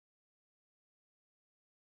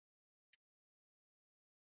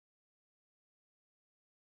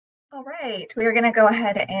All right, we are going to go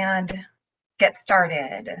ahead and get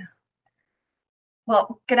started.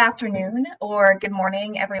 Well, good afternoon or good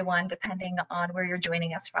morning, everyone, depending on where you're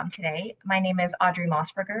joining us from today. My name is Audrey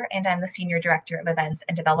Mossberger, and I'm the Senior Director of Events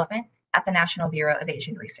and Development at the National Bureau of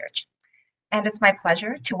Asian Research. And it's my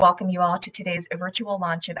pleasure to welcome you all to today's virtual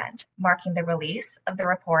launch event, marking the release of the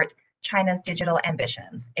report, China's Digital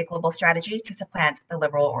Ambitions, a Global Strategy to Supplant the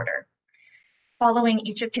Liberal Order. Following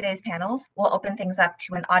each of today's panels, we'll open things up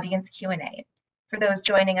to an audience Q&A. For those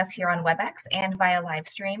joining us here on WebEx and via live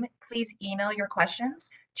stream, please email your questions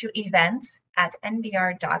to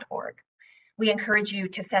events@nbr.org. We encourage you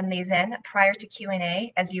to send these in prior to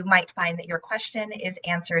Q&A, as you might find that your question is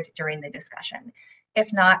answered during the discussion.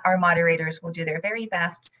 If not, our moderators will do their very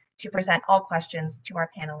best to present all questions to our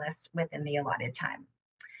panelists within the allotted time.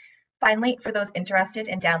 Finally, for those interested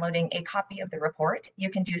in downloading a copy of the report, you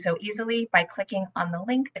can do so easily by clicking on the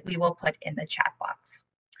link that we will put in the chat box.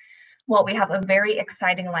 Well, we have a very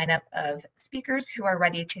exciting lineup of speakers who are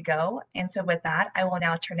ready to go. And so with that, I will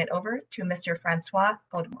now turn it over to Mr. Francois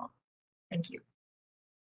Godemont. Thank you.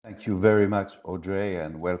 Thank you very much, Audrey,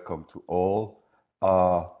 and welcome to all.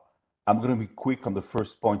 I'm going to be quick on the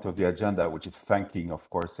first point of the agenda, which is thanking, of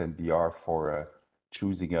course, NBR for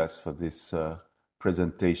choosing us for this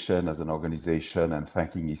presentation as an organization, and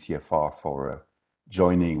thanking ECFR for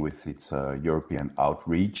joining with its European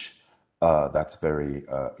outreach. That's very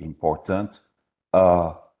important.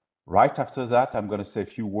 Right after that, I'm going to say a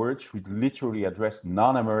few words. We literally address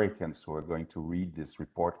non-Americans who are going to read this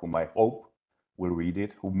report, whom I hope will read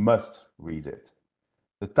it, who must read it.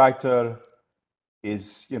 The title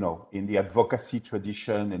is, in the advocacy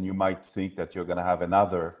tradition, and you might think that you're going to have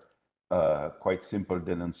another quite simple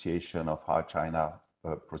denunciation of how China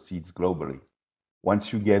proceeds globally.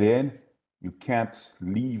 Once you get in, you can't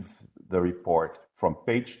leave the report. From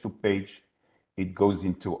page to page, it goes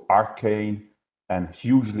into arcane and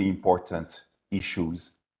hugely important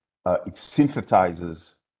issues. It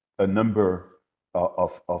synthesizes a number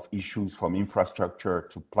of issues, from infrastructure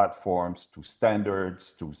to platforms to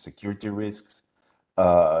standards to security risks,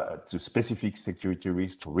 to specific security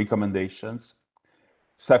risks, to recommendations.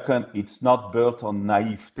 Second, it's not built on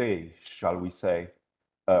naivete, shall we say,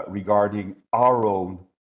 regarding our own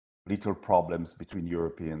little problems between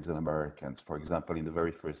Europeans and Americans. For example, in the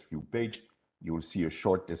very first few pages, you will see a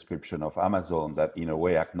short description of Amazon that in a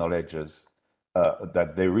way acknowledges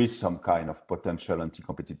that there is some kind of potential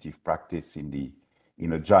anti-competitive practice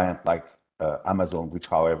in a giant like Amazon, which,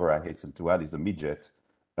 however, I hasten to add, is a midget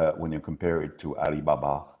when you compare it to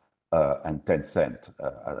Alibaba and Tencent.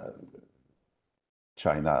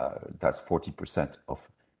 China does 40% of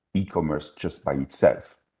e-commerce just by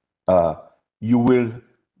itself. You will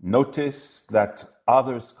notice that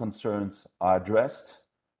others' concerns are addressed.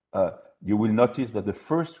 You will notice that the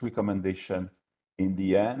first recommendation in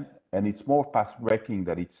the end, and it's more path-breaking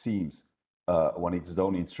than it seems when it's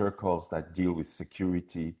done in circles that deal with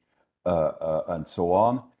security and so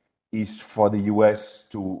on, is for the US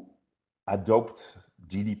to adopt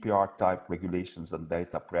GDPR-type regulations on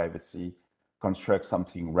data privacy, construct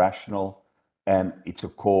something rational, and it's a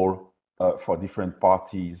call for different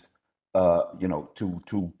parties,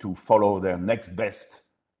 to follow their next best,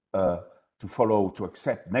 to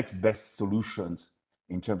accept next best solutions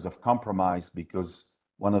in terms of compromise, because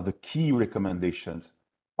one of the key recommendations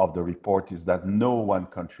of the report is that no one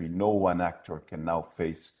country, no one actor can now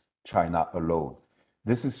face China alone.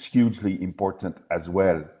 This is hugely important as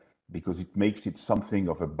well, because it makes it something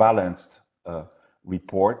of a balanced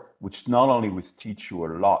report, which not only will teach you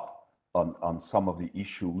a lot on some of the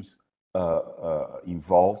issues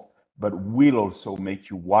involved, but will also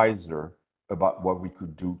make you wiser about what we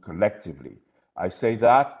could do collectively. I say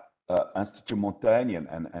that Institut Montaigne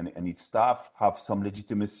and its staff have some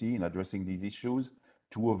legitimacy in addressing these issues.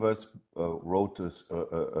 Two of us wrote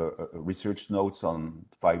research notes on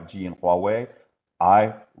 5G and Huawei.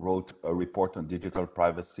 I wrote a report on digital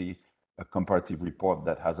privacy, a comparative report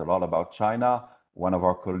that has a lot about China. One of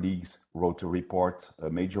our colleagues wrote a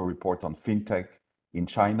major report on fintech in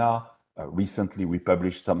China. Recently, we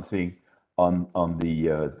published something on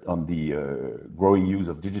the growing use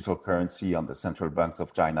of digital currency, on the central banks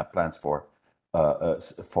of China plans for a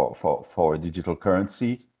digital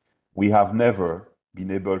currency. We have never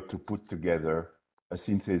been able to put together a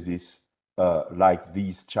synthesis like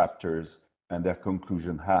these chapters and their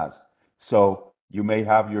conclusion has. So you may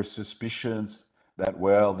have your suspicions that,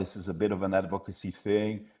 well, this is a bit of an advocacy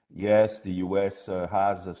thing. Yes, the US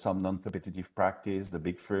has some non-competitive practice, the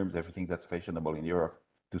big firms, everything that's fashionable in Europe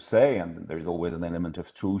to say, and there is always an element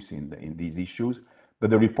of truth in these issues. But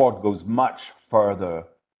the report goes much further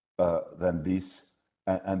than this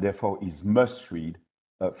and therefore is must read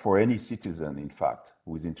for any citizen, in fact,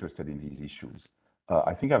 who is interested in these issues.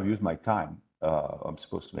 I think I've used my time. I'm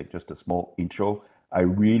supposed to make just a small intro. I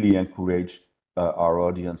really encourage our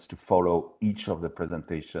audience to follow each of the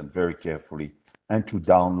presentations very carefully and to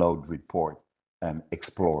download the report and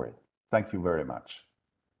explore it. Thank you very much.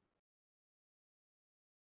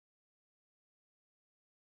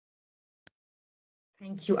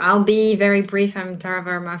 Thank you. I'll be very brief. I'm Tara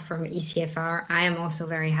Verma from ECFR. I am also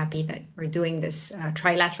very happy that we're doing this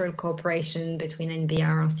trilateral cooperation between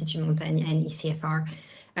NBR, Institut Montaigne, and ECFR.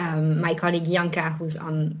 My colleague Yanka, who's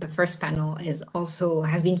on the first panel,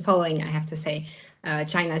 has been following, I have to say,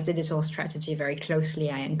 China's digital strategy very closely.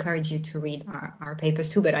 I encourage you to read our papers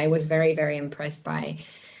too, but I was very, very impressed by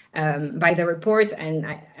the report. And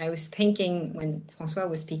I was thinking when Francois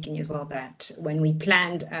was speaking as well, that when we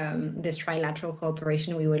planned this trilateral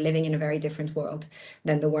cooperation, we were living in a very different world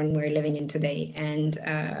than the one we're living in today. And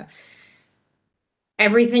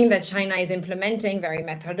everything that China is implementing very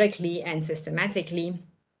methodically and systematically,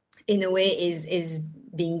 in a way, is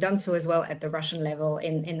being done so as well at the Russian level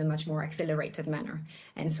in a much more accelerated manner.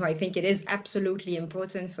 And so I think it is absolutely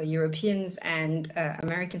important for Europeans and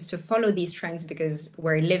Americans to follow these trends because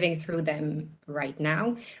we're living through them right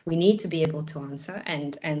now. We need to be able to answer.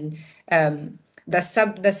 And the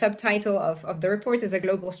subtitle of the report is a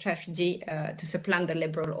global strategy to supplant the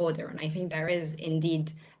liberal order. And I think there is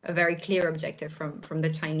indeed a very clear objective from the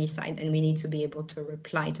Chinese side, and we need to be able to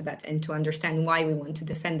reply to that and to understand why we want to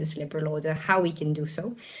defend this liberal order, how we can do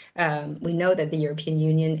so. We know that the European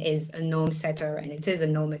Union is a norm setter and it is a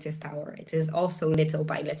normative power. It is also little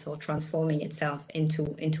by little transforming itself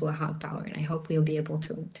into a hard power. And I hope we'll be able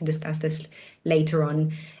to discuss this later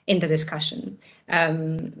on in the discussion.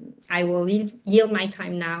 I will yield my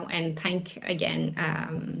time now and thank again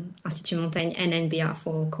Institut Montaigne and NBR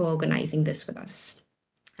for co-organizing this with us.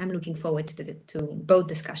 I'm looking forward to both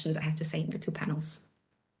discussions, I have to say, in the two panels.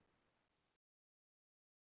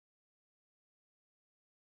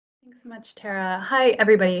 Thanks so much, Tara. Hi,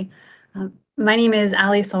 everybody. My name is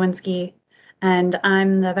Ali Sowinski, and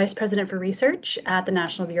I'm the Vice President for Research at the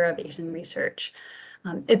National Bureau of Asian Research.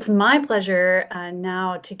 It's my pleasure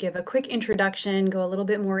now to give a quick introduction, go a little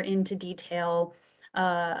bit more into detail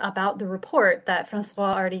about the report that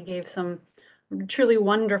Francois already gave some truly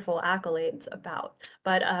wonderful accolades about.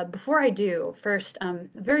 But before I do, first, a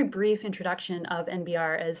very brief introduction of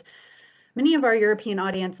NBR, as many of our European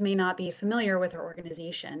audience may not be familiar with our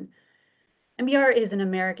organization. NBR is an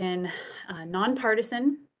American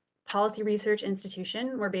nonpartisan policy research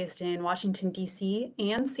institution. We're based in Washington, D.C.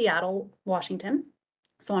 and Seattle, Washington,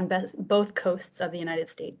 so on both coasts of the United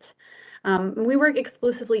States. We work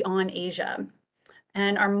exclusively on Asia.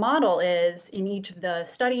 And our model is in each of the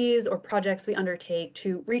studies or projects we undertake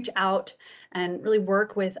to reach out and really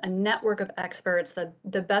work with a network of experts,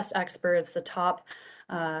 the best experts, the top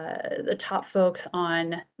folks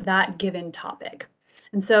on that given topic.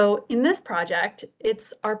 And so in this project,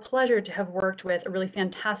 it's our pleasure to have worked with a really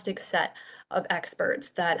fantastic set of experts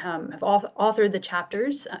that have authored the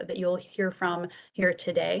chapters that you'll hear from here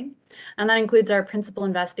today. And that includes our principal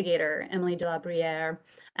investigator, Emily de la Bruyere,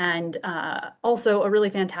 and also a really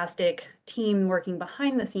fantastic team working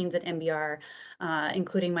behind the scenes at NBR,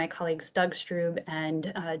 including my colleagues Doug Strube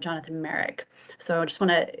and Jonathan Merrick. So I just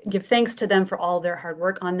want to give thanks to them for all of their hard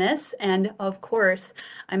work on this. And of course,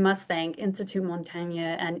 I must thank Institut Montaigne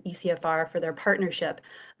and ECFR for their partnership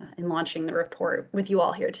in launching the report with you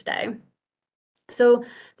all here today. So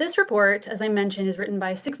this report, as I mentioned, is written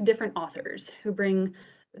by 6 different authors who bring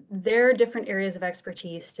their different areas of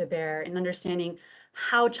expertise to bear in understanding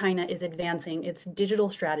how China is advancing its digital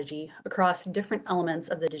strategy across different elements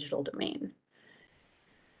of the digital domain.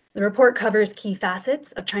 The report covers key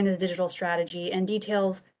facets of China's digital strategy and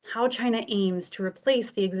details how China aims to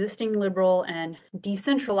replace the existing liberal and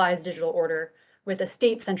decentralized digital order with a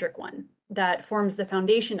state-centric one that forms the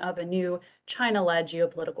foundation of a new China-led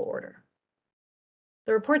geopolitical order.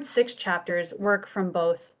 The report's 6 chapters work from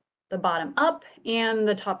both the bottom up and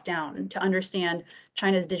the top down to understand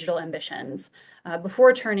China's digital ambitions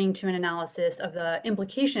before turning to an analysis of the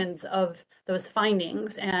implications of those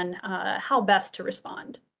findings and how best to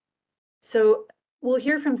respond. So we'll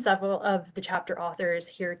hear from several of the chapter authors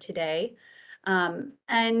here today.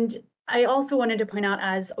 And I also wanted to point out,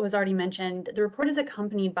 as was already mentioned, the report is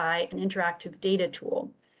accompanied by an interactive data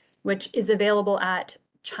tool, which is available at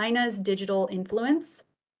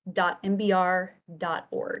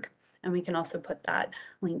chinasdigitalinfluence.mbr.org. And we can also put that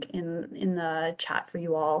link in the chat for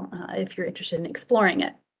you all if you're interested in exploring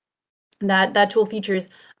it. That tool features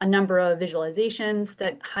a number of visualizations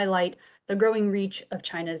that highlight the growing reach of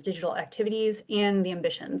China's digital activities and the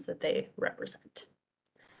ambitions that they represent.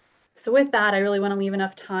 So with that, I really want to leave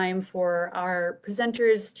enough time for our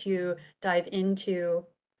presenters to dive into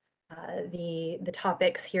the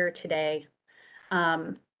topics here today.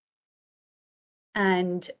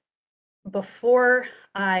 And before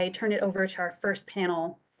I turn it over to our first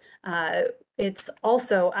panel, it's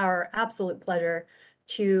also our absolute pleasure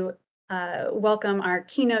to welcome our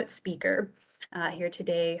keynote speaker here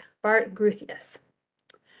today, Bart Groothuis.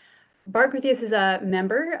 Bart Groothuis is a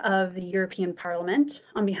member of the European Parliament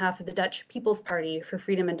on behalf of the Dutch People's Party for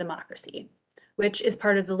Freedom and Democracy, which is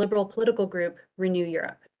part of the liberal political group Renew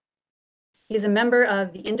Europe. He's a member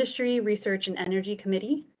of the Industry, Research and Energy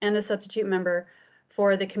Committee and a substitute member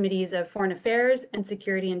for the Committees of Foreign Affairs and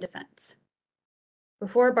Security and Defense.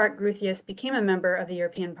 Before Bart Groothuis became a member of the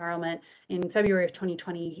European Parliament in February of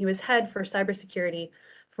 2020, he was head for cybersecurity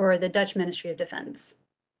for the Dutch Ministry of Defense.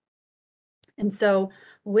 And so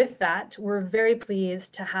with that, we're very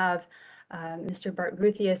pleased to have Mr. Bart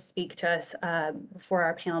Groothuis speak to us for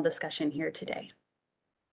our panel discussion here today.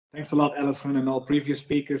 Thanks a lot, Alison, and all previous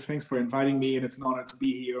speakers. Thanks for inviting me, and it's an honor to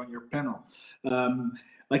be here on your panel.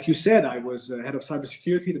 Like you said, I was head of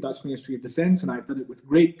cybersecurity, the Dutch Ministry of Defense, and I've done it with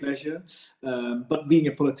great pleasure. But being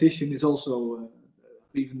a politician is also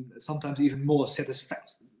sometimes even more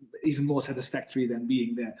satisfactory than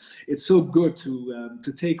being there. It's so good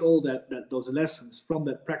to take all those lessons from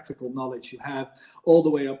that practical knowledge you have all the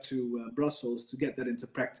way up to Brussels to get that into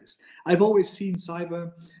practice. I've always seen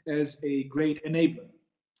cyber as a great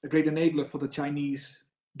enabler for the Chinese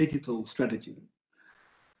digital strategy.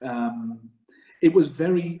 It was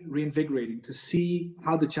very reinvigorating to see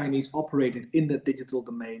how the Chinese operated in that digital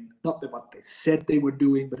domain, not what they said they were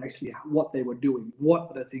doing, but actually what they were doing, what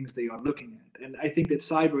are the things they are looking at. And I think that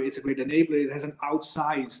cyber is a great enabler. It has an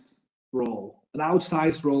outsized role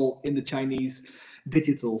in the Chinese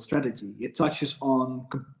digital strategy. It touches on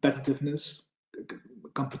competitiveness,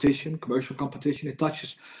 competition, commercial competition. It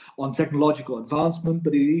touches on technological advancement,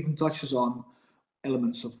 but it even touches on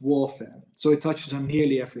elements of warfare. So it touches on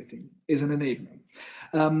nearly everything, is an enabler.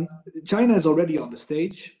 China is already on the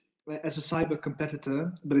stage as a cyber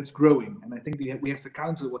competitor, but it's growing. And I think we have to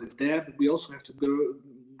counter what is there, but we also have to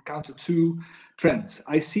counter two trends.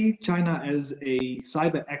 I see China as a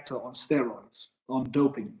cyber actor on steroids, on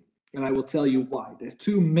doping. And I will tell you why. There's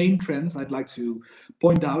two main trends I'd like to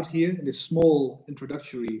point out here in this small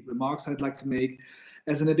introductory remarks I'd like to make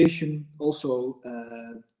as an addition also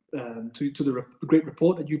to the great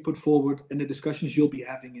report that you put forward and the discussions you'll be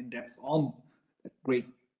having in depth on that great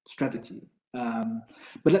strategy.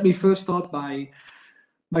 But let me first start by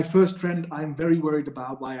my first trend I'm very worried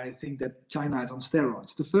about, why I think that China is on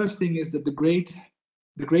steroids. The first thing is that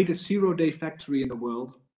the greatest zero-day factory in the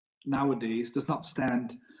world nowadays does not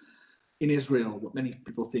stand in Israel, what many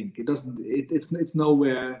people think. It's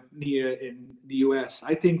nowhere near in the US.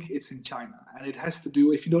 I think it's in China, and it has to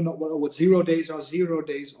do, if you don't know what 0 days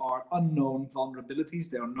are unknown vulnerabilities.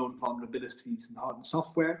 There are known vulnerabilities in hard and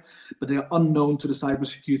software, but they are unknown to the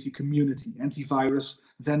cybersecurity community. Antivirus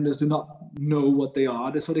vendors do not know what they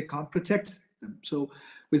are, so they can't protect them. So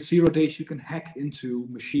with 0 days, you can hack into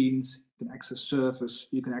machines, you can access servers,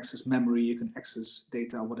 you can access memory, you can access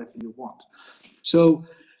data, whatever you want. So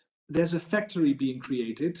there's a factory being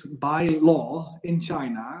created by law in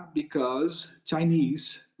China because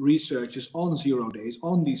Chinese researchers on 0 days,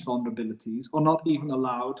 on these vulnerabilities, are not even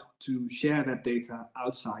allowed to share that data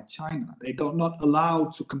outside China. They are not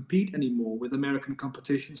allowed to compete anymore with American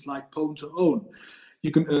competitions like Pwn to Own.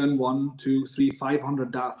 You can earn $1, $2, $3,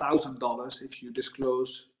 $500,000 if you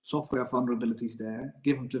disclose software vulnerabilities there,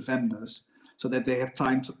 give them to vendors so that they have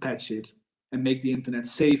time to patch it and make the internet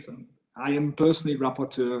safer. I am personally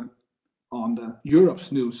rapporteur on Europe's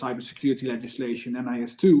new cybersecurity legislation,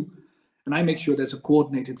 NIS2, and I make sure there's a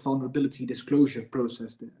coordinated vulnerability disclosure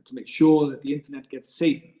process there to make sure that the internet gets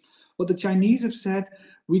safer. What the Chinese have said,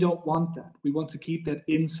 we don't want that. We want to keep that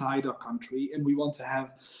inside our country, and we want to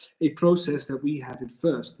have a process that we have it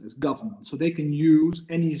first as government, so they can use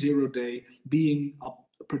any 0 day being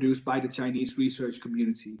produced by the Chinese research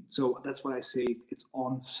community. So that's why I say it's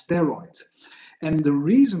on steroids. And the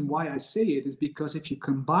reason why I say it is because if you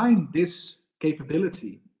combine this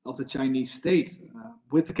capability of the Chinese state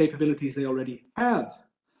with the capabilities they already have,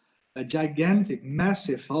 a gigantic,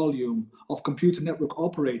 massive volume of computer network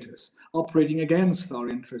operators operating against our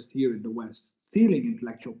interest here in the West, stealing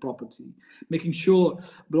intellectual property, making sure,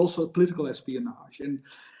 but also political espionage and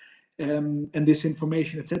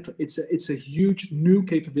disinformation, etc. It's a huge new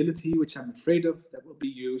capability, which I'm afraid of, that will be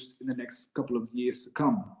used in the next couple of years to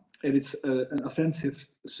come. and it's an offensive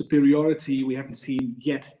superiority we haven't seen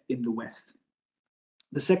yet in the West.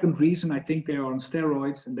 The second reason I think they are on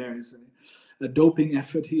steroids and there is a doping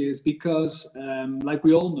effort here is because, like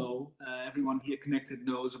we all know, everyone here connected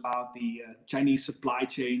knows about the Chinese supply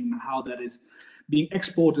chain and how that is being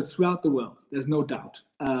exported throughout the world. There's no doubt.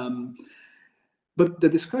 But the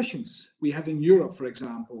discussions we have in Europe, for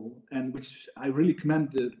example, and which I really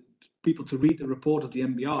commend people to read the report of the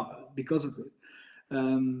NBR because of it,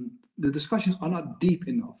 the discussions are not deep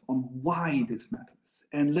enough on why this matters.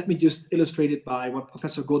 And let me just illustrate it by what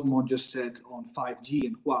Professor Godemont just said on 5G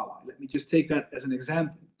and Huawei. Let me just take that as an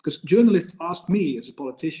example, because journalists ask me as a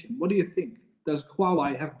politician, what do you think? Does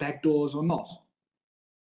Huawei have backdoors or not?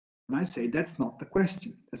 And I say, that's not the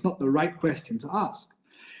question. That's not the right question to ask,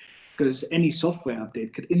 because any software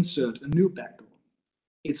update could insert a new backdoor.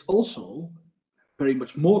 It's also very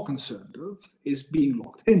much more concerned of is being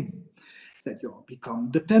locked in, that you become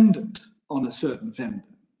dependent on a certain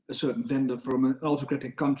vendor from an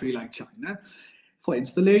autocratic country like China for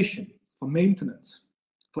installation, for maintenance,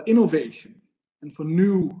 for innovation, and for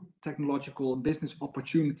new technological and business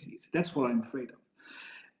opportunities. That's what I'm afraid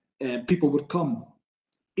of. People would come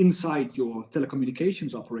inside your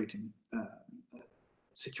telecommunications operating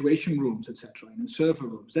situation rooms, etc., and in server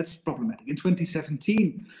rooms. That's problematic. In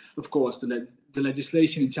 2017, of course, the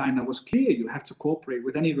legislation in China was clear. You have to cooperate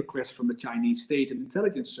with any request from the Chinese state and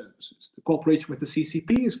intelligence services. The cooperation with the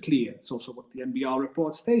CCP is clear. It's also what the NBR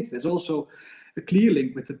report states. There's also a clear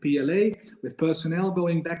link with the PLA, with personnel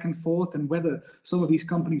going back and forth, and whether some of these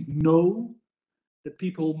companies know that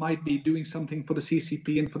people might be doing something for the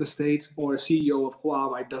CCP and for the state, or a CEO of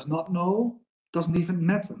Huawei does not know, doesn't even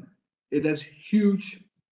matter. It has huge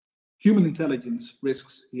human intelligence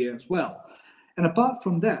risks here as well. And apart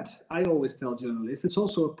from that, I always tell journalists, it's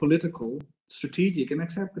also a political, strategic, and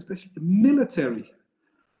especially the military,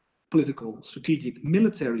 political, strategic,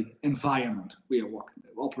 military environment we are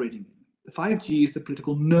operating in. The 5G is the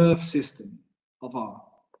political nerve system of our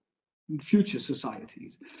future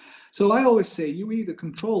societies. So I always say you either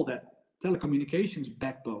control that telecommunications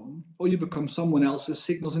backbone or you become someone else's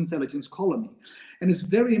signals intelligence colony. And it's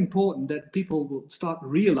very important that people will start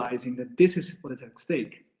realizing that this is what is at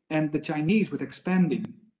stake. And the Chinese, with expanding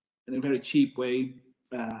in a very cheap way,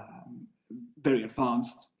 very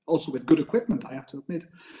advanced, also with good equipment, I have to admit,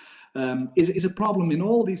 is a problem in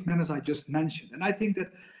all these manners I just mentioned. And I think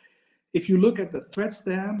that if you look at the threats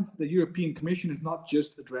there, the European Commission has not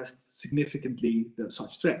just addressed significantly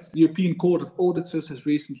such threats. The European Court of Auditors has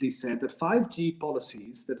recently said that 5G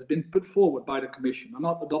policies that have been put forward by the Commission are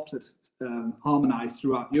not adopted, harmonized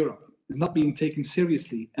throughout Europe. It's not being taken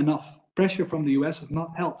seriously enough. Pressure from the US has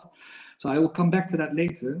not helped. So I will come back to that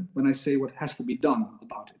later when I say what has to be done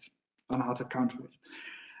about it and how to counter it.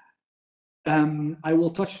 I will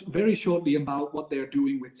touch very shortly about what they're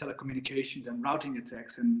doing with telecommunications and routing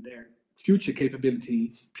attacks and their future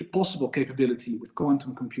capability, possible capability with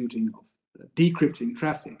quantum computing of decrypting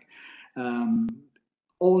traffic.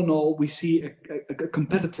 All in all, we see a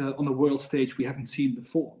competitor on the world stage we haven't seen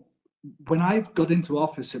before. When I got into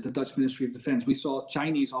office at the Dutch Ministry of Defense, we saw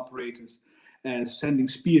Chinese operators sending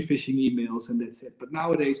spear phishing emails and that's it. But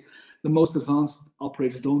nowadays, the most advanced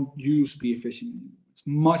operators don't use spear phishing anymore. It's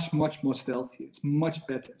much, much more stealthy. It's much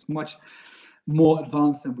better. It's much more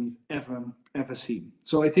advanced than we've ever seen.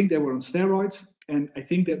 So I think they were on steroids. And I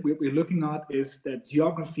think that what we're looking at is that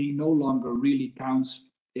geography no longer really counts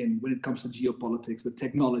when it comes to geopolitics, but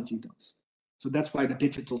technology does. So that's why the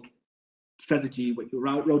digital strategy, what you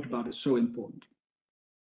wrote about, is so important.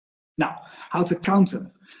 Now, how to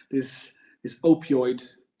counter this opioid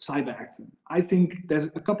cyber acting? I think there's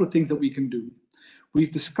a couple of things that we can do.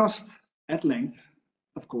 We've discussed at length,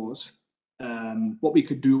 of course, what we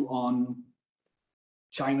could do on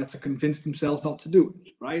China to convince themselves not to do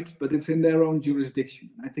it, right? But it's in their own jurisdiction.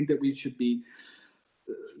 I think that we should be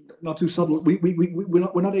not too subtle.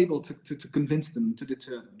 We're not able to convince them, to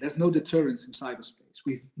deter them. There's no deterrence in cyberspace.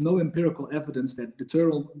 We've no empirical evidence that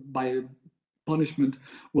deterrence by punishment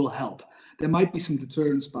will help. There might be some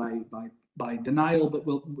deterrence by denial, but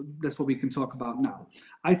that's what we can talk about now.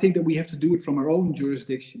 I think that we have to do it from our own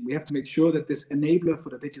jurisdiction. We have to make sure that this enabler for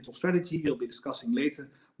the digital strategy we'll be discussing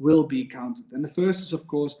later will be counted. And the first is, of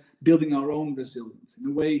course, building our own resilience in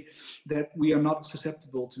a way that we are not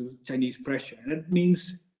susceptible to Chinese pressure. And that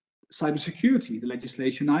means cybersecurity, the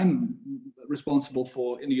legislation I'm responsible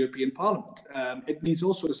for in the European Parliament. It means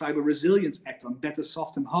also the Cyber Resilience Act on better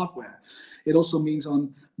soft and hardware. It also means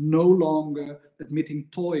on no longer admitting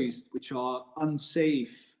toys which are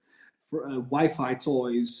unsafe Wi-Fi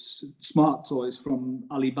toys, smart toys from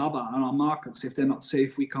Alibaba on our markets. If they're not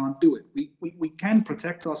safe, we can't do it. We can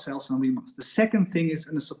protect ourselves, and we must. The second thing is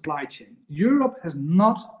in the supply chain. Europe has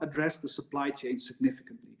not addressed the supply chain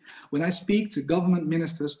significantly. When I speak to government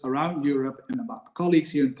ministers around Europe and about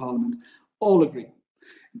colleagues here in Parliament, all agree.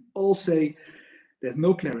 All say there's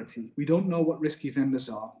no clarity. We don't know what risky vendors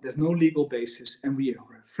are. There's no legal basis, and we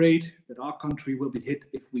are afraid that our country will be hit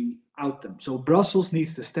if we out them. So Brussels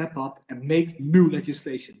needs to step up and make new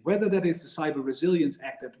legislation, whether that is the Cyber Resilience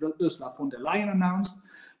Act that Ursula von der Leyen announced,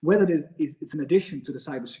 whether it's an addition to the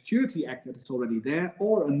Cybersecurity Act that is already there,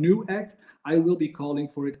 or a new act. I will be calling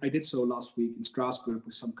for it. I did so last week in Strasbourg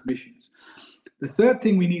with some commissioners. The third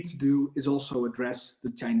thing we need to do is also address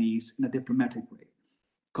the Chinese in a diplomatic way.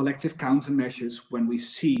 Collective countermeasures when we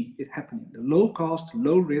see it happening. The low cost,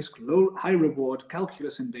 low risk, high reward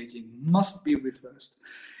calculus in Beijing must be reversed.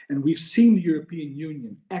 And we've seen the European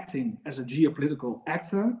Union acting as a geopolitical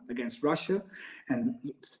actor against Russia, and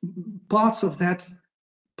parts of that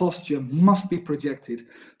posture must be projected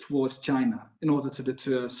towards China in order to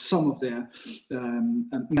deter some of their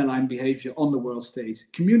malign behavior on the world stage.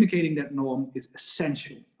 Communicating that norm is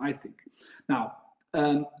essential, I think. Now,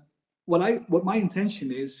 what my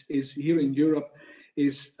intention is here in Europe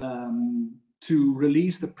is to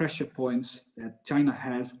release the pressure points that China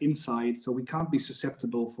has inside, so we can't be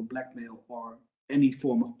susceptible for blackmail or any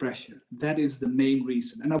form of pressure. That is the main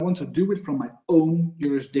reason, and I want to do it from my own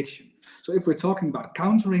jurisdiction. So if we're talking about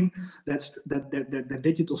countering that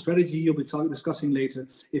digital strategy you'll be discussing later,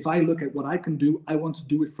 if I look at what I can do, I want to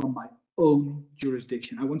do it from my own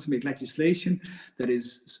jurisdiction. I want to make legislation that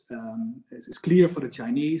is clear for the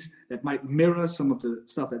Chinese, that might mirror some of the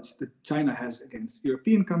stuff that China has against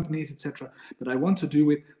European companies, etc. But I want to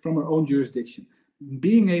do it from our own jurisdiction.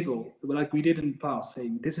 Being able, like we did in the past,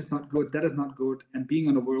 saying this is not good, that is not good, and being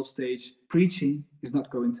on a world stage, preaching is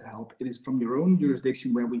not going to help. It is from your own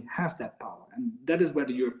jurisdiction where we have that power. And that is where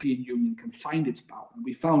the European Union can find its power. And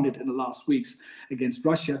we found it in the last weeks against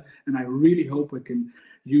Russia, and I really hope we can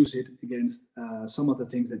use it against some of the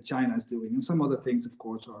things that China is doing. And some other things, of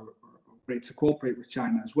course, are great to cooperate with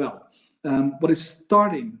China as well. What is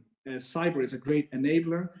starting as cyber is a great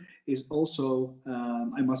enabler is also,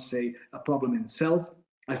 I must say, a problem in itself.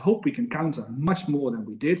 I hope we can counter much more than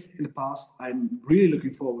we did in the past. I'm really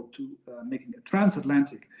looking forward to making a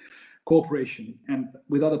transatlantic cooperation and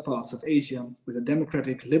with other parts of Asia, with a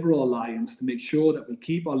democratic liberal alliance to make sure that we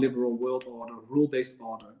keep our liberal world order, rule-based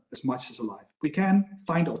order as much as alive. We can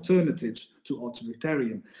find alternatives to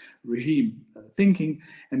authoritarian regime thinking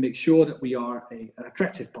and make sure that we are an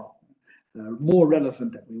attractive partner. More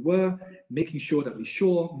relevant than we were, making sure that we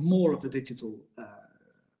shore more of the digital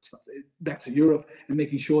stuff back to Europe, and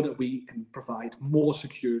making sure that we can provide more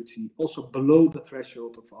security, also below the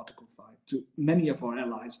threshold of Article 5, to many of our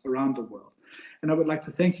allies around the world. And I would like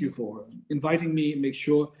to thank you for inviting me and make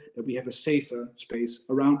sure that we have a safer space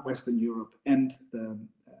around Western Europe, and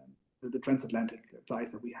the transatlantic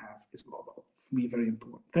ties that we have is, for me, very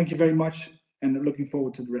important. Thank you very much, and I'm looking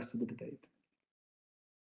forward to the rest of the debate.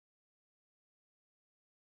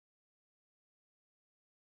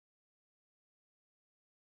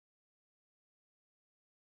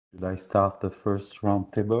 Should I start the first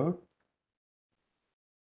roundtable?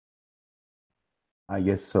 I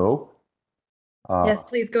guess so. Yes,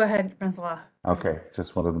 please go ahead, Francois. Okay,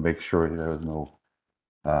 just wanted to make sure there was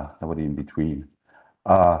nobody in between.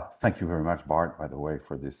 Thank you very much, Bart, by the way,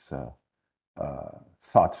 for this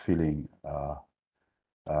thought-filling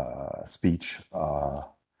speech.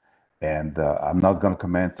 And I'm not going to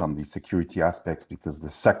comment on the security aspects because the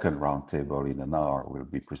second roundtable in an hour will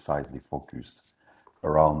be precisely focused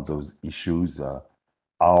around those issues.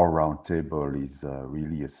 Our roundtable is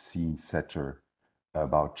really a scene setter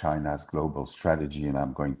about China's global strategy, and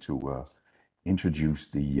I'm going to introduce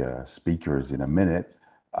the speakers in a minute.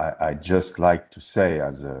 I'd just like to say,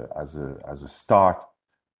 as a start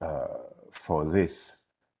for this,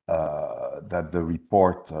 that the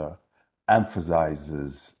report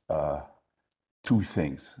emphasizes two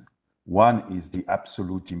things. One is the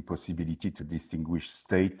absolute impossibility to distinguish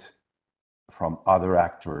state from other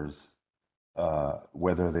actors,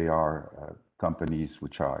 whether they are companies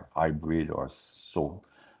which are hybrid or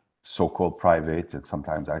so-called private, and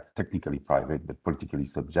sometimes are technically private but politically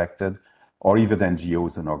subjected, or even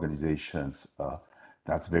NGOs and organizations.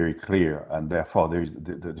 That's very clear, and therefore there is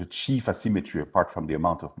the chief asymmetry, apart from the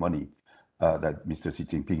amount of money that Mr. Xi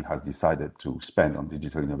Jinping has decided to spend on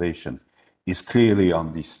digital innovation, is clearly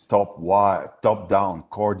on this top-down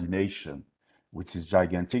coordination, which is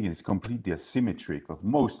gigantic and is completely asymmetric, or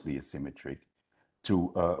mostly asymmetric,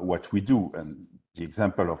 to what we do. And the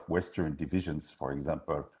example of Western divisions, for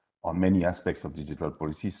example, on many aspects of digital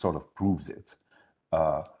policy sort of proves it.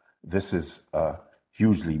 This is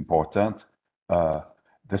hugely important.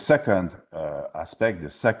 The second aspect, the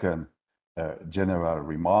second general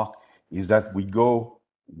remark, is that we go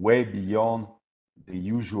way beyond the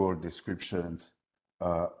usual descriptions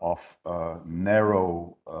of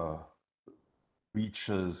narrow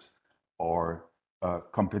reaches or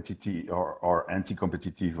competitive or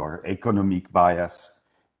anti-competitive or economic bias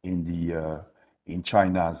in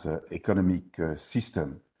China's economic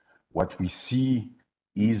system. What we see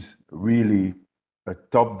is really a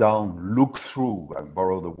top-down look-through, I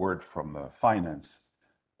borrow the word from finance,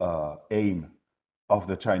 aim of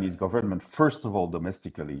the Chinese government, first of all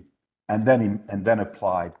domestically, and then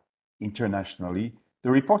applied internationally.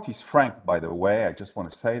 The report is frank, by the way, I just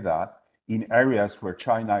want to say that, in areas where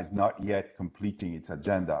China is not yet completing its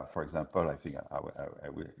agenda. For example, I think I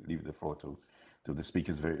will leave the floor to the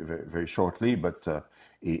speakers very shortly, but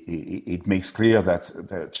it makes clear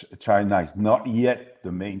that China is not yet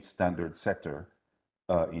the main standard setter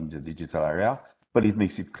in the digital area, but it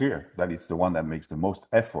makes it clear that it's the one that makes the most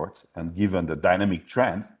efforts. And given the dynamic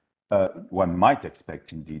trend, one might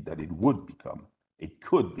expect indeed that it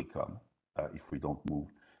could become, if we don't move,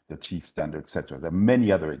 the chief standard setter. There are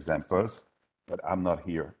many other examples, but I'm not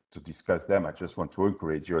here to discuss them. I just want to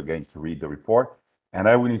encourage you again to read the report. And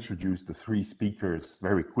I will introduce the three speakers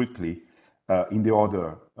very quickly in the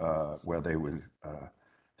order where they will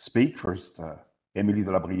speak. First, Émilie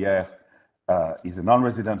de la Brière is a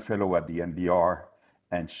non-resident fellow at the NBR,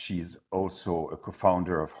 and she's also a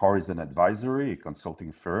co-founder of Horizon Advisory, a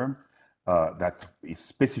consulting firm that is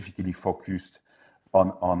specifically focused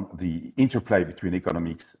on the interplay between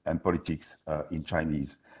economics and politics in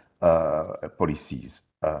Chinese policies.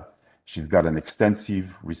 She's got an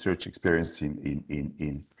extensive research experience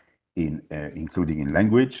including in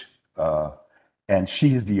language, and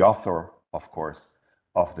she is the author, of course,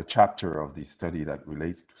 of the chapter of this study that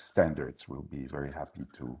relates to standards. We'll be very happy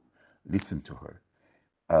to listen to her.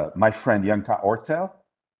 My friend Janka Ortel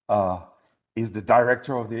is the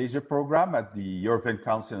director of the Asia program at the European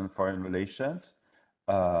Council on Foreign Relations,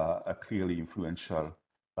 a clearly influential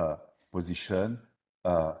position,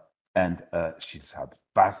 and she's had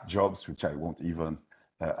past jobs which I won't even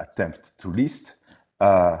attempt to list,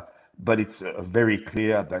 but it's very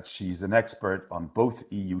clear that she's an expert on both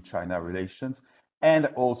EU-China relations and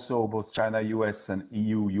also both China-US and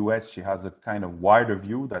EU-US. She has a kind of wider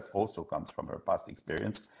view that also comes from her past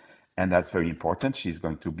experience, and that's very important. She's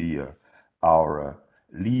going to be our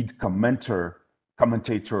lead commentator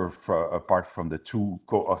apart from the two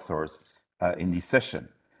co-authors in this session.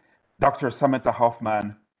 Dr. Samantha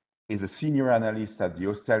Hoffman is a senior analyst at the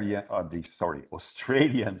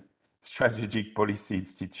Australian Strategic Policy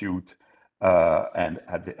Institute and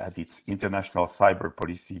at its International Cyber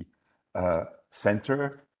Policy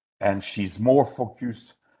Center. And she's more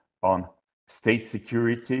focused on state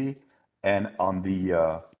security and on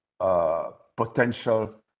the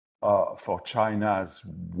potential for China's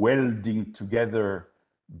welding together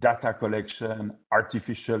data collection,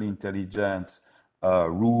 artificial intelligence,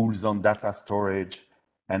 rules on data storage,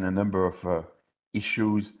 and a number of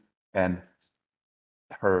issues. And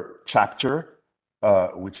her chapter,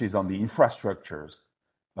 which is on the infrastructures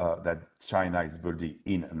that China is building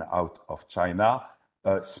in and out of China,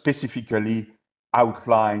 specifically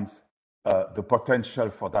outlines the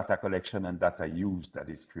potential for data collection and data use that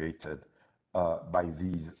is created by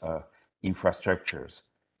these infrastructures.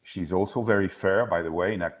 She's also very fair, by the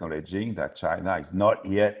way, in acknowledging that China is not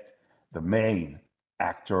yet the main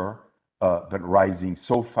actor, but rising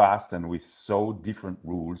so fast and with so different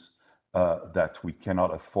rules that we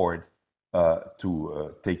cannot afford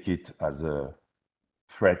to take it as a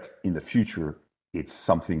threat in the future. It's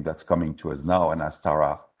something that's coming to us now. And as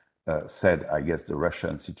Tara said, I guess the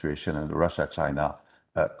Russian situation and the Russia-China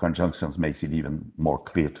conjunctions makes it even more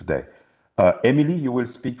clear today. Émilie, you will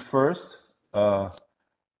speak first.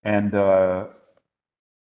 And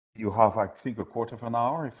you have, I think, a quarter of an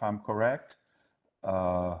hour, if I'm correct.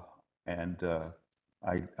 And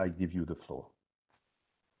I give you the floor.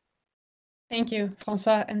 Thank you,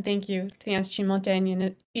 François, and thank you to the Institut Montaigne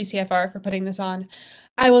and ECFR for putting this on.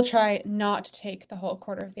 I will try not to take the whole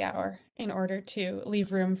quarter of the hour in order to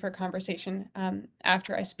leave room for conversation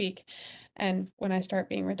after I speak. And when I start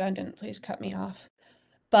being redundant, please cut me off.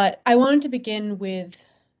 But I wanted to begin with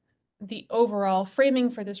the overall framing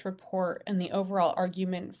for this report and the overall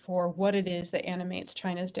argument for what it is that animates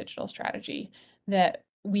China's digital strategy that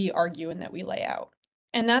we argue and that we lay out.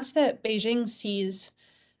 And that's that Beijing sees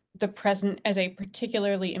the present as a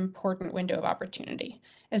particularly important window of opportunity.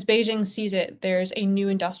 As Beijing sees it, there's a new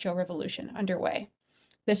industrial revolution underway.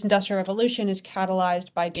 This industrial revolution is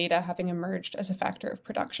catalyzed by data having emerged as a factor of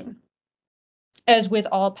production. As with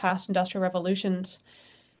all past industrial revolutions,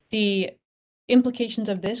 the implications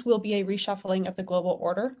of this will be a reshuffling of the global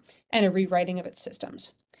order and a rewriting of its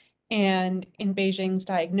systems. And in Beijing's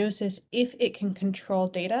diagnosis, if it can control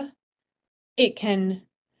data, it can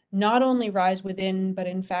not only rise within, but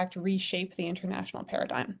in fact reshape the international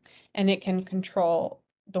paradigm, and it can control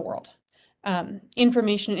the world.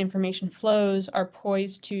 Information and information flows are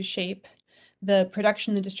poised to shape the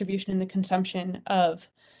production, the distribution, and the consumption of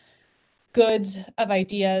goods, of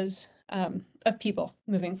ideas, of people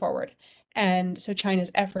moving forward. And so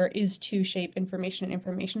China's effort is to shape information and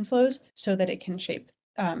information flows so that it can shape,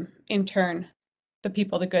 in turn, the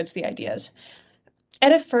people, the goods, the ideas.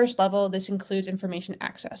 At a first level, this includes information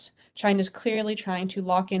access. China is clearly trying to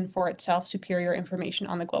lock in for itself superior information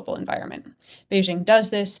on the global environment. Beijing does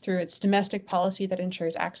this through its domestic policy that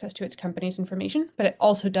ensures access to its companies' information, but it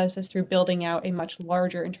also does this through building out a much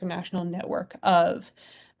larger international network of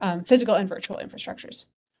physical and virtual infrastructures.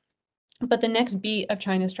 But the next beat of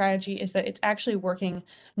China's strategy is that it's actually working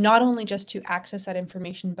not only just to access that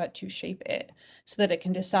information, but to shape it so that it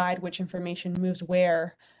can decide which information moves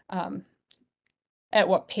where, at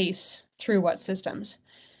what pace, through what systems.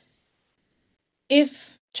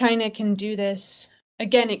 If China can do this,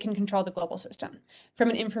 again, it can control the global system. From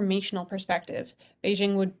an informational perspective,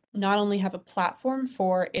 Beijing would not only have a platform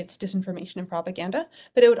for its disinformation and propaganda,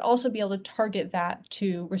 but it would also be able to target that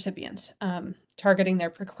to recipients, targeting their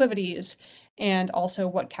proclivities and also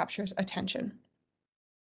what captures attention.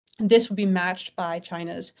 This would be matched by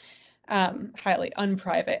China's highly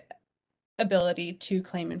unprivate ability to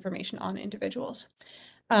claim information on individuals.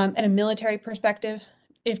 At a military perspective,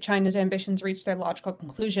 if China's ambitions reach their logical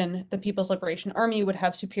conclusion, the People's Liberation Army would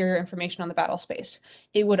have superior information on the battle space.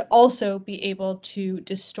 It would also be able to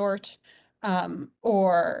distort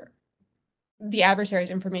or the adversary's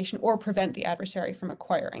information or prevent the adversary from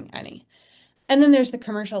acquiring any. And then there's the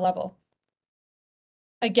commercial level.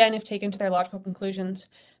 Again, if taken to their logical conclusions,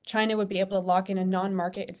 China would be able to lock in a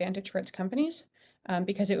non-market advantage for its companies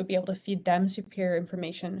because it would be able to feed them superior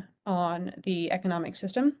information on the economic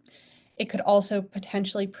system. It could also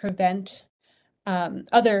potentially prevent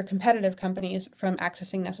other competitive companies from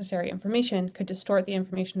accessing necessary information, could distort the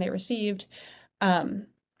information they received, and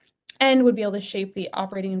would be able to shape the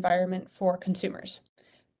operating environment for consumers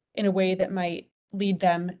in a way that might lead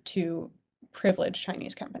them to privilege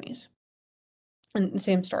Chinese companies. And the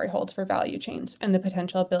same story holds for value chains and the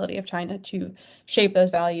potential ability of China to shape those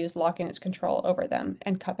values, lock in its control over them,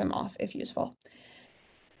 and cut them off if useful.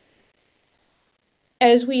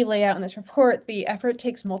 As we lay out in this report, the effort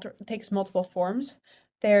takes multiple forms.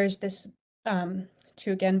 There's this, to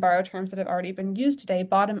again borrow terms that have already been used today,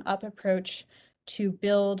 bottom-up approach to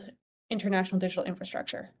build international digital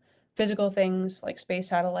infrastructure. Physical things like space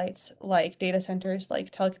satellites, like data centers,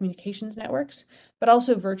 like telecommunications networks, but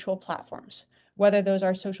also virtual platforms, whether those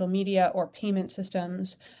are social media or payment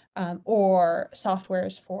systems or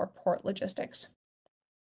softwares for port logistics.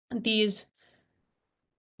 These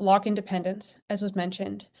lock independence, as was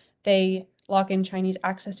mentioned. They lock in Chinese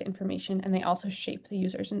access to information, and they also shape the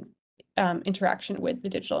user's interaction with the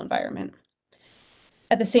digital environment.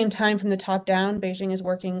 At the same time, from the top down, Beijing is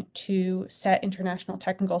working to set international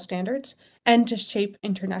technical standards and to shape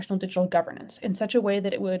international digital governance in such a way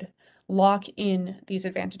that it would lock in these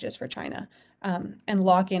advantages for China and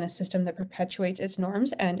lock in a system that perpetuates its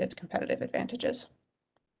norms and its competitive advantages.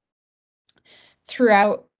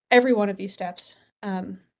 Throughout every one of these steps,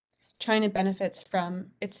 China benefits from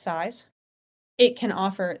its size. It can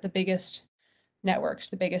offer the biggest networks,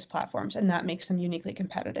 the biggest platforms, and that makes them uniquely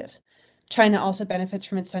competitive. China also benefits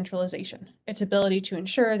from its centralization, its ability to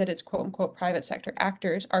ensure that its quote-unquote private sector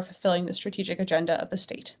actors are fulfilling the strategic agenda of the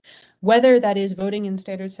state, whether that is voting in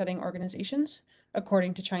standard-setting organizations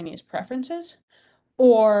according to Chinese preferences,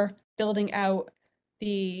 or building out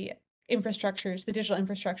the infrastructures, the digital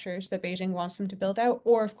infrastructures that Beijing wants them to build out,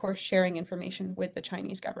 or of course sharing information with the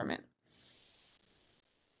Chinese government.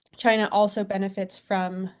 China also benefits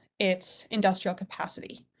from its industrial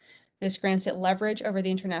capacity. This grants it leverage over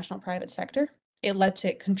the international private sector. It lets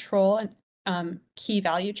it control key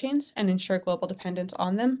value chains and ensure global dependence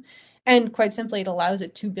on them. And quite simply, it allows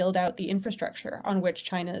it to build out the infrastructure on which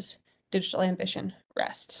China's digital ambition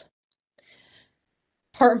rests.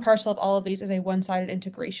 Part and parcel of all of these is a one-sided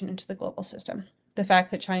integration into the global system. The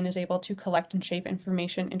fact that China is able to collect and shape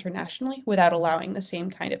information internationally without allowing the same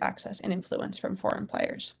kind of access and influence from foreign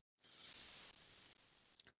players.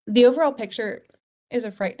 The overall picture is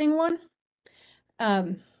a frightening one.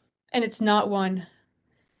 And it's not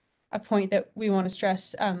a point that we want to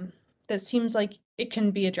stress that seems like it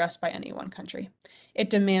can be addressed by any one country. It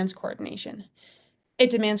demands coordination. It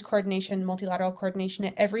demands coordination, multilateral coordination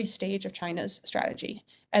at every stage of China's strategy,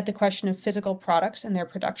 at the question of physical products and their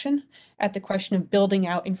production, at the question of building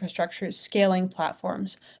out infrastructures, scaling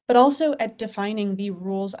platforms, but also at defining the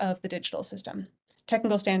rules of the digital system,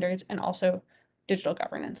 technical standards, and also digital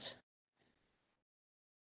governance.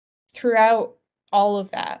 Throughout all of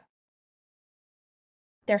that,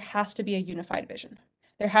 there has to be a unified vision.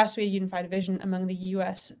 There has to be a unified vision among the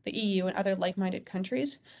US, the EU, and other like-minded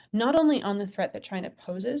countries, not only on the threat that China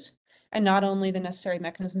poses, and not only the necessary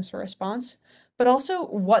mechanisms for response, but also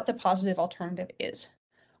what the positive alternative is.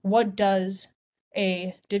 What does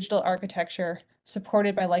a digital architecture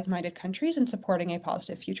supported by like-minded countries and supporting a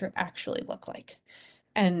positive future actually look like?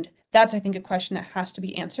 And that's, I think, a question that has to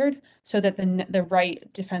be answered so that the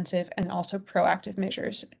right defensive and also proactive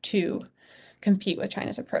measures to compete with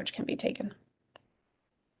China's approach can be taken.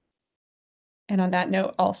 And on that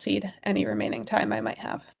note, I'll cede any remaining time I might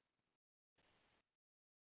have.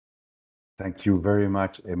 Thank you very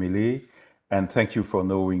much, Emily. And thank you for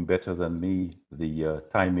knowing better than me the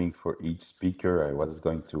timing for each speaker. I was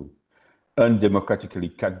going to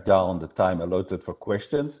undemocratically cut down the time allotted for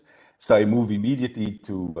questions. So I move immediately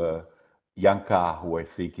to Yanka, who I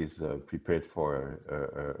think is prepared for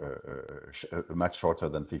a much shorter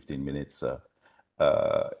than 15 minutes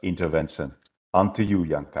intervention. On to you,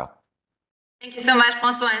 Yanka. Thank you so much,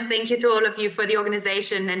 Francois, and thank you to all of you for the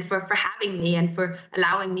organization and for having me and for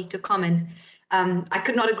allowing me to comment. I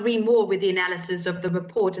could not agree more with the analysis of the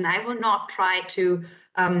report, and I will not try to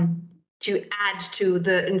add to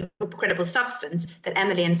the incredible substance that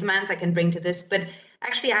Emily and Samantha can bring to this, but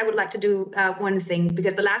actually I would like to do one thing,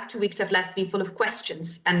 because the last 2 weeks have left me full of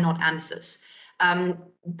questions and not answers.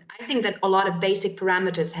 I think that a lot of basic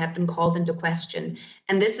parameters have been called into question.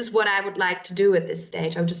 And this is what I would like to do at this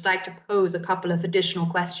stage. I would just like to pose a couple of additional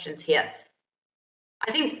questions here.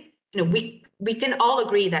 I think we can all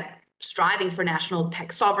agree that striving for national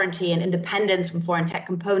tech sovereignty and independence from foreign tech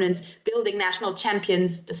components, building national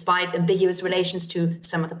champions despite ambiguous relations to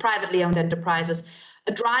some of the privately owned enterprises,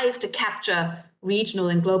 a drive to capture regional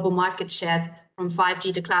and global market shares from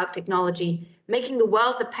 5G to cloud technology, making the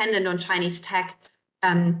world dependent on Chinese tech,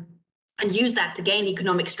 and use that to gain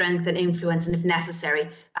economic strength and influence, and if necessary,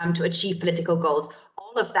 to achieve political goals.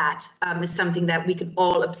 All of that is something that we can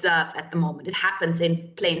all observe at the moment. It happens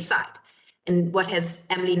in plain sight, in what has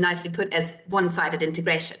Emily nicely put as one-sided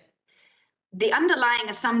integration. The underlying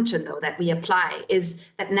assumption, though, that we apply is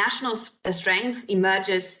that national strength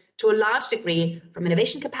emerges to a large degree from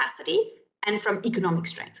innovation capacity and from economic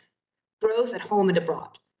strength, growth at home and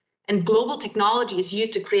abroad. And global technology is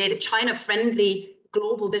used to create a China-friendly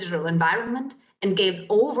global digital environment and gain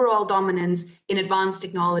overall dominance in advanced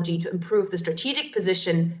technology to improve the strategic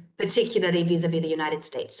position, particularly vis-a-vis the United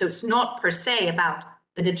States. So it's not per se about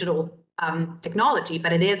the digital technology,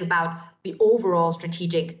 but it is about the overall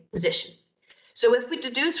strategic position. So if we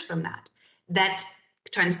deduce from that, that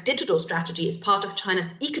China's digital strategy is part of China's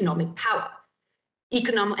economic power,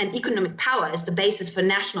 and economic power is the basis for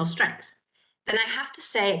national strength, then I have to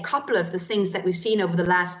say a couple of the things that we've seen over the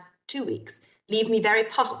last 2 weeks leave me very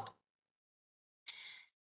puzzled.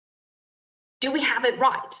 Do we have it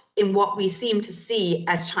right in what we seem to see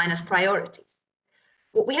as China's priorities?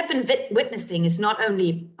 What we have been witnessing is not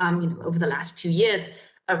only, over the last few years,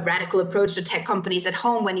 a radical approach to tech companies at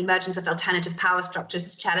home when emergence of alternative power structures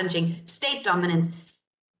is challenging state dominance,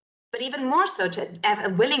 but even more so to have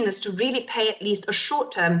a willingness to really pay at least a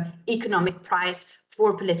short-term economic price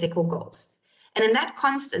for political goals. And in that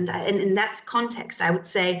context, I would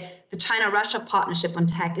say the China-Russia partnership on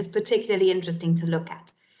tech is particularly interesting to look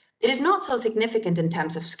at. It is not so significant in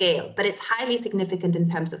terms of scale, but it's highly significant in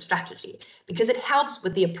terms of strategy, because it helps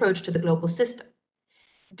with the approach to the global system.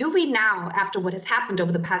 Do we now, after what has happened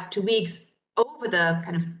over the past 2 weeks, over the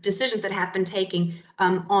kind of decisions that have been taken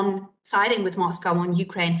on siding with Moscow on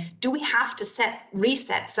Ukraine, do we have to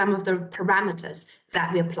reset some of the parameters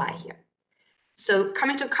that we apply here? So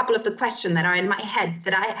coming to a couple of the questions that are in my head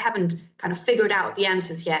that I haven't kind of figured out the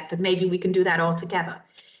answers yet, but maybe we can do that all together,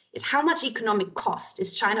 is how much economic cost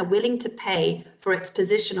is China willing to pay for its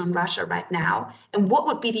position on Russia right now? And what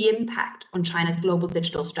would be the impact on China's global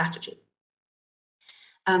digital strategy?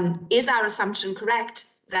 Is our assumption correct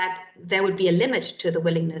that there would be a limit to the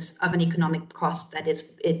willingness of an economic cost that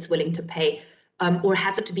it's willing to pay, or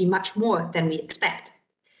has it to be much more than we expect?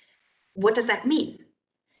 What does that mean?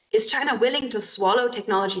 Is China willing to swallow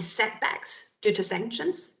technology setbacks due to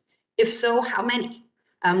sanctions? If so, how many?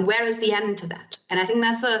 Where is the end to that? And I think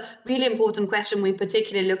that's a really important question. We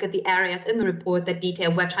particularly look at the areas in the report that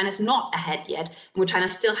detail where China's not ahead yet, and where China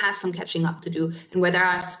still has some catching up to do, and where there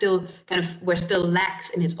are still where still lacks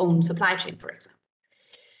in its own supply chain, for example.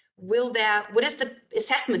 What is the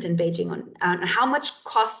assessment in Beijing on how much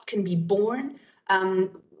cost can be borne?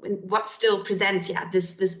 What still presents,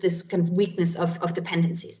 this kind of weakness of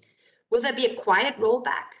dependencies? Will there be a quiet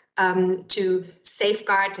rollback to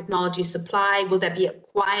safeguard technology supply? Will there be a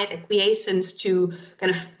quiet acquiescence to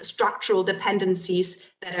kind of structural dependencies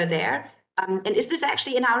that are there? And is this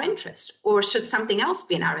actually in our interest, or should something else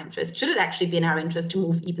be in our interest? Should it actually be in our interest to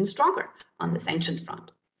move even stronger on the sanctions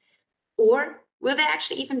front? Or will there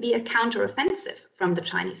actually even be a counteroffensive from the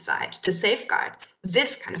Chinese side to safeguard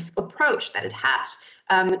this kind of approach that it has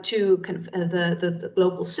to kind of the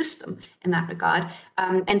global system in that regard,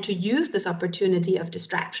 and to use this opportunity of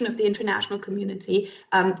distraction of the international community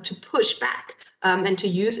to push back and to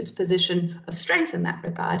use its position of strength in that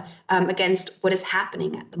regard against what is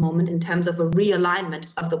happening at the moment in terms of a realignment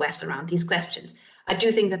of the West around these questions? I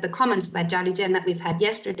do think that the comments by Zhao Lijian that we've had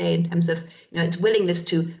yesterday in terms of its willingness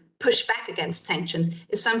to push back against sanctions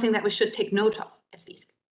is something that we should take note of, at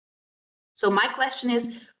least. So my question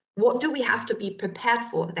is, what do we have to be prepared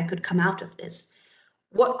for that could come out of this?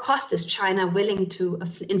 What cost is China willing to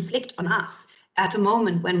inflict on us at a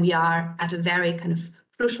moment when we are at a very kind of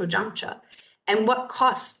crucial juncture? And what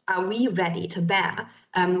costs are we ready to bear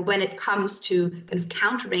when it comes to kind of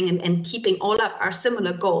countering and keeping all of our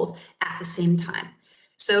similar goals at the same time?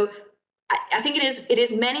 So I think it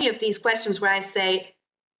is many of these questions where I say,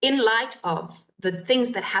 in light of the things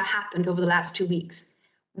that have happened over the last 2 weeks,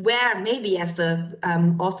 where maybe as the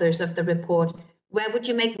authors of the report, where would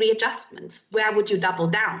you make readjustments? Where would you double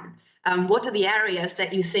down? What are the areas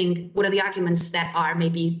that you think, what are the arguments that are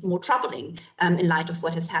maybe more troubling in light of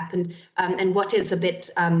what has happened? And what is a bit,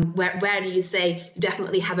 where do you say you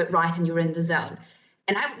definitely have it right and you're in the zone?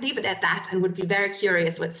 And I would leave it at that and would be very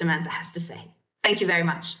curious what Samantha has to say. Thank you very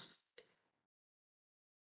much.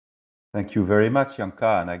 Thank you very much,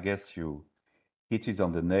 Janka. And I guess you hit it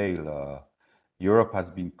on the nail. Europe has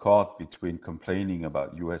been caught between complaining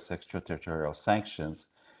about US extraterritorial sanctions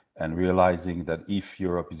and realizing that if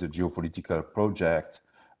Europe is a geopolitical project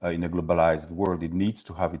in a globalized world, it needs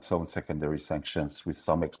to have its own secondary sanctions with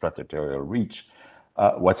some extraterritorial reach.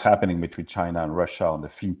 What's happening between China and Russia on the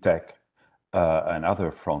fintech and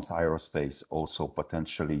other fronts, aerospace also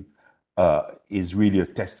potentially, is really a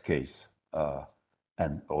test case.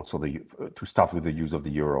 And also to start with the use of the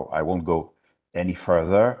euro. I won't go any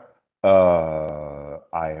further.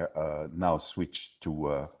 I now switch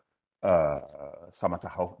to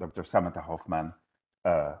Dr. Samantha Hoffman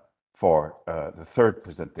for the third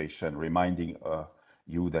presentation, reminding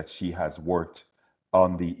you that she has worked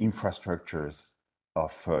on the infrastructures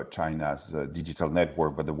of China's digital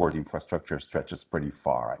network, but the word infrastructure stretches pretty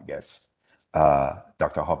far, I guess.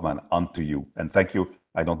 Dr. Hoffman, on to you. And thank you.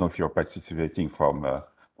 I don't know if you're participating from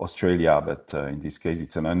Australia, but in this case,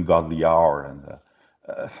 it's an ungodly hour. And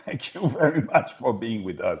thank you very much for being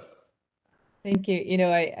with us. Thank you. You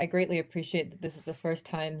know, I greatly appreciate that this is the first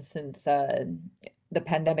time since the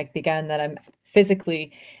pandemic began that I'm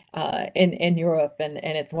physically in Europe, and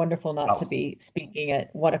it's wonderful not to be speaking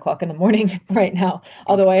at 1 o'clock in the morning right now,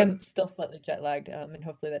 although I am still slightly jet lagged, and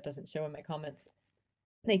hopefully that doesn't show in my comments.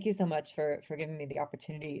 Thank you so much for giving me the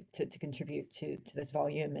opportunity to contribute to this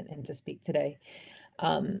volume and to speak today.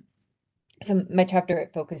 So my chapter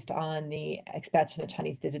focused on the expansion of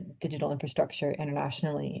Chinese digital infrastructure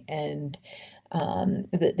internationally, and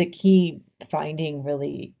the key finding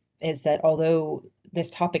really is that although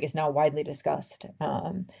this topic is now widely discussed,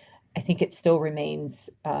 I think it still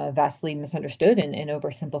remains vastly misunderstood and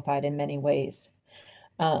oversimplified in many ways.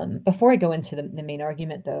 Before I go into the main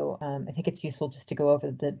argument, though, I think it's useful just to go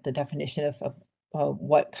over the definition of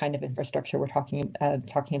what kind of infrastructure we're talking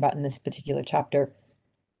about in this particular chapter.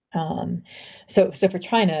 So for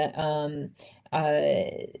China,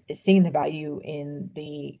 seeing the value in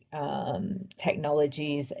the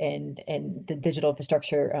technologies and the digital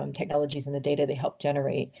infrastructure technologies and the data they help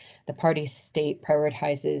generate, the party state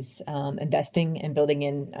prioritizes investing and building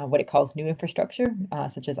in what it calls new infrastructure,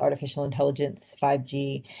 such as artificial intelligence,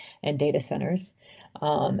 5G, and data centers.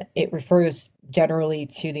 It refers generally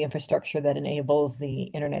to the infrastructure that enables the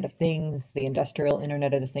Internet of Things, the industrial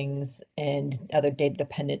Internet of Things, and other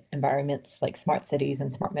data-dependent environments like smart cities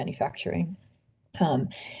and smart manufacturing.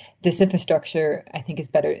 This infrastructure, I think, it's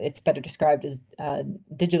better described as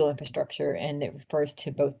digital infrastructure, and it refers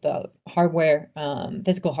to both the hardware,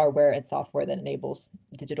 physical hardware and software that enables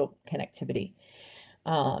digital connectivity.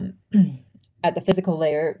 At the physical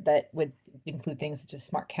layer, that would include things such as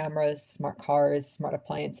smart cameras, smart cars, smart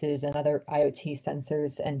appliances, and other IoT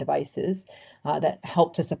sensors and devices that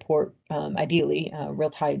help to support, ideally,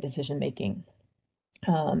 real-time decision making.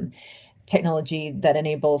 Technology that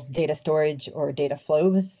enables data storage or data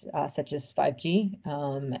flows, such as 5G,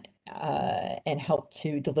 and help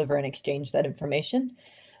to deliver and exchange that information.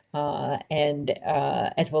 And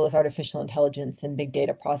as well as artificial intelligence and big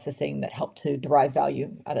data processing that help to derive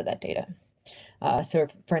value out of that data. So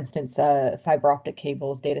for instance, fiber optic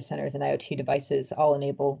cables, data centers, and IoT devices all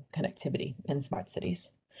enable connectivity in smart cities.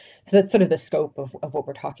 So that's sort of the scope of what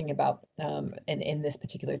we're talking about in this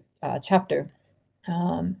particular chapter.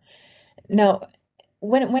 Now,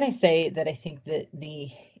 when I say that I think that the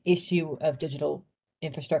issue of digital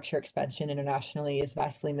infrastructure expansion internationally is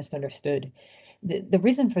vastly misunderstood, the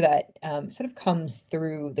reason for that sort of comes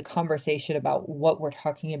through the conversation about what we're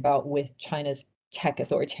talking about with China's tech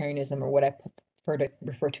authoritarianism, or what I prefer to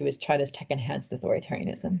refer to as China's tech-enhanced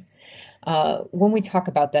authoritarianism. When we talk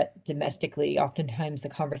about that domestically, oftentimes the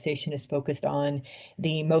conversation is focused on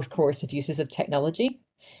the most coercive uses of technology.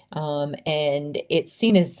 And it's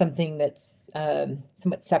seen as something that's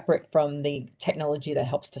somewhat separate from the technology that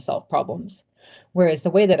helps to solve problems. Whereas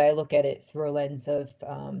the way that I look at it through a lens of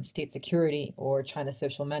state security or China's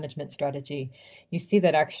social management strategy, you see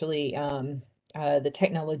that actually the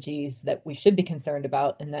technologies that we should be concerned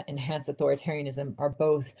about and that enhance authoritarianism are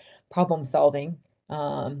both problem solving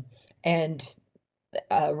and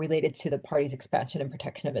related to the party's expansion and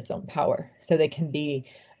protection of its own power. So they can be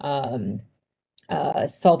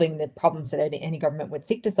solving the problems that any government would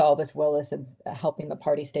seek to solve, as well as helping the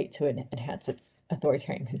party state to enhance its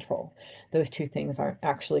authoritarian control. Those two things aren't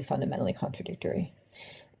actually fundamentally contradictory.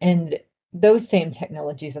 And those same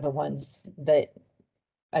technologies are the ones that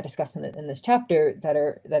I discuss in this chapter that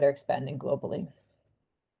are expanding globally.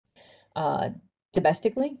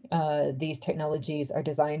 Domestically, these technologies are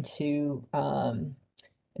designed to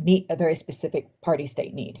meet a very specific party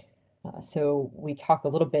state need. So we talk a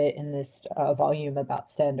little bit in this volume about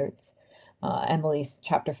standards. Emily's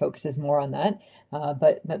chapter focuses more on that,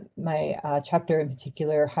 but my chapter in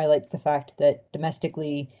particular highlights the fact that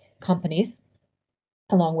domestically companies,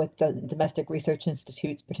 along with domestic research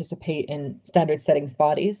institutes, participate in standard settings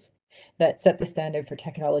bodies that set the standard for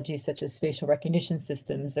technologies such as facial recognition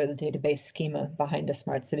systems or the database schema behind a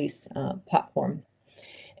smart cities platform.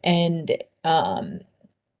 And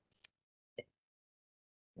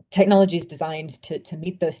technologies designed to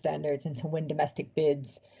meet those standards and to win domestic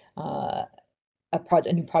bids, a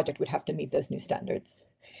new project would have to meet those new standards.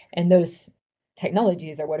 And those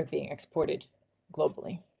technologies are what are being exported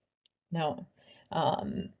globally. Now,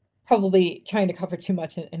 probably trying to cover too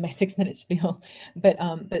much in my 6-minute spiel, but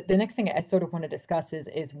the next thing I sort of want to discuss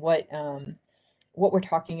is what we're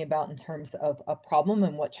talking about in terms of a problem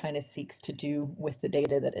and what China seeks to do with the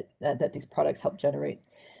data that these products help generate.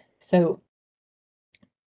 So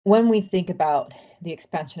when we think about the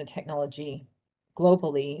expansion of technology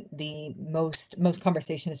globally, the most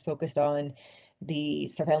conversation is focused on the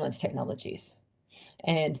surveillance technologies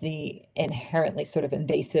and the inherently sort of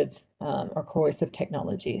invasive or coercive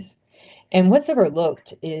technologies. And what's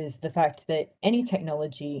overlooked is the fact that any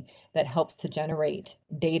technology that helps to generate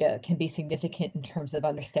data can be significant in terms of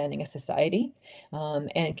understanding a society,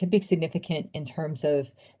 and can be significant in terms of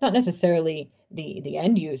not necessarily the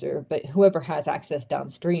end user, but whoever has access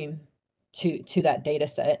downstream to that data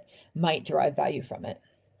set might derive value from it.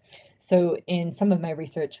 So in some of my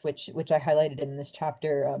research, which I highlighted in this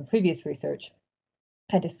chapter, previous research,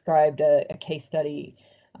 I described a case study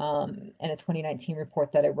in a 2019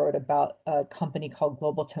 report that I wrote about a company called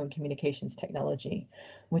Global Tone Communications Technology,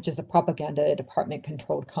 which is a propaganda department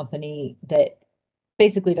controlled company that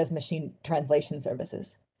basically does machine translation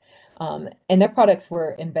services. And their products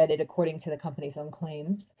were embedded, according to the company's own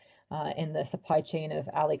claims, in the supply chain of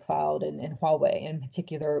AliCloud and Huawei. In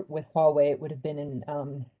particular, with Huawei, it would have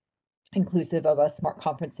been inclusive of a smart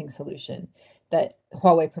conferencing solution that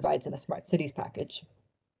Huawei provides in a smart cities package.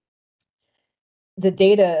 The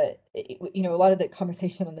data, a lot of the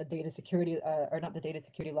conversation on the data security, or not the data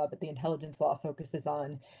security law, but the intelligence law focuses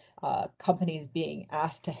on companies being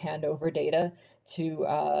asked to hand over data to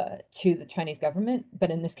the Chinese government.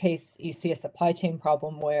 But in this case, you see a supply chain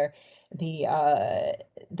problem where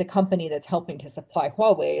the company that's helping to supply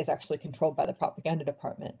Huawei is actually controlled by the propaganda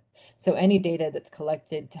department. So any data that's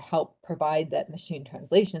collected to help provide that machine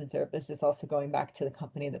translation service is also going back to the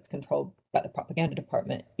company that's controlled by the propaganda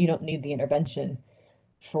department. You don't need the intervention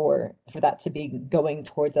for that to be going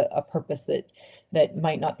towards a purpose that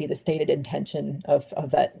might not be the stated intention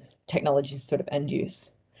of that technology's sort of end use.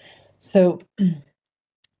 So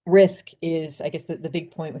risk is, I guess, the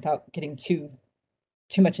big point, without getting too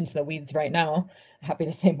much into the weeds right now, happy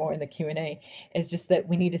to say more in the Q&A, is just that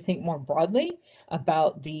we need to think more broadly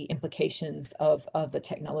about the implications of the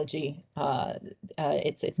technology.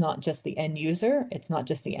 It's not just the end user, it's not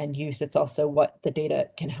just the end use, it's also what the data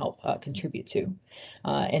can help contribute to.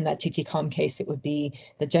 In that TTCom case, it would be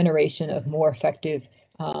the generation of more effective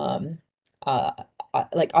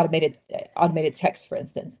like automated text, for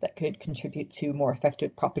instance, that could contribute to more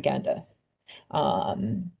effective propaganda.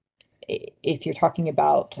 If you're talking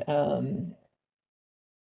about, I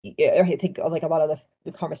think like a lot of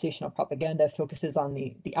the conversational propaganda focuses on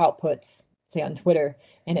the outputs, say on Twitter,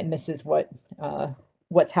 and it misses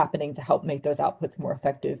what's happening to help make those outputs more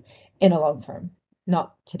effective in a long term.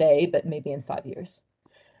 Not today, but maybe in 5 years.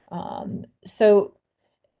 So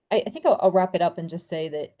I think I'll wrap it up and just say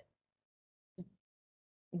that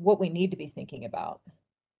what we need to be thinking about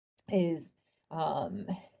is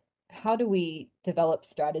how do we develop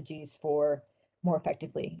strategies for more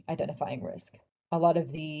effectively identifying risk? A lot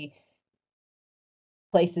of the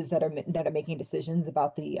places that are making decisions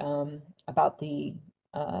about the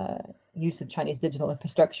use of Chinese digital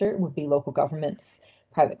infrastructure would be local governments,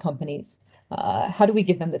 private companies. How do we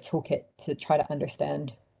give them the toolkit to try to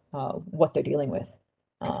understand what they're dealing with?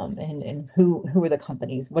 And who are the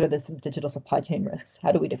companies? What are the digital supply chain risks?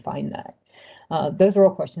 How do we define that? Those are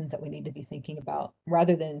all questions that we need to be thinking about,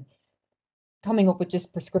 rather than coming up with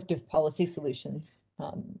just prescriptive policy solutions.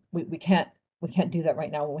 We can't do that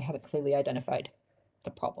right now when we haven't clearly identified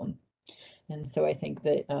the problem. And so I think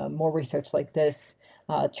that more research like this,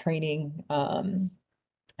 training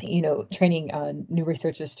new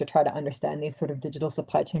researchers to try to understand these sort of digital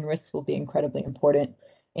supply chain risks will be incredibly important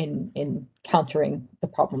in countering the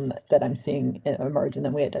problem that I'm seeing emerge and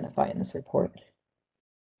that we identify in this report.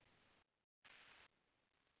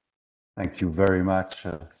 Thank you very much,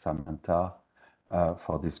 Samantha,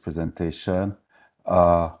 for this presentation.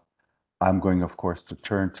 I'm going, of course, to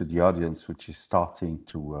turn to the audience, which is starting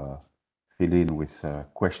to fill in with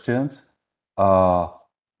questions. I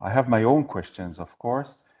have my own questions, of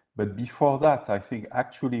course, but before that, I think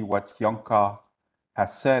actually what Yonka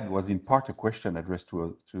has said was in part a question addressed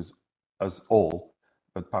to us all,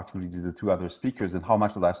 but particularly to the two other speakers, and how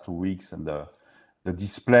much the last 2 weeks and the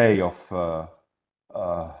display of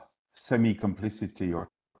semi-complicity or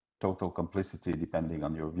total complicity, depending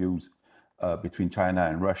on your views, between China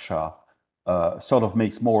and Russia, sort of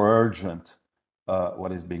makes more urgent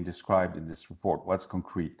what is being described in this report, what's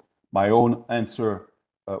concrete. My own answer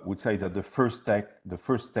would say that the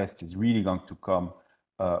first test is really going to come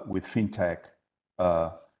with fintech,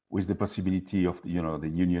 with the possibility of the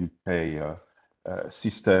Union Pay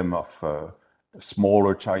system of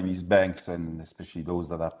smaller Chinese banks, and especially those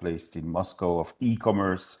that are placed in Moscow, of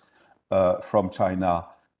e-commerce from China,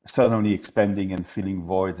 suddenly expanding and filling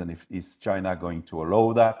voids. And is China going to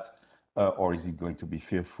allow that, or is it going to be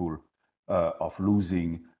fearful of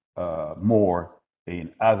losing more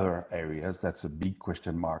in other areas? That's a big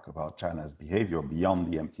question mark about China's behavior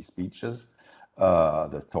beyond the empty speeches,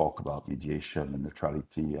 the talk about mediation and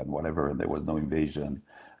neutrality and whatever, and there was no invasion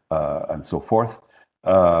and so forth.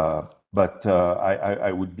 But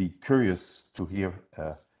I would be curious to hear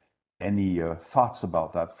any thoughts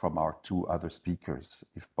about that from our two other speakers,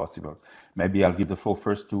 if possible. Maybe I'll give the floor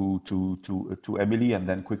first to Emily, and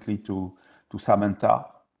then quickly to Samantha.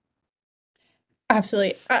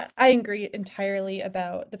 Absolutely. I agree entirely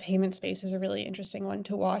about the payment space is a really interesting one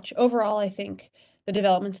to watch. Overall, I think the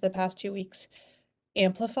developments of the past 2 weeks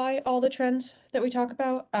amplify all the trends that we talk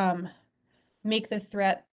about, make the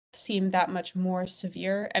threat seem that much more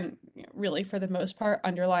severe, and really, for the most part,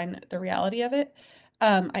 underline the reality of it.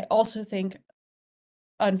 I also think,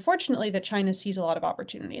 unfortunately, that China sees a lot of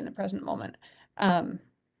opportunity in the present moment.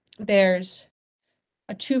 There's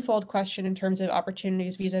a twofold question in terms of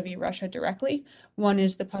opportunities vis-a-vis Russia directly. One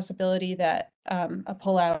is the possibility that a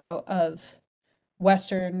pullout of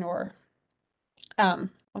Western or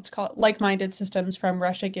let's call it like-minded systems from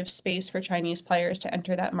Russia gives space for Chinese players to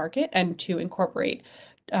enter that market and to incorporate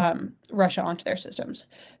Russia onto their systems.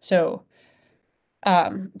 So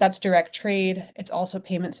that's direct trade. It's also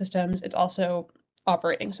payment systems. It's also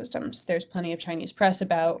operating systems. There's plenty of Chinese press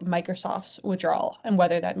about Microsoft's withdrawal and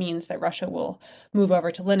whether that means that Russia will move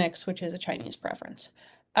over to Linux, which is a Chinese preference.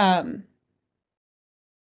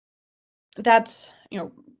 That's,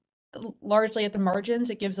 largely at the margins.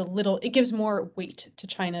 It gives more weight to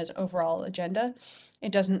China's overall agenda.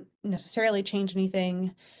 It doesn't necessarily change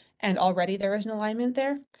anything, and already there is an alignment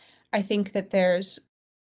there. I think that there's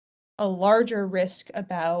a larger risk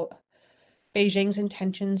about Beijing's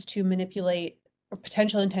intentions to manipulate or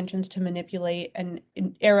potential intentions to manipulate an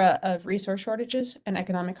era of resource shortages and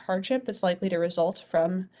economic hardship that's likely to result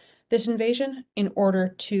from this invasion in order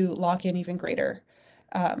to lock in even greater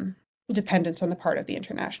dependence on the part of the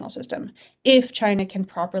international system. If China can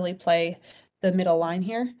properly play the middle line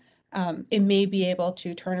here, it may be able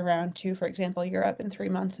to turn around to, for example, Europe in 3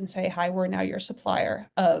 months and say, hi, we're now your supplier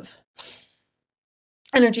of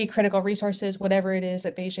energy, critical resources, whatever it is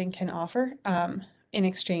that Beijing can offer, in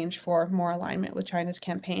exchange for more alignment with China's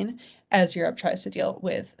campaign as Europe tries to deal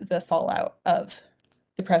with the fallout of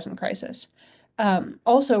the present crisis.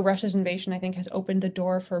 Also, Russia's invasion, I think, has opened the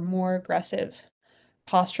door for more aggressive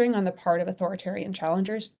posturing on the part of authoritarian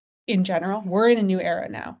challengers in general. We're in a new era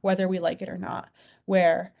now, whether we like it or not,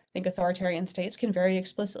 where I think authoritarian states can very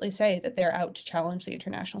explicitly say that they're out to challenge the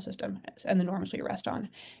international system and the norms we rest on.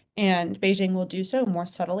 And Beijing will do so more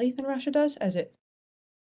subtly than Russia does, as it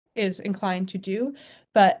is inclined to do,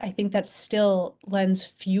 but I think that still lends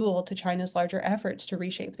fuel to China's larger efforts to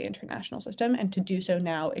reshape the international system and to do so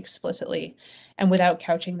now explicitly and without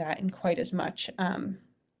couching that in quite as much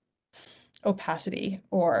opacity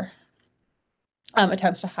or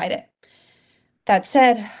attempts to hide it. That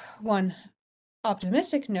said, one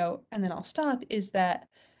optimistic note, and then I'll stop, is that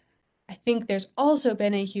I think there's also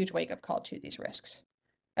been a huge wake-up call to these risks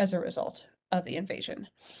as a result of the invasion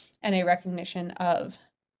and a recognition of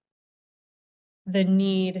the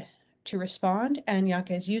need to respond, and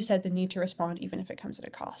Yaka, as you said, the need to respond even if it comes at a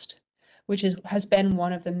cost, which has been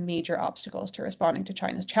one of the major obstacles to responding to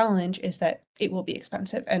China's challenge, is that it will be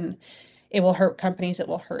expensive and it will hurt companies, it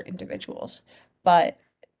will hurt individuals. But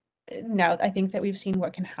now I think that we've seen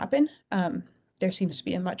what can happen. There seems to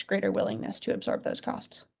be a much greater willingness to absorb those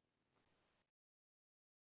costs.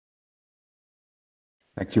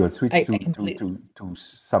 Thank you. I'll switch to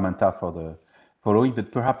Samantha for the following,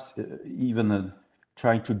 but perhaps even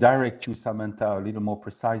trying to direct you, Samantha, a little more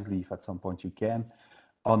precisely, if at some point you can,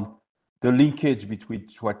 on the linkage between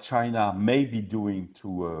what China may be doing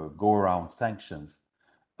to go around sanctions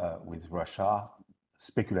with Russia,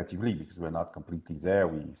 speculatively, because we're not completely there.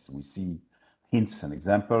 We see hints and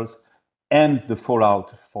examples, and the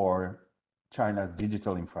fallout for China's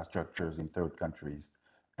digital infrastructures in third countries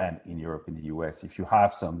and in Europe, in the US. If you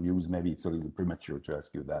have some views, maybe it's a little premature to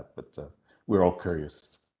ask you that, but we're all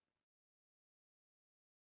curious.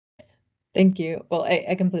 Thank you. Well,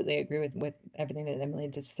 I completely agree with everything that Emily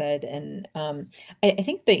just said. And I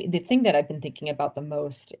think the thing that I've been thinking about the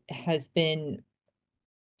most has been,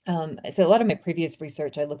 so a lot of my previous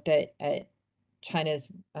research, I looked at China's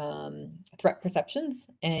threat perceptions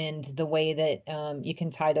and the way that you can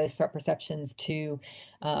tie those threat perceptions to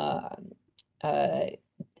the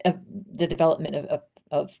development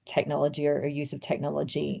of technology or use of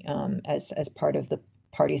technology as part of the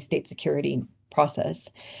party's state security process.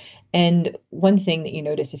 And one thing that you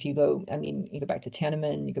notice if you go, you go back to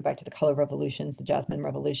Tiananmen, you go back to the color revolutions, the Jasmine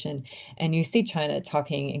Revolution, and you see China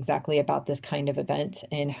talking exactly about this kind of event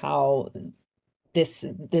and how this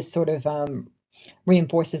sort of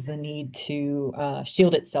reinforces the need to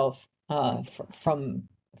shield itself from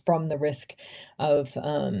the risk of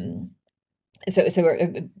so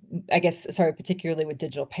I guess, sorry, particularly with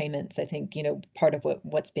digital payments, I think, part of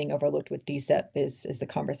what's being overlooked with DCEP is the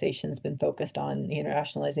conversation's been focused on the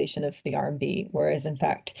internationalization of the RMB, whereas in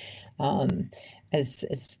fact,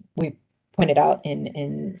 as we pointed out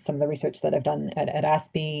in some of the research that I've done at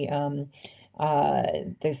ASPE,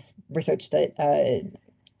 there's research that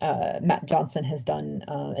Matt Johnson has done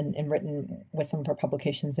and written with some of our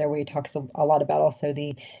publications there, where he talks a lot about also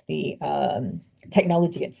the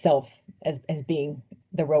technology itself as being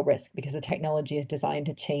the real risk, because the technology is designed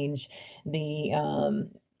to change the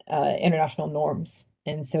international norms.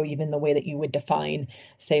 And so even the way that you would define,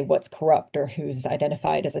 say, what's corrupt or who's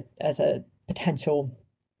identified as a potential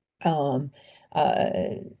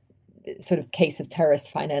sort of case of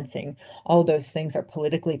terrorist financing, all those things are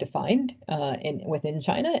politically defined within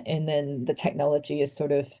China, and then the technology is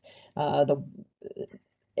sort of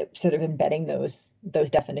embedding those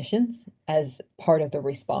definitions as part of the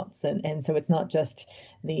response. And so it's not just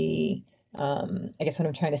the I guess what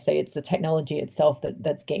I'm trying to say, it's the technology itself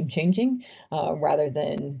that's game changing, rather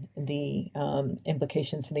than the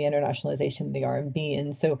implications for the internationalization of the RMB.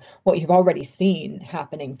 And so what you've already seen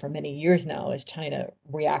happening for many years now is China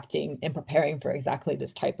reacting and preparing for exactly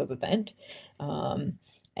this type of event.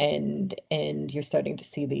 And you're starting to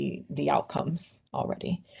see the outcomes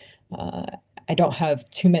already. I don't have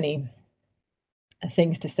too many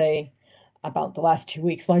things to say about the last 2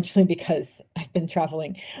 weeks, largely because I've been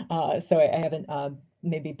traveling. So I haven't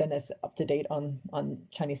maybe been as up to date on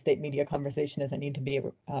Chinese state media conversation as I need to be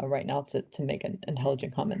right now to make an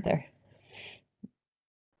intelligent comment there.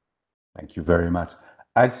 Thank you very much.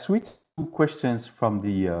 I'll switch to questions from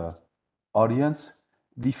the audience.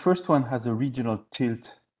 The first one has a regional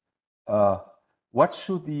tilt. What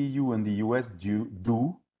should the EU and the US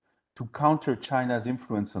do to counter China's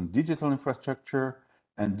influence on digital infrastructure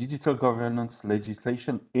and digital governance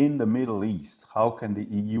legislation in the Middle East? How can the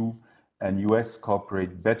EU and US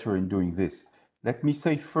cooperate better in doing this? Let me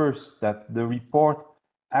say first that the report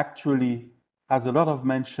actually has a lot of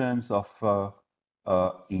mentions of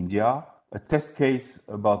India, a test case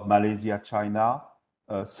about Malaysia, China,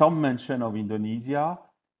 some mention of Indonesia,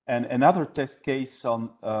 and another test case on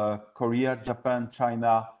Korea, Japan,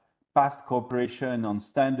 China, past cooperation on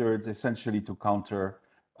standards essentially to counter,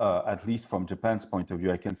 at least from Japan's point of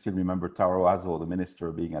view. I can still remember Taro Aso, the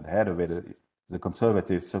minister, being at the head of it. As a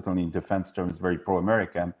conservative, certainly in defense terms, very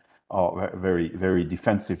pro-American, very, very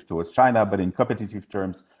defensive towards China, but in competitive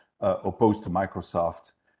terms, opposed to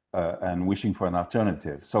Microsoft and wishing for an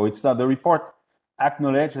alternative. So it's the report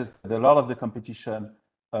acknowledges that a lot of the competition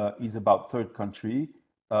is about third country.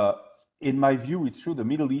 In my view, it's true the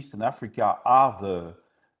Middle East and Africa are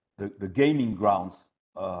the gaming grounds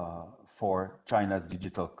for China's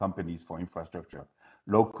digital companies for infrastructure.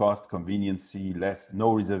 Low cost, conveniency,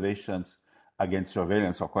 no reservations against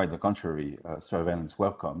surveillance, or quite the contrary, surveillance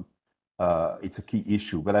welcome. It's a key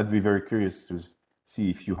issue, but I'd be very curious to see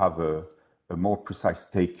if you have a more precise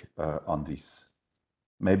take on this.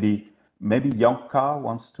 Maybe Yanka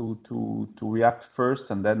wants to react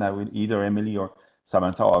first, and then I will either Emily or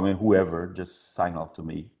Samantha, or I mean whoever, just sign off to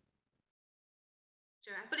me.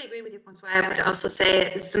 Sure, I fully agree with you, Francois. I would also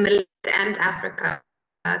say it's the Middle East and Africa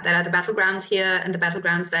that are the battlegrounds here, and the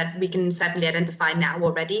battlegrounds that we can certainly identify now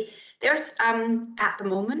already. There's, at the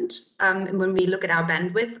moment, when we look at our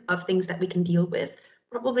bandwidth of things that we can deal with,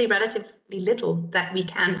 probably relatively little that we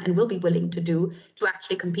can and will be willing to do to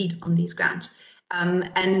actually compete on these grounds.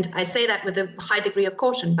 And I say that with a high degree of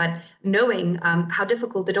caution, but knowing how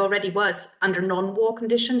difficult it already was under non-war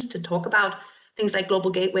conditions to talk about things like global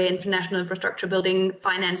gateway, international infrastructure building,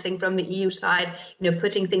 financing from the EU side,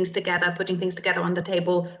 putting things together on the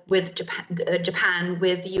table with Japan,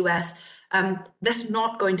 with the US. That's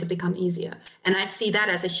not going to become easier. And I see that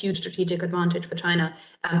as a huge strategic advantage for China.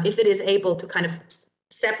 If it is able to kind of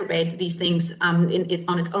separate these things on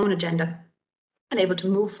its own agenda and able to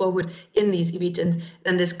move forward in these regions,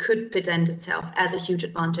 then this could present itself as a huge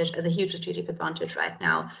advantage, as a huge strategic advantage right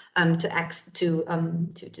now,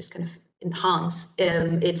 to just kind of enhance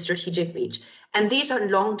its strategic reach. And these are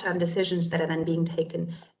long-term decisions that are then being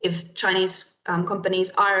taken. If Chinese companies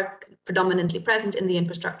are predominantly present in the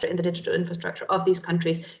infrastructure, in the digital infrastructure of these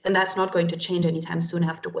countries, then that's not going to change anytime soon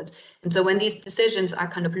afterwards. And so when these decisions are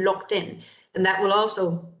kind of locked in, then that will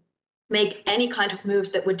also make any kind of moves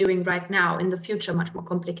that we're doing right now in the future much more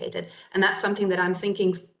complicated. And that's something that I'm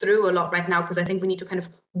thinking through a lot right now, because I think we need to kind of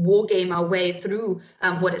war game our way through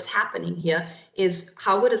what is happening here. Is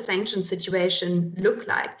how would a sanctions situation look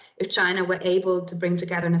like if China were able to bring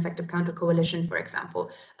together an effective counter coalition, for example?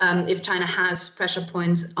 If China has pressure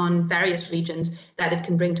points on various regions that it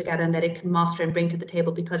can bring together and that it can master and bring to the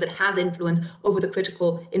table because it has influence over the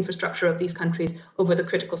critical infrastructure of these countries, over the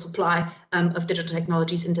critical supply of digital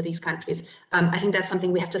technologies into these countries. I think that's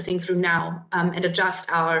something we have to think through now and adjust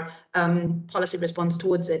our policy response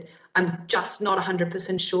towards it. I'm just not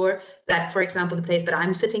 100% sure that, for example, the place that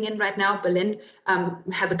I'm sitting in right now, Berlin,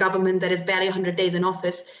 has a government that is barely 100 days in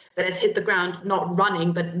office, that has hit the ground, not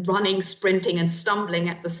running, but running, sprinting, and stumbling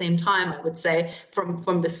at the same time, I would say,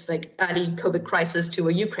 from this like early COVID crisis to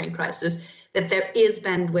a Ukraine crisis, that there is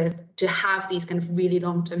bandwidth to have these kind of really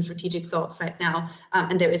long-term strategic thoughts right now,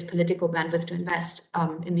 and there is political bandwidth to invest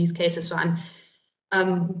in these cases. So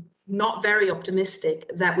I'm not very optimistic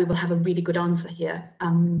that we will have a really good answer here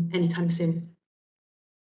anytime soon.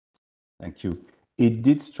 Thank you. It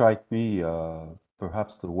did strike me,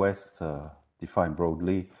 perhaps the West, defined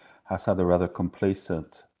broadly, has had a rather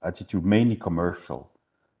complacent attitude, mainly commercial,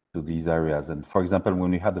 to these areas. And for example,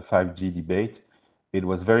 when we had the 5G debate, it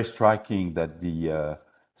was very striking that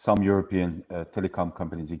some European telecom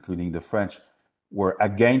companies, including the French, were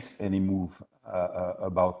against any move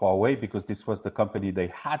about Huawei, because this was the company they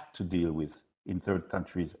had to deal with in third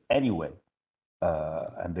countries anyway,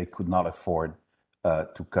 and they could not afford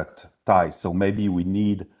to cut ties. So maybe we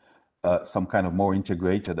need some kind of more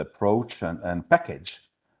integrated approach and package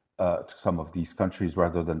to some of these countries,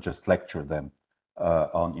 rather than just lecture them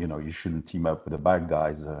on, you shouldn't team up with the bad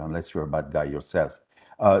guys unless you're a bad guy yourself.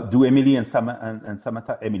 Do Emily and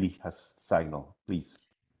Samantha? Emily has signal, please.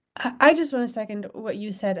 I just want to second what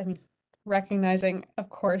you said. I mean, recognizing, of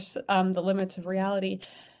course, the limits of reality.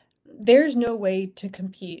 There's no way to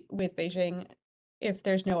compete with Beijing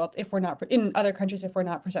if we're not in other countries, if we're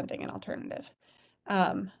not presenting an alternative.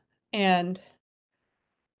 And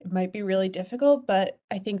it might be really difficult, but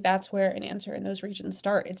I think that's where an answer in those regions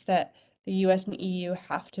start. It's that the US and EU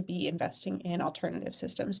have to be investing in alternative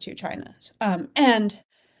systems to China's. And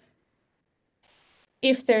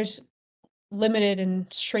if there's limited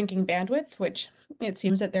and shrinking bandwidth, which it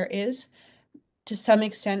seems that there is, to some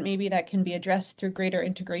extent, maybe that can be addressed through greater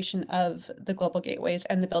integration of the global gateways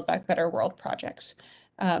and the Build Back Better World projects.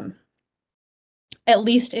 At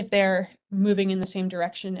least if they're moving in the same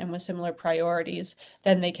direction and with similar priorities,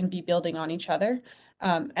 then they can be building on each other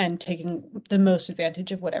and taking the most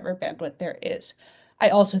advantage of whatever bandwidth there is. I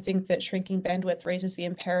also think that shrinking bandwidth raises the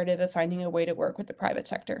imperative of finding a way to work with the private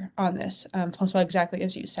sector on this. Francois, exactly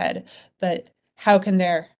as you said, but how can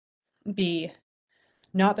there be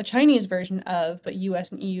not the Chinese version of, but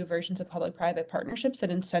US and EU versions of public-private partnerships that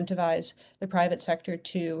incentivize the private sector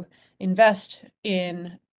to invest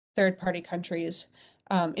in third-party countries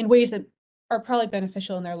in ways that are probably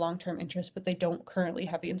beneficial in their long-term interests, but they don't currently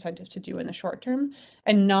have the incentive to do in the short term,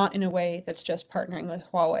 and not in a way that's just partnering with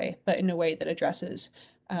Huawei, but in a way that addresses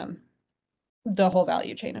the whole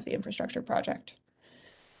value chain of the infrastructure project.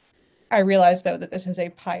 I realize, though, that this is a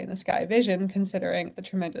pie-in-the-sky vision, considering the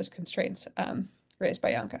tremendous constraints raised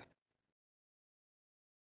by Janka.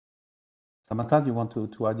 Samantha, do you want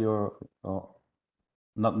to add your,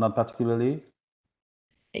 not particularly?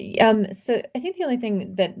 So I think the only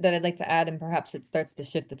thing that I'd like to add, and perhaps it starts to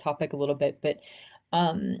shift the topic a little bit, but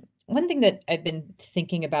one thing that I've been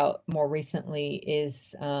thinking about more recently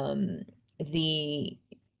is the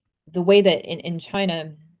way that in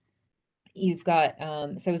China, you've got,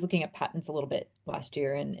 so I was looking at patents a little bit last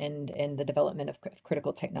year and the development of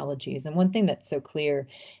critical technologies. And one thing that's so clear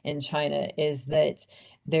in China is that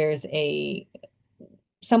there's a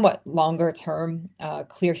somewhat longer term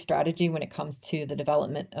clear strategy when it comes to the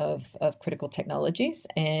development of critical technologies,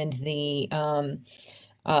 and the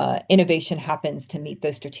innovation happens to meet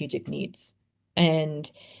those strategic needs. And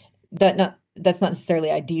that's not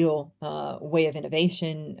necessarily ideal way of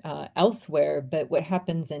innovation elsewhere, but what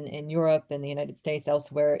happens in Europe and the United States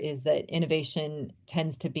elsewhere is that innovation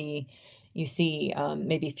tends to be, you see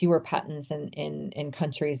maybe fewer patents in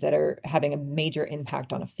countries that are having a major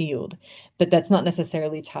impact on a field, but that's not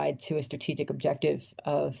necessarily tied to a strategic objective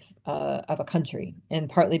of a country, and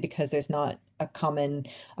partly because there's not a common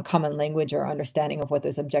language or understanding of what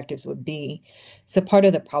those objectives would be. So part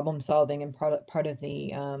of the problem solving and part of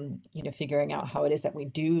the figuring out how it is that we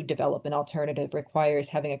do develop an alternative requires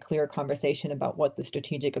having a clear conversation about what the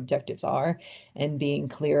strategic objectives are, and being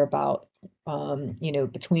clear about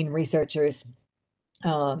between researchers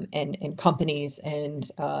and companies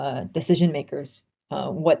and decision makers,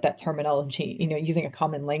 what that terminology, using a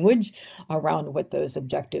common language around what those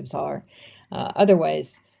objectives are.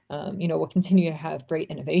 Otherwise, we'll continue to have great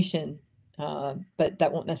innovation, but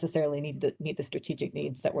that won't necessarily meet the strategic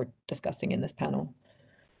needs that we're discussing in this panel.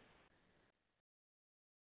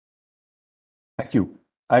 Thank you.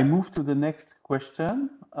 I move to the next question,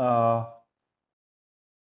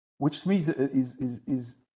 which to me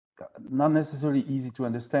is not necessarily easy to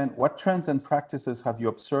understand. What trends and practices have you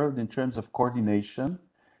observed in terms of coordination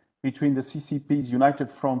between the CCP's United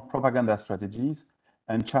Front propaganda strategies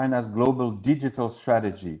and China's global digital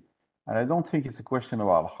strategy? And I don't think it's a question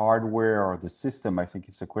about hardware or the system. I think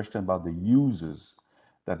it's a question about the uses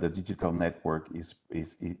that the digital network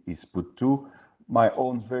is put to. My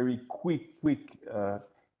own very quick,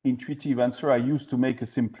 intuitive answer, I used to make a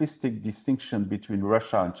simplistic distinction between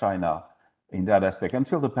Russia and China in that aspect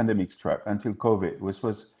until the pandemic struck, until COVID, which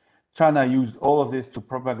was China used all of this to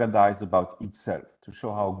propagandize about itself, to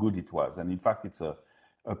show how good it was. And in fact, it's a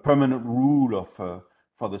permanent rule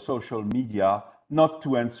for the social media not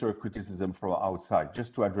to answer criticism from outside,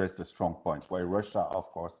 just to address the strong points, where Russia,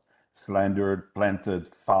 of course, slandered, planted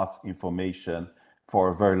false information for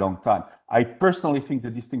a very long time. I personally think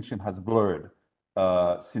the distinction has blurred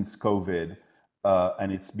since COVID,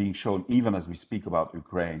 and it's being shown even as we speak about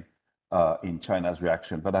Ukraine in China's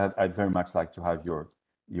reaction. But I'd very much like to have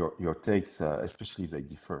your takes, especially if they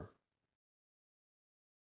differ.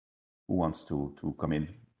 Who wants to come in?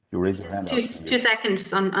 You raise your hand. Just 2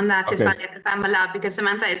 seconds on that, okay. if I'm allowed, because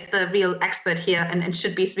Samantha is the real expert here and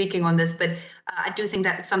should be speaking on this. But I do think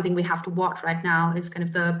that it's something we have to watch right now, is kind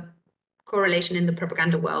of the correlation in the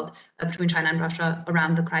propaganda world between China and Russia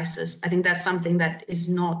around the crisis. I think that's something that is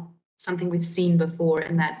not something we've seen before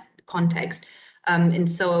in that context. And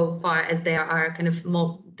so far as there are kind of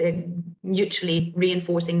they're mutually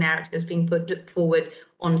reinforcing narratives being put forward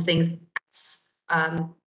on things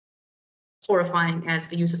horrifying as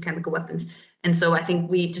the use of chemical weapons. And so I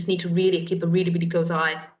think we just need to really keep a really close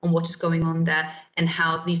eye on what is going on there and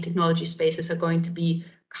how these technology spaces are going to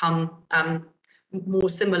become more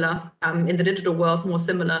similar in the digital world, more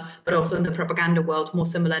similar, but also in the propaganda world, more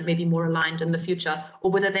similar and maybe more aligned in the future,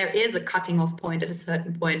 or whether there is a cutting off point at a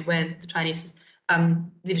certain point when the Chinese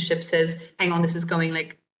leadership says, hang on, this is going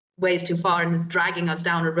like ways too far and is dragging us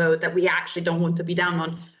down a road that we actually don't want to be down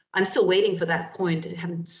on. I'm still waiting for that point. I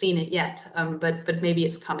haven't seen it yet, but maybe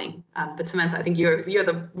it's coming. But Samantha, I think you're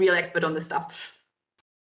the real expert on this stuff.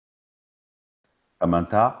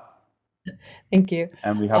 Samantha? Thank you.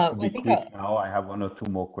 And we have to be I think quick now. I have 1 or 2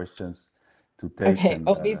 more questions to take, okay, and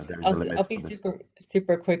I'll be there's a I'll, limit I'll be for this.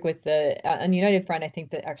 super quick with the on United Front. I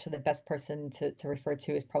think that actually the best person to refer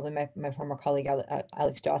to is probably my former colleague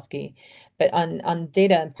Alex Josky. But on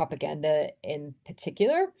data and propaganda in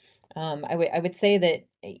particular, I would say that,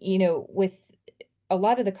 you know, with a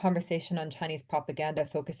lot of the conversation on Chinese propaganda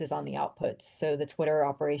focuses on the outputs, so the Twitter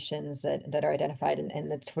operations that are identified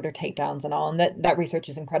and the Twitter takedowns and all, and that research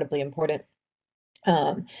is incredibly important.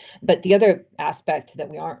 But the other aspect that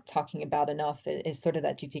we aren't talking about enough is sort of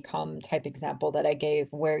that GTCOM type example that I gave,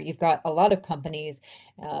 where you've got a lot of companies,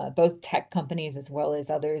 both tech companies as well as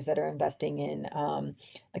others that are investing in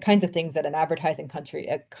the kinds of things that an advertising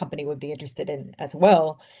company would be interested in as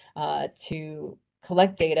well, to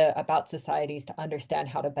collect data about societies to understand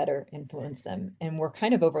how to better influence them. And we're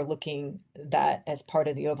kind of overlooking that as part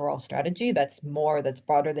of the overall strategy. That's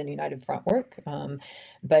broader than United Front work.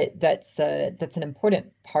 But that's an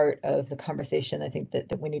important part of the conversation I think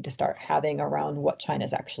that we need to start having around what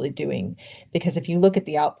China's actually doing. Because if you look at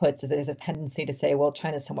the outputs, there's a tendency to say, well,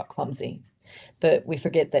 China's somewhat clumsy. But we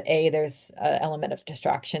forget that there's an element of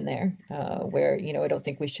distraction there, where, you know, I don't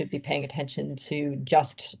think we should be paying attention to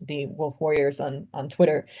just the wolf warriors on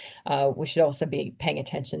Twitter. We should also be paying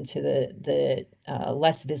attention to the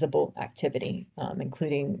less visible activity,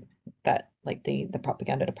 including that, like the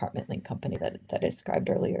propaganda department link company that I described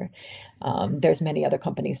earlier. There's many other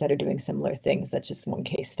companies that are doing similar things. That's just one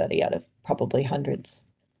case study out of probably hundreds.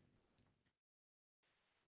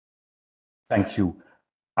 Thank you.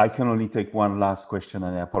 I can only take one last question,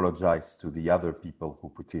 and I apologize to the other people who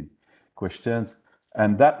put in questions.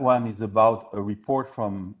 And that one is about a report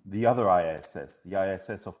from the other ISS, the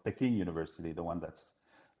ISS of Peking University, the one that's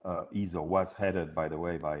is or was headed, by the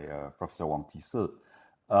way, by Professor Wang Tise.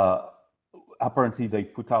 Apparently, they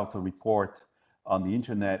put out a report on the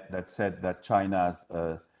internet that said that China's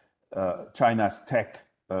tech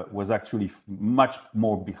was actually much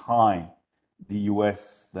more behind the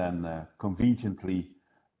US than conveniently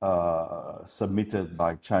submitted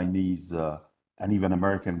by Chinese and even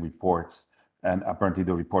American reports. And apparently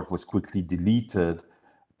the report was quickly deleted.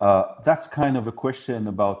 That's kind of a question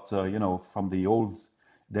about, you know, from the old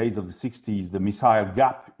days of the 60s, the missile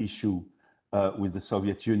gap issue with the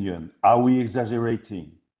Soviet Union. Are we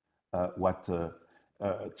exaggerating what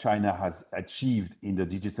China has achieved in the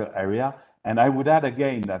digital area? And I would add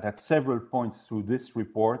again that at several points through this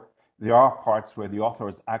report, there are parts where the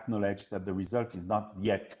authors acknowledge that the result is not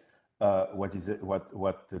yet what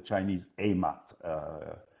the Chinese aim at.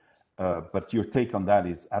 But your take on that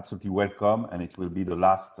is absolutely welcome, and it will be the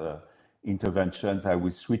last interventions. I will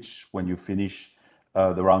switch when you finish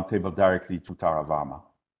the roundtable directly to Tara Varma.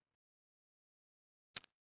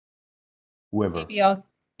 Whoever. Maybe I'll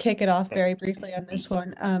kick it off very briefly on this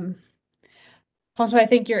one. Also, I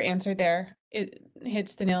think your answer there, it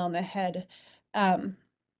hits the nail on the head.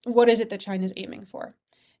 What is it that China's aiming for?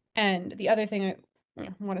 And the other thing I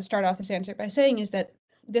want to start off this answer by saying is that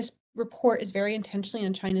this report is very intentionally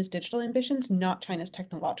on China's digital ambitions, not China's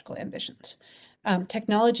technological ambitions.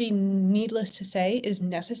 Technology, needless to say, is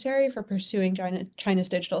necessary for pursuing China's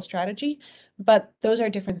digital strategy, but those are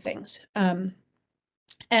different things.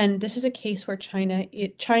 And this is a case where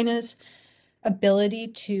China's ability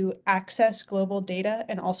to access global data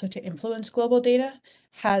and also to influence global data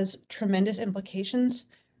has tremendous implications.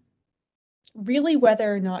 Really,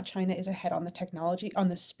 whether or not China is ahead on the technology, on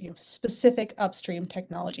this specific upstream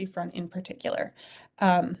technology front in particular.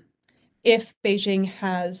 If Beijing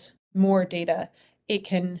has more data, it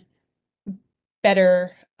can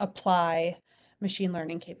better apply machine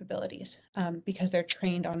learning capabilities because they're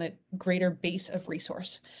trained on a greater base of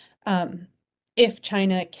resource. If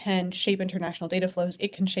China can shape international data flows,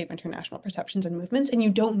 it can shape international perceptions and movements, and you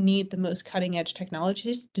don't need the most cutting edge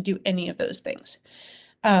technologies to do any of those things.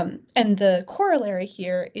 And the corollary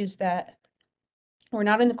here is that we're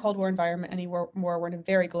not in the Cold War environment anymore. We're in a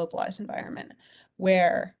very globalized environment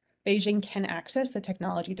where Beijing can access the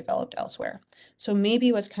technology developed elsewhere. So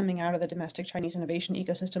maybe what's coming out of the domestic Chinese innovation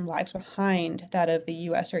ecosystem lags behind that of the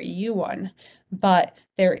US or EU one, but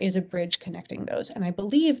there is a bridge connecting those. And I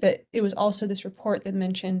believe that it was also this report that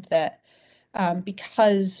mentioned that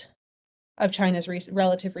because of China's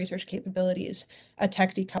relative research capabilities, a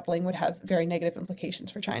tech decoupling would have very negative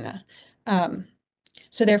implications for China.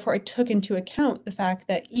 So therefore, it took into account the fact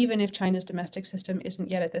that even if China's domestic system isn't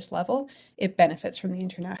yet at this level, it benefits from the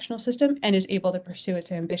international system and is able to pursue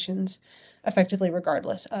its ambitions effectively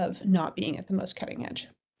regardless of not being at the most cutting edge.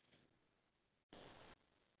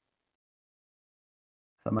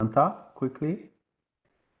 Samantha, quickly?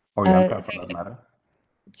 Or Janka, for that matter?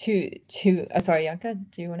 Sorry, Janka,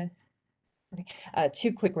 do you want to? Okay.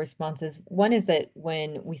 Two quick responses. One is that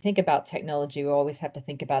when we think about technology, we always have to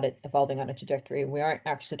think about it evolving on a trajectory. We aren't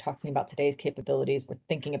actually talking about today's capabilities. We're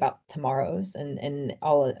thinking about tomorrow's, and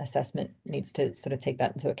all assessment needs to sort of take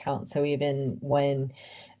that into account. So even when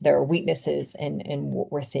there are weaknesses in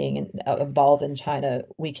what we're seeing evolve in China,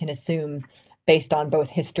 we can assume based on both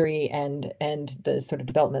history and the sort of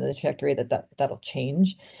development of the trajectory that'll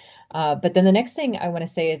change. But then the next thing I want to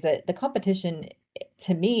say is that the competition,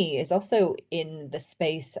 to me, is also in the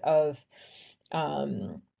space of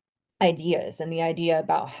ideas and the idea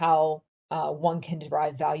about how one can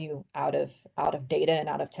derive value out of data and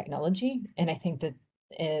out of technology. And I think that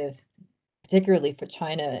particularly for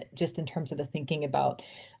China, just in terms of the thinking about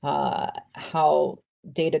how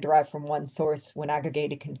data derived from one source, when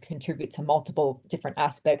aggregated, can contribute to multiple different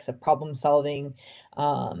aspects of problem solving.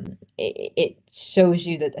 It shows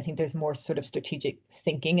you that I think there's more sort of strategic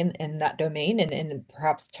thinking in that domain, and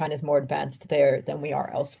perhaps China's more advanced there than we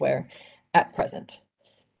are elsewhere at present.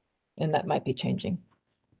 And that might be changing.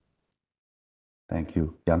 Thank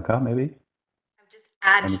you. Janka, maybe? I'll just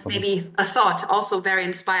add maybe a thought, also very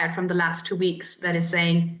inspired from the last 2 weeks, that is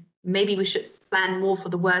saying maybe we should plan more for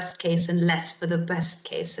the worst case and less for the best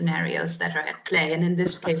case scenarios that are at play. And in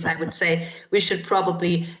this case, I would say we should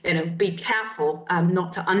probably, be careful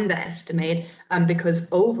not to underestimate, because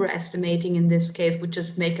overestimating in this case would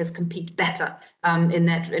just make us compete better in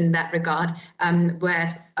that regard.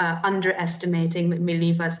 Whereas underestimating may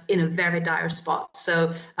leave us in a very dire spot.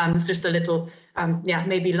 So it's just a little,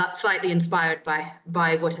 maybe slightly inspired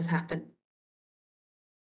by what has happened.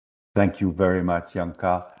 Thank you very much,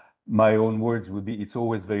 Janka. My own words would be, it's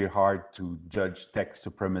always very hard to judge tech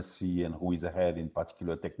supremacy and who is ahead in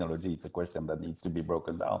particular technology. It's a question that needs to be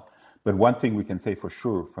broken down. But one thing we can say for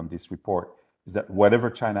sure from this report is that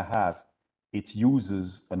whatever China has, it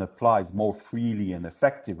uses and applies more freely and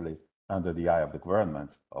effectively under the eye of the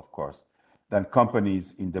government, of course, than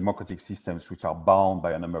companies in democratic systems which are bound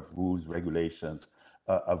by a number of rules, regulations,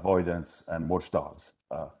 avoidance, and watchdogs.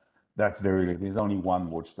 There's only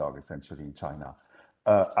one watchdog essentially in China.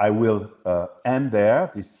 I will end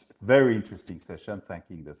there this very interesting session,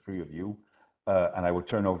 thanking the three of you, and I will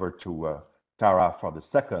turn over to Tara for the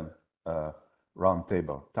second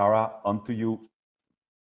roundtable. Tara, on to you.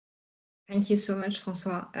 Thank you so much,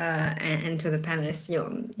 Francois, and to the panelists.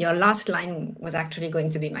 Your last line was actually going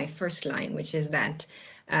to be my first line, which is that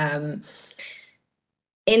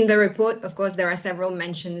in the report, of course, there are several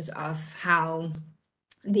mentions of how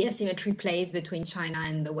the asymmetry plays between China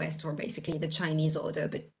and the West, or basically the Chinese order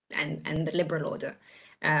and the liberal order.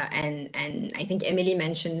 And I think Emily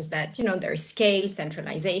mentions that, there's scale,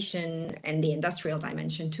 centralization, and the industrial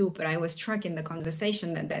dimension too. But I was struck in the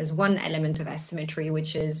conversation that there's one element of asymmetry,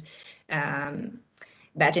 which is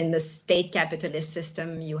that in the state capitalist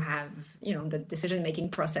system, you have, the decision-making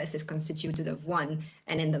process is constituted of one,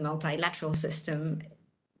 and in the multilateral system,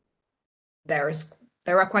 there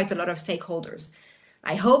are quite a lot of stakeholders.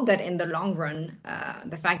 I hope that in the long run,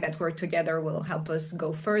 the fact that we're together will help us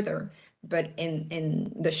go further. But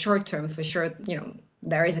in the short term, for sure,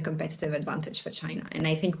 there is a competitive advantage for China. And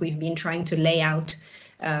I think we've been trying to lay out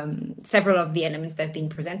several of the elements that have been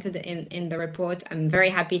presented in the report. I'm very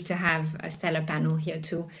happy to have a stellar panel here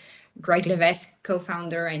too. Greg Levesque,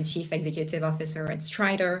 co-founder and chief executive officer at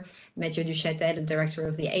Strider, Mathieu Duchâtel, director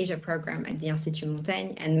of the Asia program at the Institut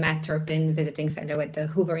Montaigne, and Matt Turpin, visiting fellow at the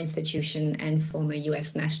Hoover Institution and former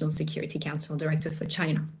US National Security Council director for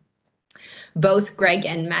China. Both Greg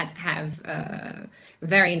and Matt have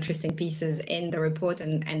very interesting pieces in the report,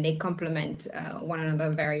 and they complement one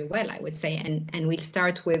another very well, I would say. And we'll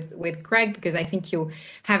start with Greg, because I think you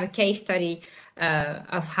have a case study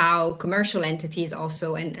of how commercial entities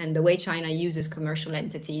also, and the way China uses commercial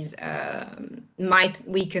entities might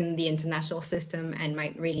weaken the international system and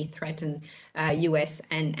might really threaten US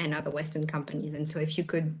and other Western companies. And so if you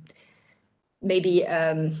could maybe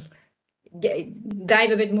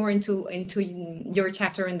dive a bit more into your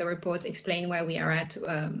chapter in the report, explain where we are at.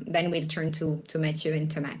 Then we'll turn to Mathieu and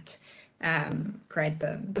to Matt. Craig,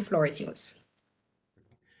 the floor is yours.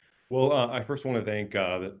 Well, I first want to thank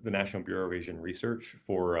the National Bureau of Asian Research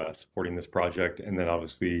for supporting this project, and then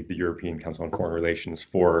obviously the European Council on Foreign Relations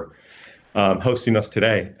for hosting us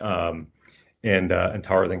today. And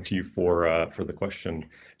Tara, thanks to you for the question.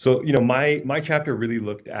 So, you know, my chapter really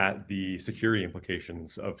looked at the security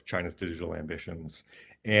implications of China's digital ambitions,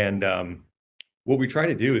 and what we try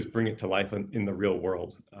to do is bring it to life in the real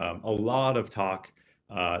world. A lot of talk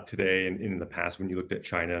today and in the past, when you looked at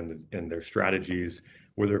China and their strategies,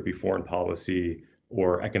 whether it be foreign policy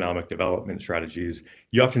or economic development strategies,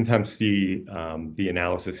 you oftentimes see the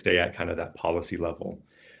analysis stay at kind of that policy level.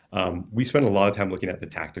 We spend a lot of time looking at the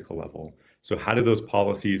tactical level. So how do those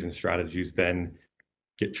policies and strategies then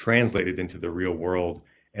get translated into the real world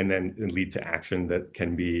and then lead to action that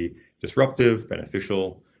can be disruptive,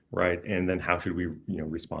 beneficial, right? And then how should we,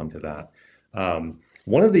 respond to that?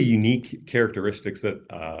 One of the unique characteristics that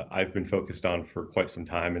I've been focused on for quite some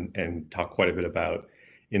time and talk quite a bit about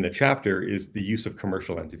in the chapter is the use of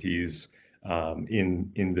commercial entities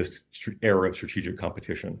in this era of strategic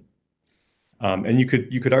competition. And you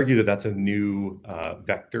could argue that that's a new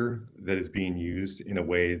vector that is being used in a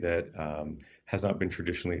way that has not been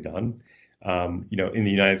traditionally done. In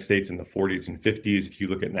the United States in the 40s and 50s, if you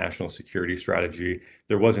look at national security strategy,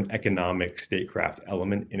 there was an economic statecraft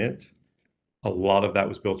element in it. A lot of that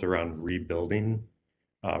was built around rebuilding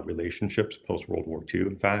relationships post-World War II,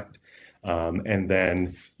 in fact, and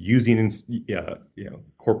then using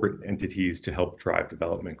corporate entities to help drive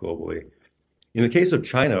development globally. In the case of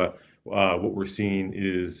China, what we're seeing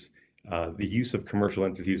is the use of commercial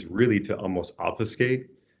entities really to almost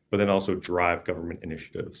obfuscate, but then also drive government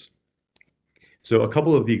initiatives. So a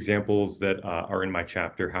couple of the examples that are in my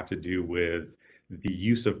chapter have to do with the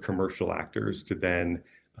use of commercial actors to then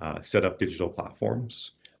set up digital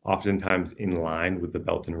platforms, oftentimes in line with the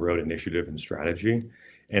Belt and Road Initiative and strategy,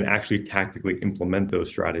 and actually tactically implement those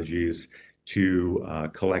strategies to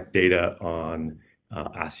collect data on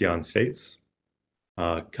ASEAN states,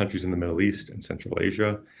 countries in the Middle East and Central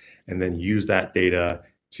Asia, and then use that data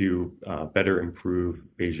to better improve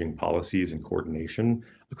Beijing policies and coordination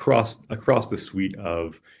across the suite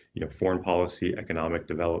of foreign policy, economic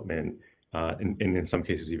development, and in some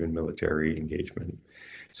cases even military engagement.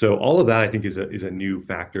 So all of that I think is a new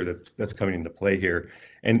factor that's coming into play here.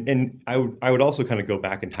 And I would also kind of go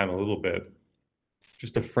back in time a little bit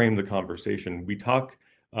just to frame the conversation. We talk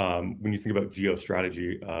when you think about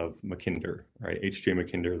geostrategy of Mackinder, right? H.J.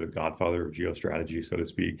 Mackinder, the godfather of geostrategy, so to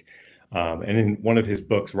speak. And in one of his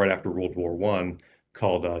books right after World War I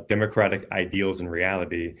called Democratic Ideals and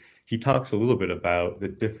Reality, he talks a little bit about the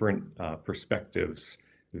different perspectives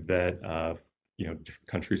that different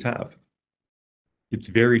countries have. It's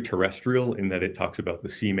very terrestrial in that it talks about the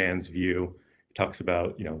seaman's view, it talks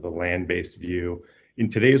about the land-based view. In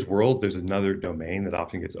today's world, there's another domain that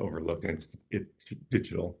often gets overlooked, and it's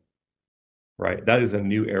digital, right? That is a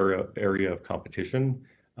new area of competition.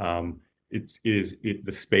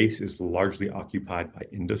 The space is largely occupied by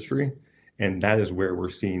industry, and that is where we're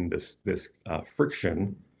seeing this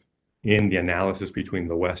friction in the analysis between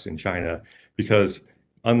the West and China, because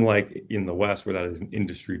unlike in the West, where that is an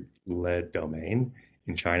industry-led domain,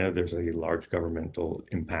 in China, there's a large governmental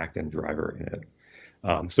impact and driver in it.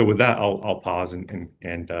 So with that, I'll pause and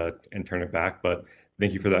turn it back. But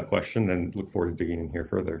thank you for that question, and look forward to digging in here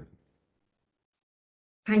further.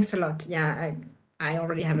 Thanks a lot. Yeah, I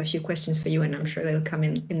already have a few questions for you, and I'm sure they'll come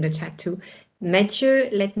in the chat too. Mathieu,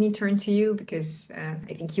 let me turn to you because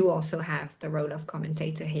I think you also have the role of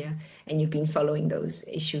commentator here, and you've been following those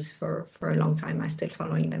issues for a long time. I'm still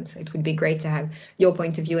following them, so it would be great to have your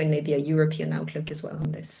point of view and maybe a European outlook as well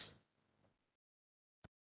on this.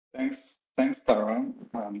 Thanks, Tara,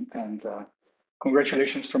 and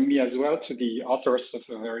congratulations from me as well to the authors of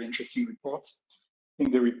a very interesting report. I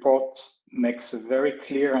think the report makes a very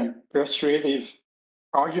clear and persuasive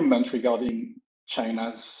argument regarding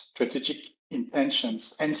China's strategic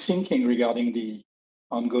intentions and thinking regarding the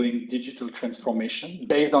ongoing digital transformation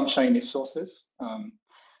based on Chinese sources,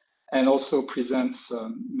 and also presents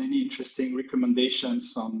many interesting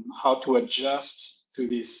recommendations on how to adjust to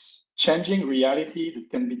this changing reality that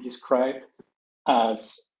can be described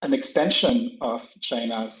as an expansion of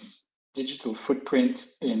China's digital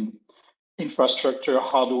footprint in infrastructure,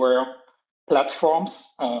 hardware,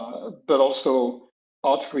 platforms, but also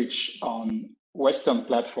outreach on Western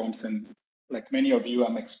platforms. And like many of you,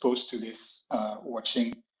 I'm exposed to this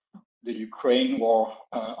watching the Ukraine war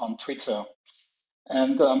on Twitter.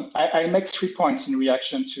 And I make 3 points in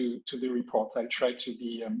reaction to the report. I'll try to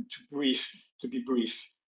be brief.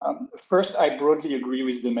 First, I broadly agree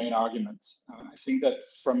with the main arguments. I think that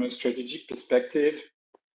from a strategic perspective,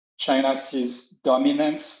 China sees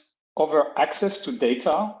dominance over access to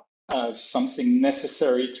data as something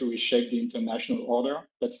necessary to reshape the international order.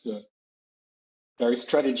 That's the very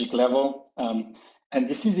strategic level. And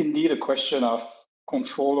this is indeed a question of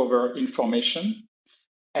control over information.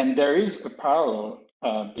 And there is a parallel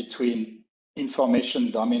between information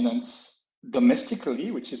dominance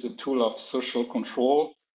domestically, which is a tool of social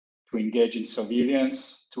control to engage in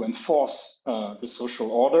surveillance, to enforce the social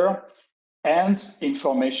order, and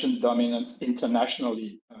information dominance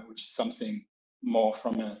internationally, which is something more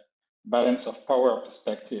from a balance of power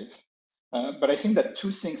perspective. But I think that 2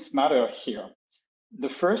 things matter here. The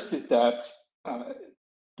first is that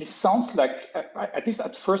this sounds like, at least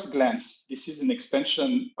at first glance, this is an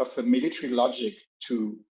expansion of a military logic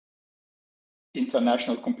to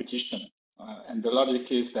international competition. And the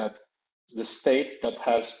logic is that the state that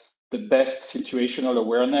has the best situational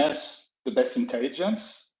awareness, the best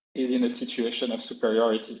intelligence, is in a situation of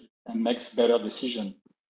superiority and makes better decisions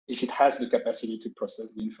if it has the capacity to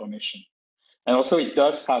process the information. And also it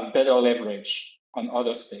does have better leverage on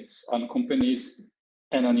other states, on companies,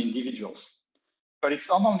 and on individuals. But it's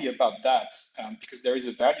not only about that, because there is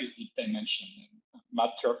a values deep dimension.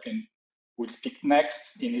 Matt Turpin will speak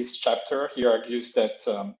next in his chapter. He argues that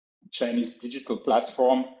Chinese digital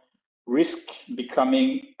platform risk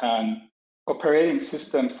becoming an operating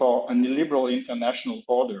system for a illiberal international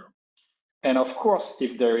order. And of course,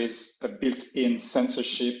 if there is a built-in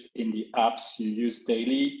censorship in the apps you use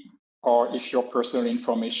daily, or if your personal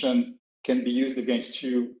information can be used against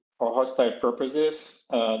you for hostile purposes,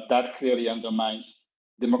 that clearly undermines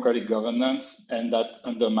democratic governance, and that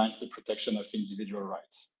undermines the protection of individual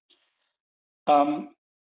rights.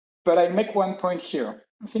 But I make 1 point here.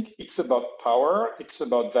 I think it's about power, it's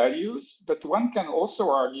about values, but one can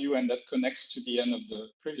also argue, and that connects to the end of the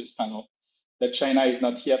previous panel, that China is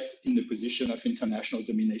not yet in the position of international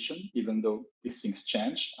domination, even though these things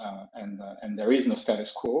change, and there is no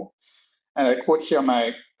status quo. And I quote here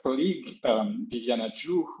my colleague, Viviana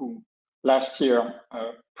Zhu, who last year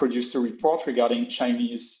produced a report regarding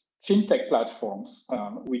Chinese fintech platforms,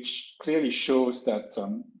 which clearly shows that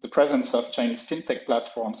the presence of Chinese fintech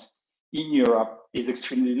platforms in Europe is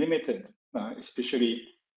extremely limited, especially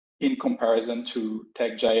in comparison to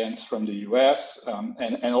tech giants from the US.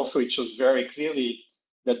 And also it shows very clearly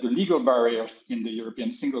that the legal barriers in the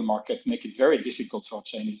European single market make it very difficult for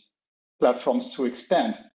Chinese platforms to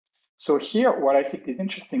expand. So here, what I think is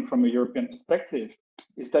interesting from a European perspective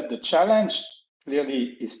is that the challenge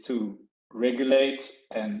clearly is to regulate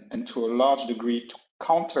and to a large degree to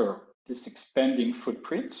counter this expanding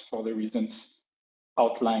footprint for the reasons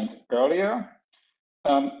outlined earlier.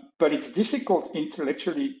 But it's difficult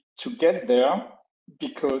intellectually to get there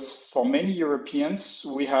because for many Europeans,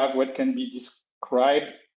 we have what can be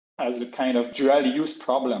described as a kind of dual use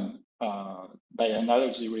problem by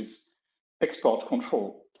analogy with export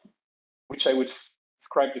control, which I would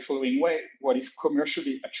describe the following way: what is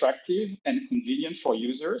commercially attractive and convenient for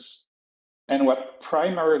users, and what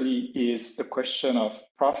primarily is a question of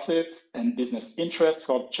profit and business interest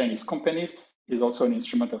for Chinese companies is also an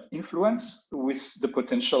instrument of influence with the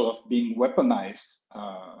potential of being weaponized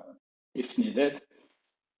if needed.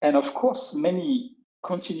 And of course, many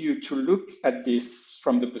continue to look at this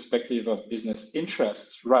from the perspective of business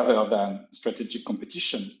interests rather than strategic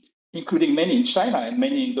competition, including many in China and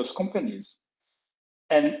many in those companies.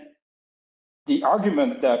 And the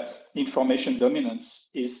argument that information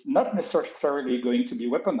dominance is not necessarily going to be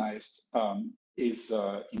weaponized is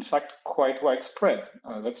in fact quite widespread.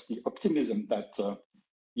 That's the optimism that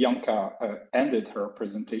Bianca ended her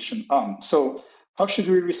presentation on. So how should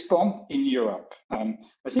we respond in Europe?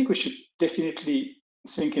 I think we should definitely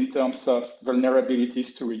think in terms of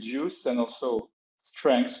vulnerabilities to reduce and also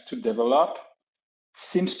strengths to develop.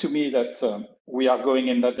 Seems to me that we are going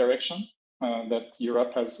in that direction, that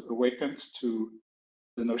Europe has awakened to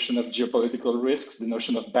the notion of geopolitical risks, the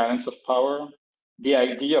notion of balance of power, the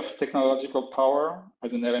idea of technological power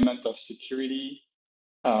as an element of security,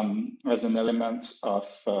 as an element of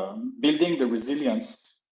building the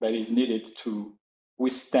resilience that is needed to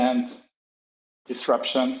withstand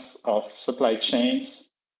disruptions of supply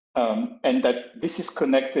chains, and that this is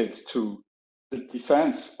connected to the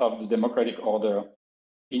defense of the democratic order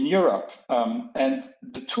in Europe. And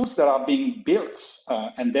the tools that are being built,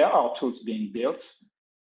 and there are tools being built,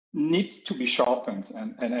 need to be sharpened.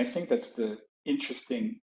 And I think that's the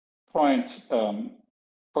interesting point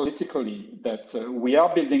politically, that we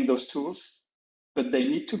are building those tools, but they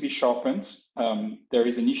need to be sharpened. There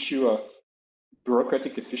is an issue of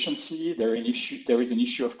bureaucratic efficiency. There is an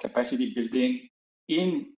issue of capacity building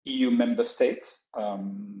in EU member states.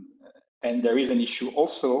 And there is an issue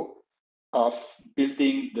also of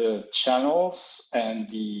building the channels and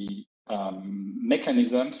the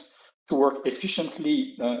mechanisms to work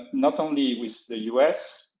efficiently, not only with the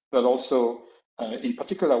US, but also in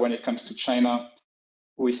particular when it comes to China,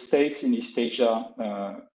 with states in East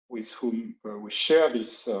Asia with whom we share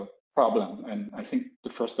this problem. And I think the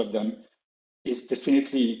first of them is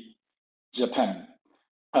definitely Japan.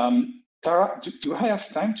 Tara, do I have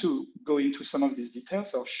time to go into some of these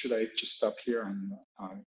details, or should I just stop here and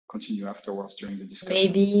continue afterwards during the discussion?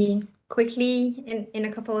 Maybe quickly in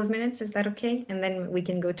a couple of minutes, is that okay? And then we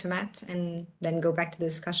can go to Matt and then go back to the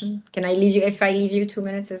discussion. Can I leave you, if I leave you 2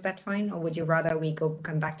 minutes, is that fine? Or would you rather we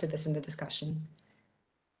come back to this in the discussion?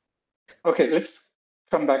 Okay, let's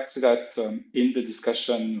come back to that in the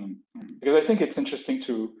discussion, because I think it's interesting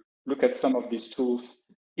to look at some of these tools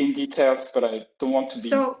in details, but I don't want to be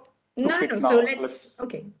So no. now. So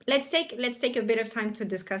let's take a bit of time to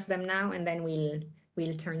discuss them now, and then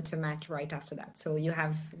we'll turn to Matt right after that. So you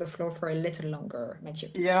have the floor for a little longer, Mathieu.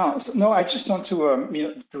 Yeah, so, no, I just want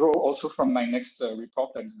to draw also from my next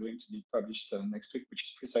report that is going to be published next week, which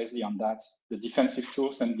is precisely on that, the defensive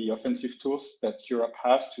tools and the offensive tools that Europe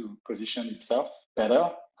has to position itself better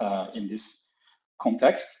in this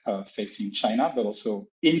context facing China, but also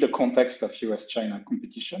in the context of US-China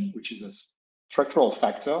competition, which is a structural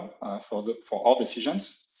factor for all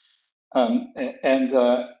decisions. And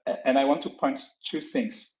I want to point two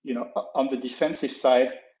things. On the defensive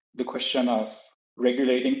side, the question of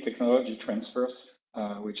regulating technology transfers,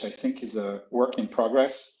 which I think is a work in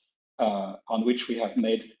progress, on which we have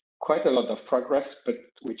made quite a lot of progress, but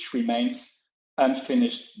which remains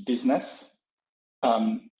unfinished business.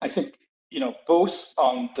 I think, both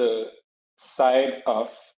on the side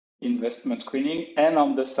of investment screening and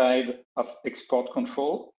on the side of export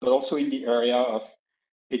control, but also in the area of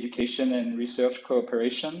education and research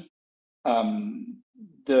cooperation,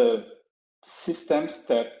 the systems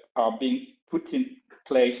that are being put in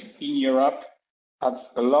place in Europe have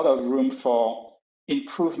a lot of room for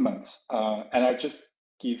improvement. And I'll just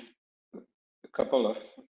give a couple of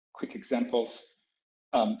quick examples.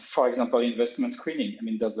 For example, investment screening. I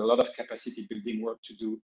mean, there's a lot of capacity building work to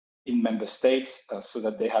do in member states so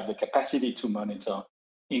that they have the capacity to monitor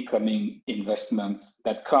incoming investment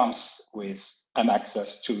that comes with an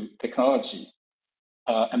access to technology.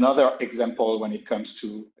 Another example when it comes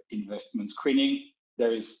to investment screening,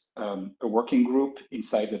 there is a working group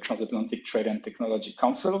inside the Transatlantic Trade and Technology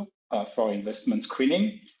Council for investment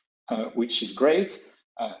screening, which is great.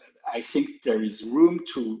 I think there is room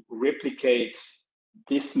to replicate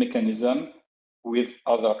this mechanism with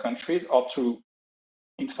other countries, or to,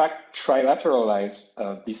 in fact, trilateralize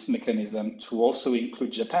this mechanism to also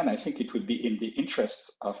include Japan. I think it would be in the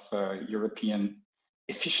interest of European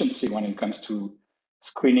efficiency when it comes to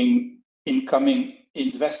screening incoming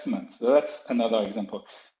investments. So that's another example.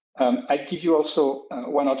 I give you also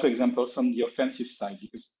one or two examples on the offensive side,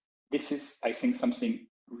 because this is, I think, something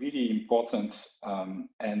really important.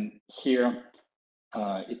 And here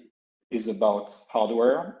it is about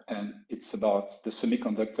hardware, and it's about the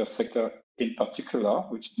semiconductor sector in particular,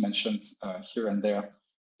 which is mentioned here and there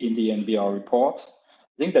in the NBR report.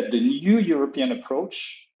 I think that the new European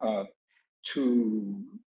approach to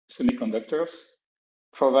semiconductors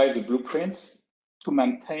provides a blueprint to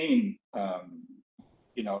maintain,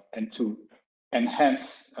 and to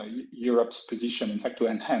enhance Europe's position. In fact, to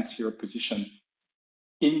enhance Europe's position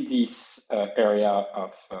in this area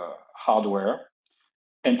of hardware,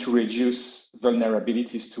 and to reduce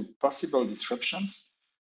vulnerabilities to possible disruptions,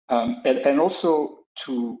 and also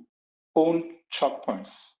to own choke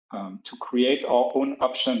points, to create our own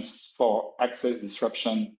options for access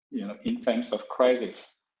disruption, in times of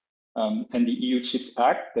crisis. And the EU Chips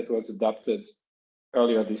Act that was adopted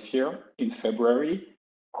earlier this year in February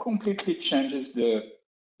completely changes the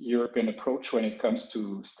European approach when it comes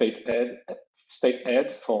to state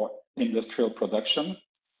aid for industrial production.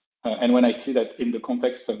 And when I see that in the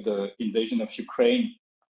context of the invasion of Ukraine,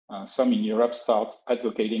 some in Europe start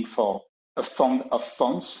advocating for a fund of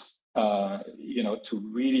funds, to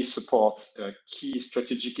really support key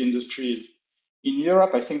strategic industries in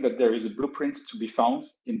Europe, I think that there is a blueprint to be found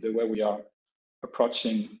in the way we are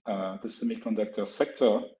approaching the semiconductor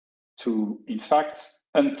sector to, in fact,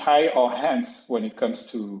 untie our hands when it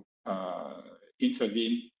comes to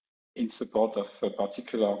intervene in support of a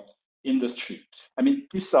particular industry. I mean,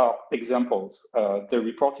 these are examples. The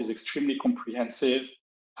report is extremely comprehensive.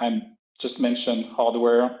 I just mentioned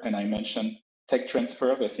hardware, and I mentioned tech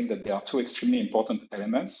transfers. I think that they are two extremely important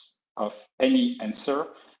elements of any answer.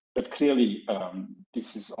 But clearly,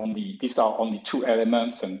 these are only two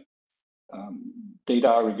elements, and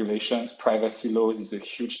data regulations, privacy laws is a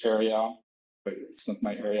huge area, but it's not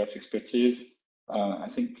my area of expertise. I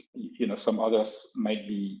think some others might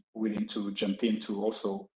be willing to jump in to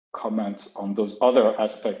also comment on those other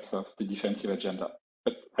aspects of the defensive agenda.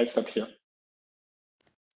 But I stop here.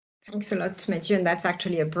 Thanks a lot, Mathieu. And that's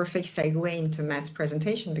actually a perfect segue into Matt's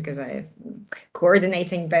presentation, because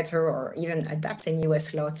coordinating better or even adapting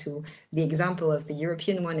US law to the example of the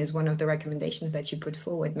European one is one of the recommendations that you put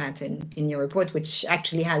forward, Matt, in your report, which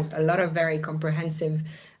actually has a lot of very comprehensive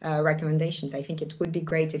recommendations. I think it would be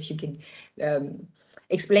great if you could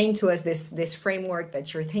explain to us this framework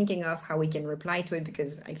that you're thinking of, how we can reply to it,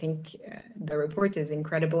 because I think the report is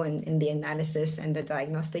incredible in the analysis and the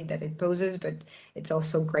diagnostic that it poses, but it's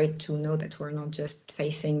also great to know that we're not just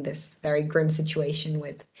facing this very grim situation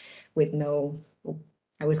with no,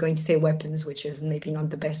 I was going to say weapons, which is maybe not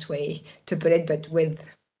the best way to put it, but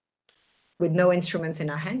with no instruments in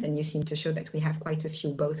our hand. And you seem to show that we have quite a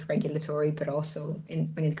few, both regulatory, but also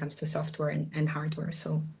when it comes to software and hardware.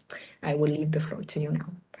 So I will leave the floor to you now.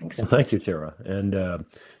 Thanks. Well, thank you, Tara. And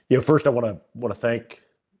first, I want to thank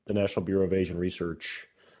the National Bureau of Asian Research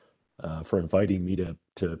for inviting me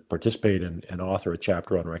to participate and author a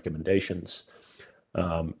chapter on recommendations,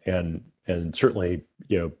 and certainly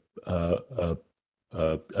a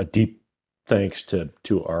deep thanks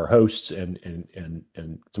to our hosts and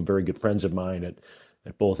some very good friends of mine at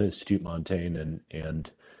both Institute Montaigne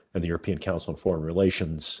and the European Council on Foreign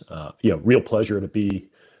Relations. Real pleasure to be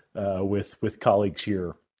with colleagues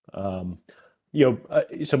here.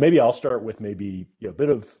 So maybe I'll start with maybe a bit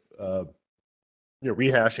of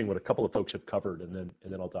rehashing what a couple of folks have covered, and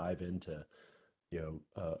then I'll dive into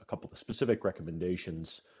a couple of specific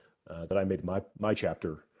recommendations that I made in my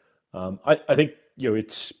chapter. I think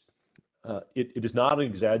it is not an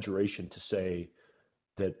exaggeration to say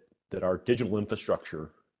that our digital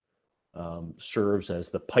infrastructure serves as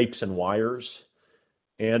the pipes and wires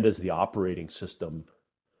and as the operating system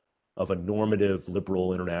of a normative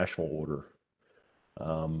liberal international order,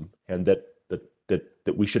 and that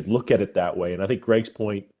we should look at it that way. And I think Greg's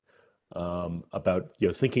point about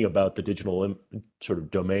thinking about the digital sort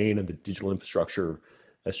of domain and the digital infrastructure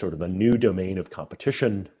as sort of a new domain of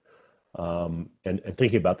competition, and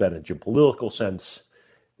thinking about that in a geopolitical sense,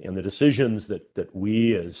 and the decisions that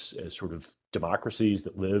we as sort of democracies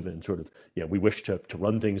that live in sort of we wish to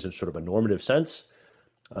run things in sort of a normative sense.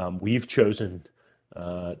 We've chosen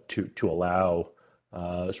to allow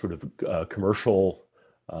sort of commercial,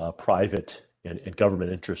 private, and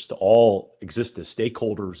government interests to all exist as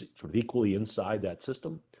stakeholders sort of equally inside that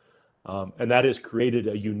system. And that has created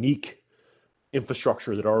a unique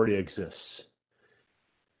infrastructure that already exists.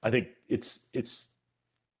 I think it's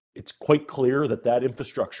quite clear that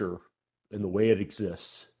infrastructure and the way it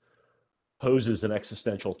exists poses an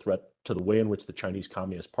existential threat to the way in which the Chinese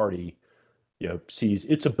Communist Party sees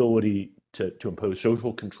its ability to impose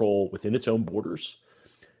social control within its own borders.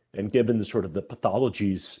 And given the sort of the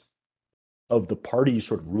pathologies of the party's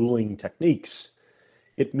sort of ruling techniques,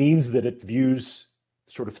 it means that it views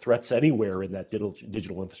sort of threats anywhere in that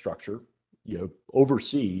digital infrastructure,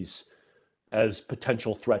 overseas, as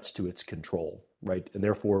potential threats to its control, right? And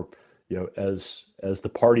therefore, as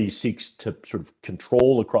the party seeks to sort of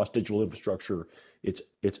control across digital infrastructure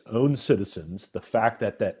its own citizens, the fact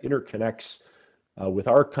that interconnects with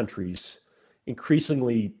our countries,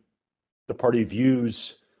 increasingly the party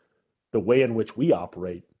views the way in which we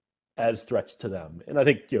operate as threats to them. And I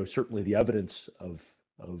think certainly the evidence of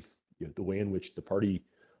the way in which the party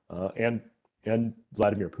and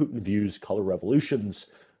Vladimir Putin views color revolutions,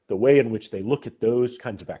 the way in which they look at those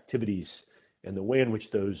kinds of activities, and the way in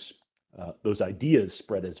which those ideas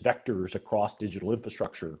spread as vectors across digital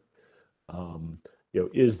infrastructure,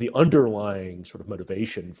 is the underlying sort of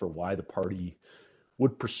motivation for why the party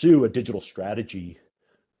would pursue a digital strategy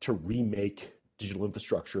to remake digital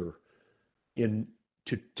infrastructure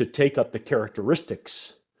to take up the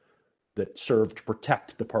characteristics that serve to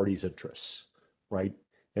protect the party's interests, right?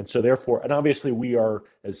 And so therefore, and obviously we are,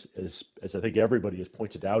 as I think everybody has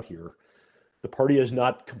pointed out here, the party is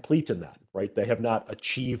not complete in that, right? They have not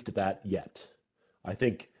achieved that yet. I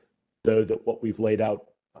think, though, that what we've laid out,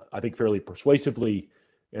 I think fairly persuasively,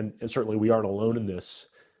 and certainly we aren't alone in this,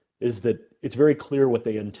 is that it's very clear what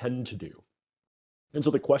they intend to do. And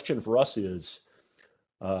so the question for us is,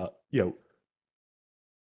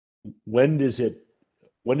 when is it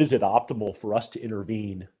optimal for us to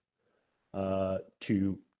intervene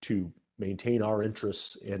to maintain our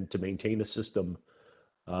interests and to maintain a system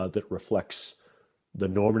that reflects the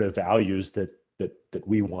normative values that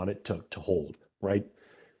we want it to hold, right?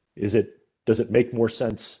 Does it make more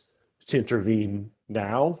sense to intervene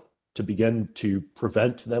now to begin to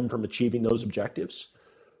prevent them from achieving those objectives?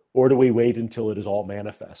 Or do we wait until it is all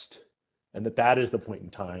manifest? And that is the point in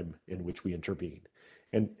time in which we intervene.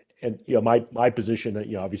 And my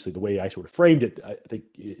position, obviously the way I sort of framed it, I think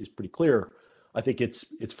is pretty clear. I think it's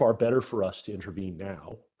far better for us to intervene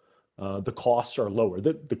now. The costs are lower.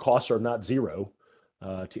 The costs are not zero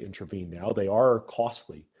to intervene now. They are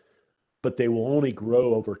costly, but they will only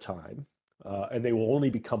grow over time, and they will only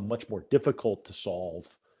become much more difficult to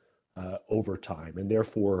solve over time. And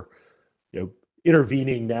therefore,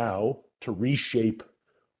 intervening now to reshape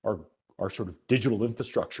our sort of digital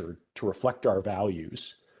infrastructure to reflect our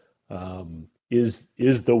values is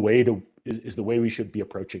the way we should be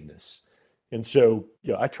approaching this. And so,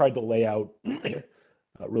 I tried to lay out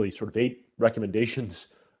really sort of 8 recommendations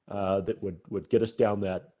that would get us down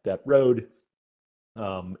that road.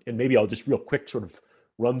 And maybe I'll just real quick sort of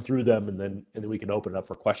run through them, and then we can open it up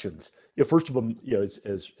for questions. First of them,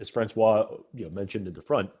 as Francois mentioned in the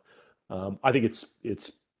front, I think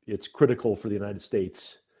it's critical for the United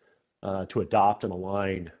States to adopt and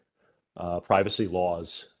align privacy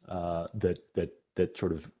laws that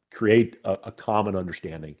sort of create a common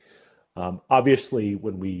understanding. Obviously,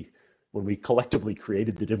 when we collectively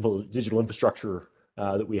created the digital infrastructure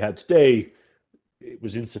that we had today, it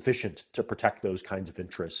was insufficient to protect those kinds of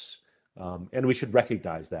interests. And we should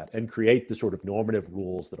recognize that and create the sort of normative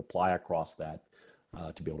rules that apply across that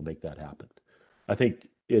to be able to make that happen. I think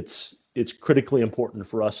it's critically important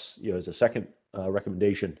for us, as a second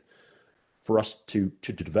recommendation, for us to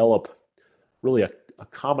develop really a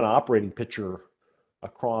common operating picture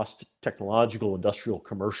across technological, industrial,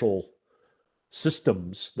 commercial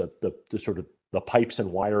systems, the sort of the pipes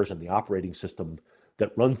and wires and the operating system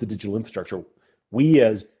that runs the digital infrastructure. We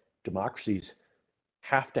as democracies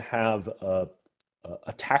have to have a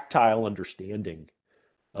tactile understanding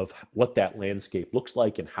of what that landscape looks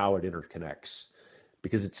like and how it interconnects,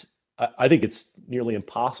 because I think it's nearly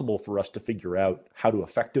impossible for us to figure out how to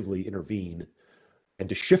effectively intervene and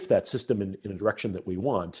to shift that system in a direction that we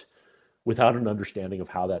want without an understanding of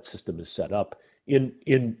how that system is set up in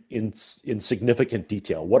significant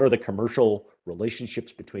detail. What are the commercial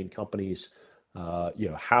relationships between companies?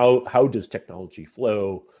 How does technology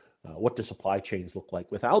flow? What do supply chains look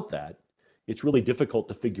like? Without that, it's really difficult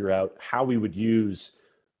to figure out how we would use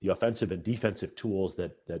the offensive and defensive tools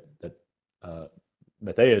that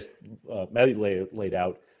Matthias laid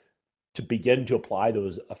out to begin to apply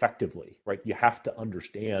those effectively, right? You have to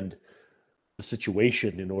understand the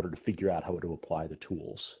situation in order to figure out how to apply the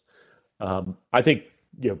tools. I think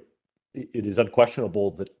it is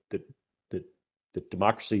unquestionable that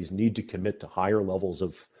democracies need to commit to higher levels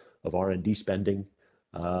of R&D spending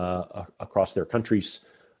across their countries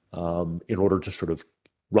in order to sort of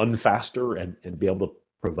run faster and be able to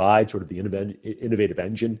provide sort of the innovative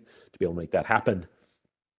engine to be able to make that happen.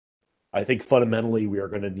 I think fundamentally we are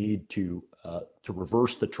going to need to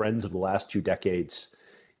reverse the trends of the last 2 decades,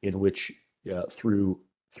 in which through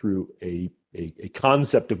a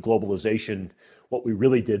concept of globalization, what we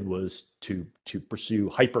really did was to pursue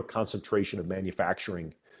hyper concentration of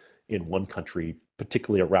manufacturing in one country,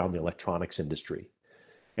 particularly around the electronics industry.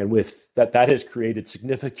 And with that has created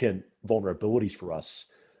significant vulnerabilities for us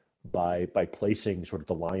by placing sort of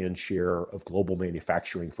the lion's share of global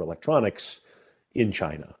manufacturing for electronics in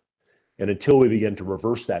China. And until we begin to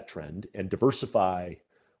reverse that trend and diversify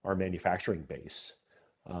our manufacturing base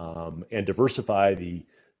and diversify the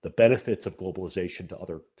benefits of globalization to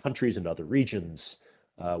other countries and other regions,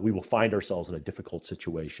 we will find ourselves in a difficult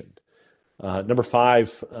situation. Number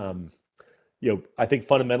 5, I think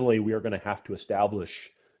fundamentally we are going to have to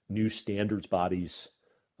establish new standards bodies,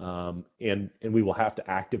 and we will have to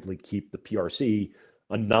actively keep the PRC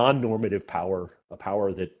a non-normative power, a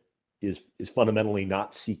power that is fundamentally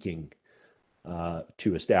not seeking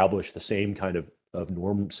to establish the same kind of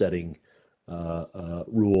norm-setting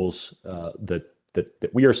rules that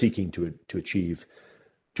we are seeking to achieve,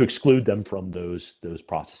 to exclude them from those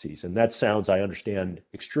processes. And that sounds, I understand,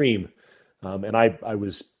 extreme. And I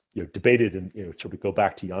was debated, and sort of go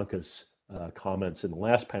back to Janka's comments in the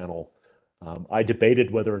last panel. I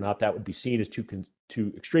debated whether or not that would be seen as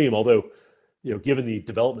too extreme. Although, given the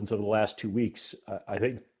developments over the last 2 weeks, I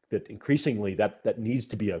think that increasingly that needs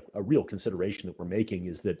to be a real consideration that we're making,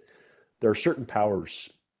 is that there are certain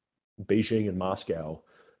powers, Beijing and Moscow,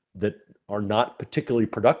 that are not particularly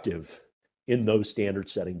productive in those standard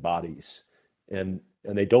setting bodies. And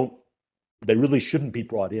they really shouldn't be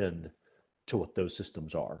brought in to what those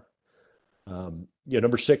systems are.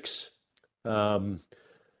 Number 6,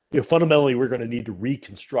 Fundamentally, we're going to need to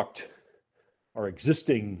reconstruct our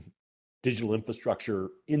existing digital infrastructure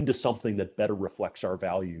into something that better reflects our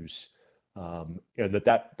values, and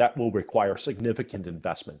that will require significant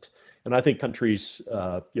investment. And I think countries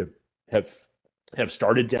have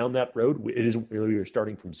started down that road. It isn't really we're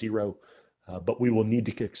starting from zero, but we will need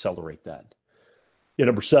to accelerate that.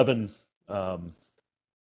 Number 7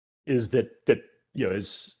 is that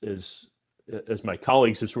as my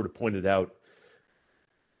colleagues have sort of pointed out,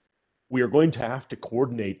 we are going to have to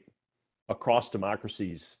coordinate across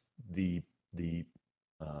democracies the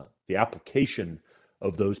application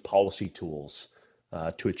of those policy tools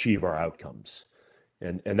to achieve our outcomes,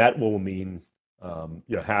 and that will mean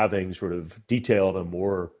having sort of detailed and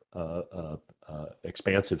more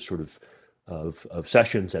expansive sort of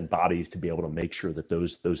sessions and bodies to be able to make sure that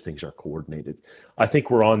those things are coordinated. I think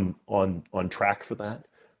we're on track for that,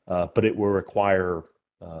 but it will require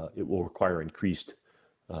increased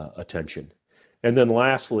attention. And then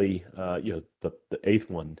lastly, the 8th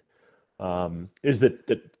one is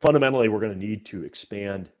that fundamentally we're going to need to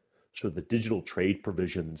expand sort of the digital trade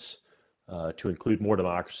provisions to include more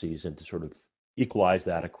democracies and to sort of equalize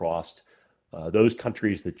that across those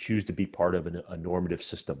countries that choose to be part of a normative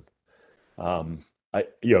system.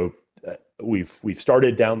 We've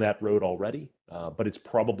started down that road already, but it's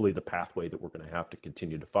probably the pathway that we're going to have to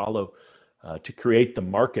continue to follow to create the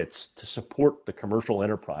markets to support the commercial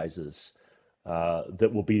enterprises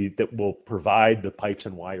that will provide the pipes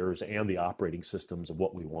and wires and the operating systems of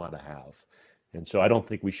what we want to have. And so I don't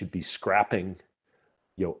think we should be scrapping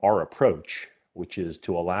our approach, which is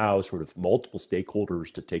to allow sort of multiple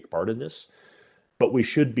stakeholders to take part in this, but we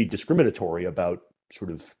should be discriminatory about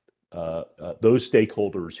sort of those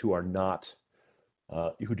stakeholders who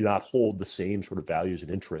do not hold the same sort of values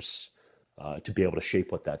and interests to be able to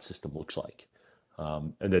shape what that system looks like,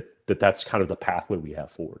 and that's kind of the pathway we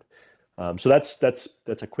have forward. So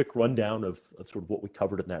that's a quick rundown of sort of what we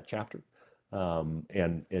covered in that chapter.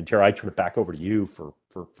 And Tara, I turn it back over to you for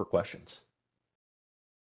questions.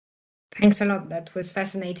 Thanks a lot. That was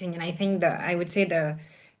fascinating, and I think that I would say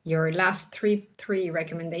your last three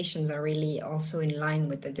recommendations are really also in line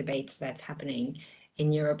with the debates that's happening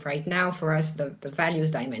in Europe right now. For us, the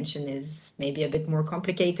values dimension is maybe a bit more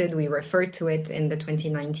complicated. We referred to it in the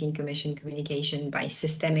 2019 Commission communication by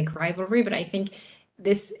systemic rivalry, but I think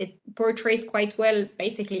it portrays quite well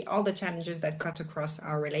basically all the challenges that cut across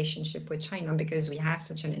our relationship with China, because we have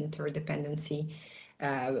such an interdependency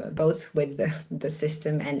both with the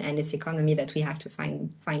system and its economy, that we have to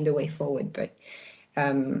find a way forward. But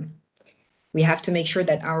we have to make sure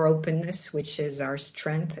that our openness, which is our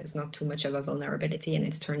strength, is not too much of a vulnerability, and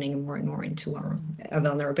it's turning more and more into a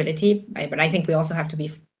vulnerability. But I think we also have to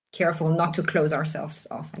be careful not to close ourselves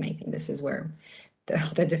off, and I think this is where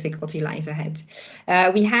the difficulty lies ahead.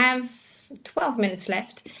 We have 12 minutes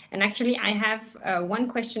left, and actually I have one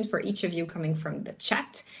question for each of you coming from the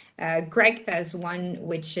chat. Greg has one,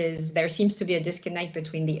 which is, there seems to be a disconnect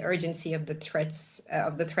between the urgency of the threats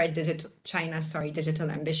of the threat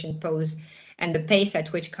digital ambition pose and the pace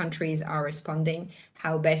at which countries are responding.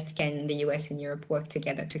 How best can the US and Europe work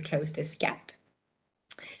together to close this gap?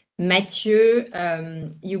 Mathieu,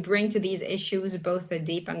 you bring to these issues both a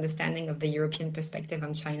deep understanding of the European perspective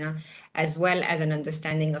on China, as well as an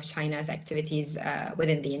understanding of China's activities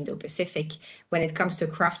within the Indo-Pacific. When it comes to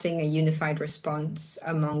crafting a unified response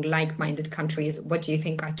among like-minded countries, what do you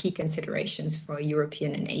think are key considerations for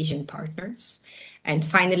European and Asian partners? And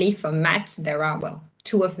finally, for Matt, there are, well,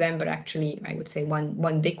 two of them, but actually I would say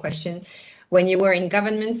one big question. When you were in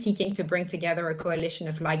government seeking to bring together a coalition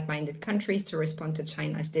of like-minded countries to respond to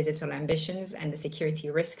China's digital ambitions and the security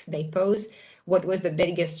risks they pose, what was the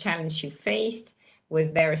biggest challenge you faced?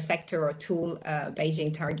 Was there a sector or tool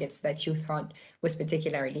Beijing targets that you thought was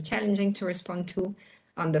particularly challenging to respond to?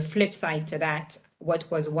 On the flip side to that,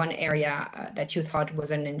 what was one area that you thought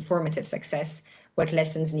was an informative success? What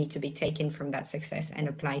lessons need to be taken from that success and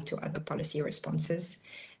applied to other policy responses?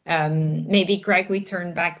 Maybe Greg, we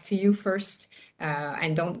turn back to you first,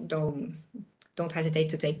 and don't hesitate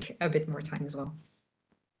to take a bit more time as well.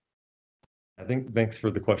 I think thanks for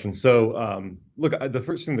the question. So look, the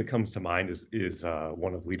first thing that comes to mind is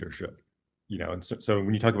one of leadership, and so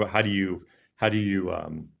when you talk about how do you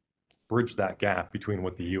bridge that gap between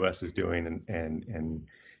what the US is doing and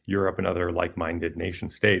Europe and other like-minded nation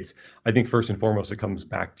states, I think first and foremost it comes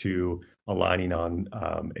back to aligning on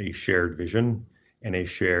a shared vision and a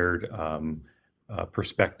shared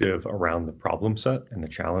perspective around the problem set and the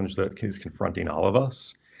challenge that is confronting all of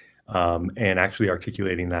us, and actually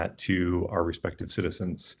articulating that to our respective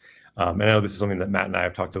citizens. And I know this is something that Matt and I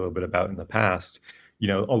have talked a little bit about in the past.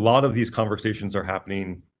 a lot of these conversations are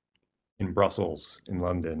happening in Brussels, in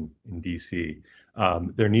London, in DC.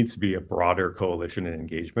 There needs to be a broader coalition and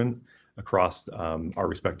engagement across our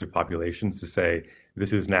respective populations to say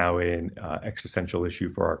this is now an existential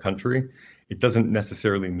issue for our country. It doesn't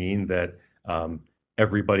necessarily mean that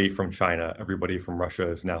everybody from China, everybody from Russia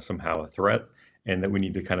is now somehow a threat, and that we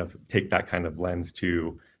need to kind of take that kind of lens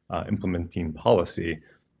to implementing policy.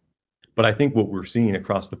 But I think what we're seeing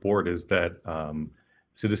across the board is that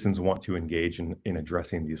citizens want to engage in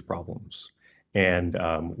addressing these problems. And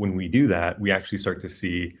when we do that, we actually start to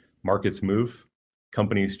see markets move,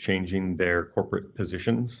 companies changing their corporate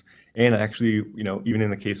positions, and actually, even in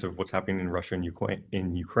the case of what's happening in Russia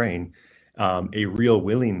and Ukraine, a real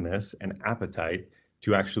willingness and appetite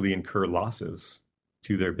to actually incur losses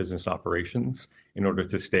to their business operations in order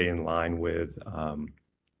to stay in line with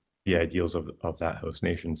the ideals of that host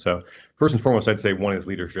nation. So first and foremost, I'd say one is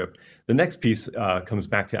leadership. The next piece comes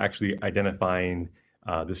back to actually identifying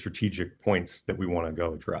the strategic points that we want to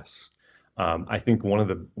go address. I think one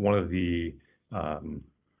of the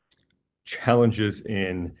challenges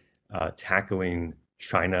in tackling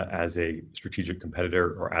China as a strategic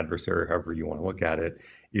competitor or adversary, however you want to look at it,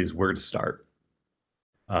 is where to start.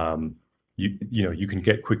 You can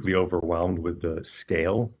get quickly overwhelmed with the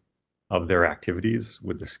scale of their activities,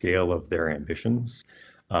 with the scale of their ambitions.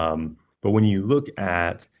 But when you look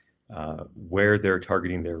at where they're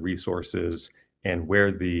targeting their resources and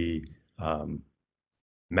where the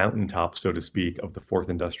mountaintops, so to speak, of the fourth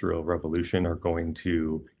industrial revolution are going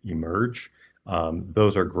to emerge,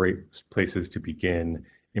 those are great places to begin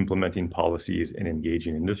implementing policies and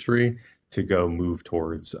engaging industry to go move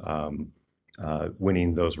towards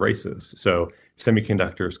winning those races. So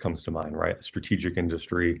semiconductors comes to mind, right? Strategic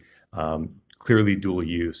industry, clearly dual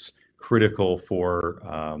use, critical for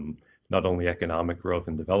not only economic growth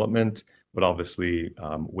and development, but obviously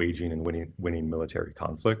waging and winning military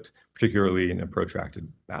conflict, particularly in a protracted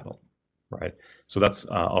battle, right? So that's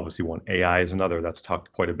obviously one. AI is another that's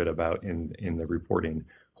talked quite a bit about in the reporting.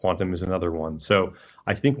 Quantum is another one. So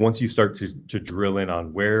I think once you start to drill in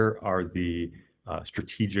on where are the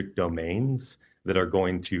strategic domains that are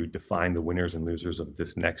going to define the winners and losers of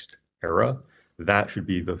this next era, that should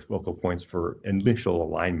be the focal points for initial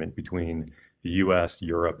alignment between the US,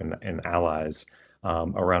 Europe, and allies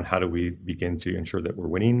around how do we begin to ensure that we're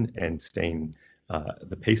winning and staying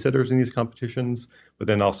the pace setters in these competitions, but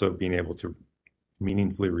then also being able to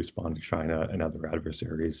meaningfully respond to China and other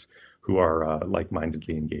adversaries who are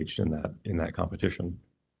like-mindedly engaged in that competition.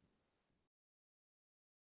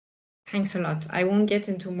 Thanks a lot. I won't get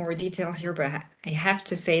into more details here, but I have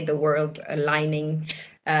to say the word aligning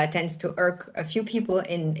tends to irk a few people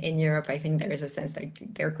in Europe. I think there is a sense that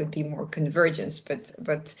there could be more convergence,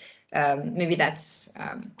 but maybe that's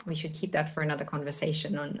we should keep that for another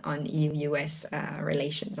conversation on EU-US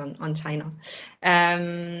relations on China.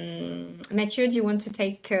 Mathieu, do you want to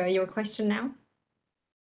take your question now?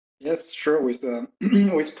 Yes, sure, with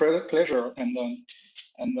pleasure. And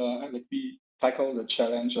let me tackle the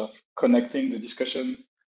challenge of connecting the discussion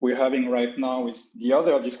we're having right now with the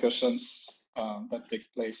other discussions that take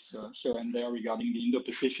place here and there regarding the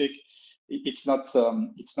Indo-Pacific. It's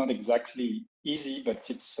not exactly easy, but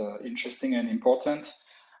it's interesting and important.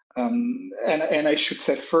 And I should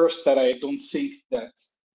say first that I don't think that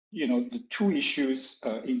the two issues,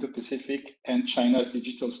 Indo-Pacific and China's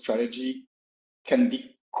digital strategy, can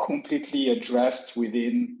be completely addressed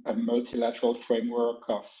within a multilateral framework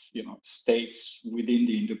of states within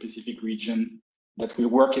the Indo-Pacific region that will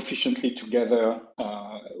work efficiently together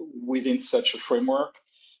within such a framework.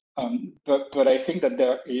 But I think that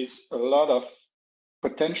there is a lot of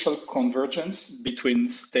potential convergence between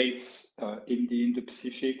states in the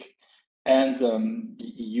Indo-Pacific and the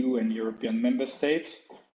EU and European member states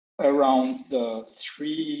around the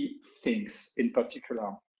three things in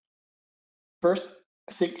particular. First,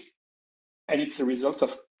 I think, and it's a result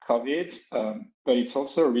of COVID, but it's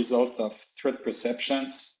also a result of threat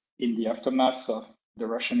perceptions in the aftermath of the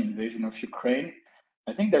Russian invasion of Ukraine.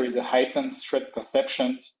 I think there is a heightened threat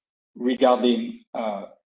perception regarding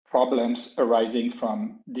problems arising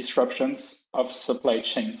from disruptions of supply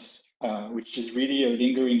chains, which is really a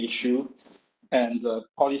lingering issue, and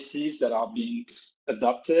policies that are being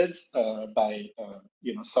adopted by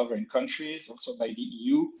sovereign countries, also by the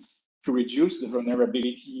EU, to reduce the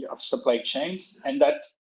vulnerability of supply chains, and that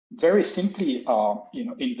very simply are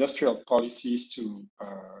industrial policies to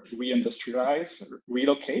reindustrialize,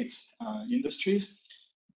 relocate industries,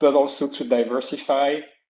 but also to diversify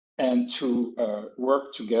and to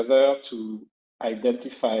work together to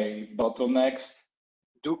identify bottlenecks,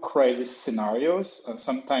 do crisis scenarios.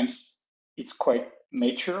 Sometimes it's quite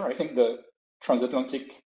nature. I think the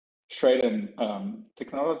Transatlantic Trade and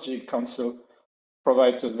Technology Council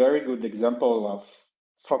provides a very good example of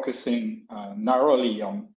focusing narrowly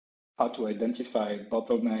on how to identify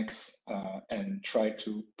bottlenecks and try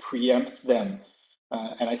to preempt them.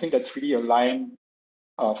 And I think that's really a line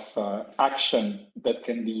of action that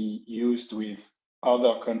can be used with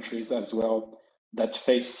other countries as well that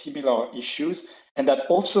face similar issues and that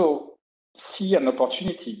also see an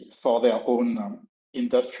opportunity for their own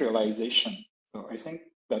industrialization. So I think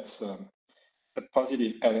that's a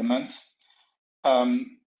positive element.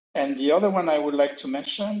 And the other one I would like to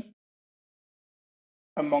mention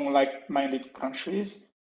among like-minded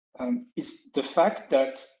countries is the fact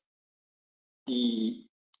that the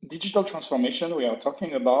digital transformation we are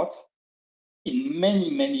talking about in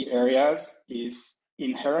many areas is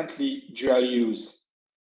inherently dual use,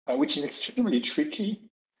 which is extremely tricky.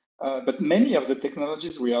 But many of the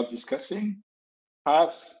technologies we are discussing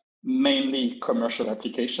have mainly commercial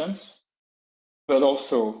applications, but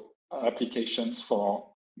also applications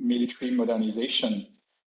for military modernization,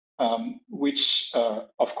 which,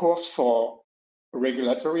 of course, for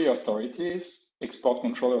regulatory authorities, export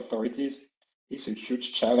control authorities, is a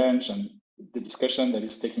huge challenge. And the discussion that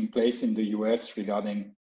is taking place in the US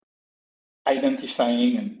regarding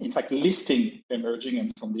identifying and, in fact, listing emerging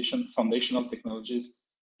and foundational technologies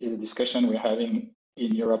is a discussion we're having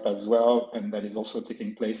in Europe as well, and that is also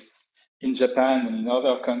taking place in Japan and in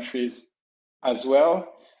other countries as well.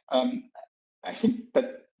 I think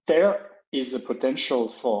that there is a potential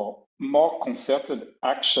for more concerted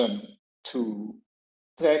action to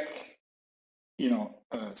take,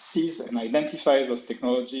 seize and identify those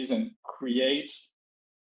technologies and create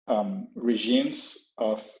regimes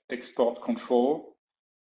of export control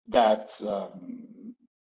that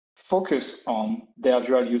focus on their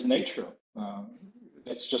dual use nature.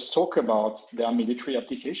 Let's just talk about their military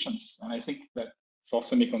applications. And I think that for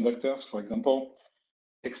semiconductors, for example,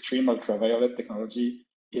 extreme ultraviolet technology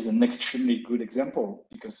is an extremely good example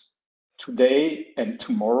because today and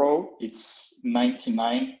tomorrow it's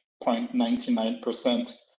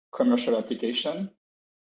 99.99% commercial application,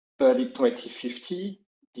 but in 2050,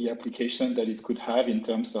 the application that it could have in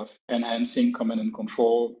terms of enhancing command and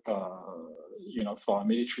control, for our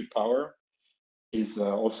military power is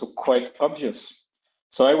also quite obvious.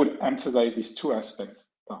 So I would emphasize these two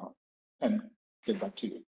aspects and get back to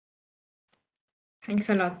you. Thanks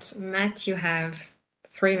a lot. Matt, you have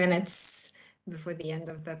 3 minutes before the end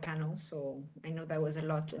of the panel. So I know there was a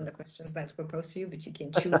lot in the questions that were posed to you, but you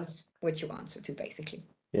can choose what you answer to, basically.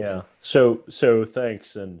 Yeah. So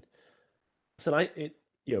thanks. And listen,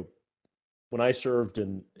 when I served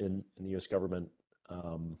in the U.S. government,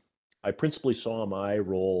 I principally saw my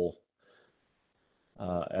role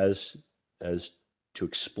as to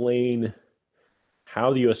explain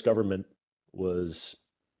how the U.S. government was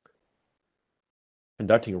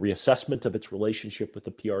conducting a reassessment of its relationship with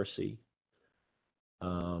the PRC,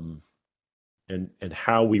 and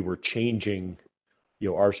how we were changing,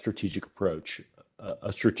 our strategic approach,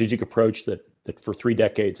 a strategic approach that for 3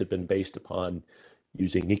 decades had been based upon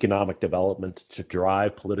using economic development to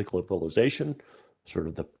drive political liberalization, sort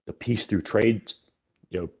of the peace through trade,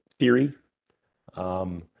 theory.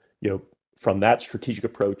 From that strategic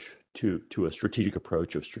approach to a strategic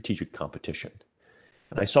approach of strategic competition.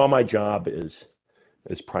 And I saw my job as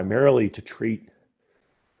primarily to treat,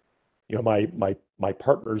 my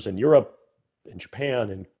partners in Europe, in Japan,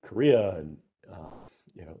 and Korea, and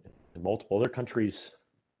in multiple other countries,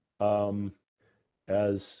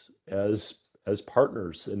 as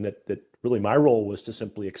partners, and that really my role was to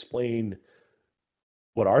simply explain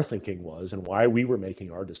what our thinking was and why we were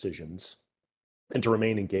making our decisions, and to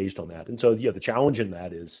remain engaged on that. And so, the challenge in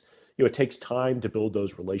that is, it takes time to build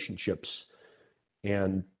those relationships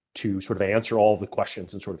and to sort of answer all of the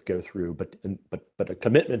questions and sort of go through. But a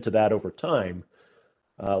commitment to that over time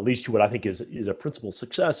leads to what I think is a principal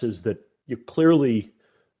success, is that you clearly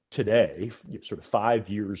today, sort of 5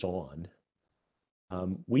 years on,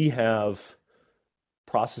 we have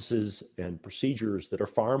processes and procedures that are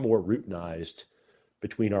far more routinized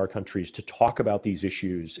between our countries to talk about these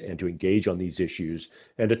issues and to engage on these issues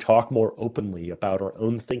and to talk more openly about our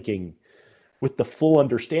own thinking, with the full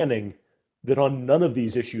understanding that on none of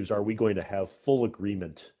these issues are we going to have full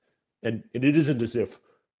agreement. And it isn't as if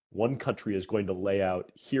one country is going to lay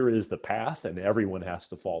out, here is the path, and everyone has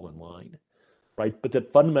to fall in line, right? But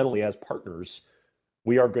that fundamentally, as partners,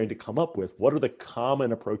 we are going to come up with what are the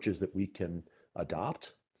common approaches that we can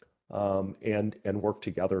adopt, and work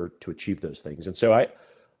together to achieve those things. And so I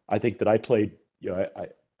think that I played,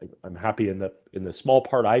 I'm happy in the small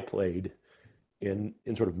part I played in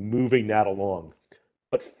sort of moving that along.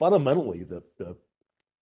 But fundamentally,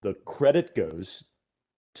 the credit goes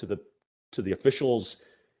to the officials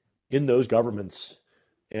in those governments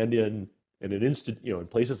and in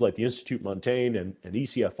places like the Institut Montaigne and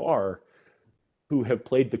ECFR, who have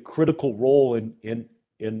played the critical role in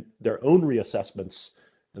their own reassessments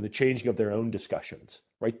and the changing of their own discussions,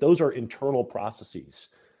 right? Those are internal processes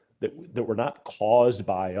that were not caused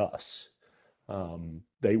by us.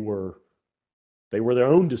 They were their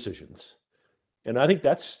own decisions. And I think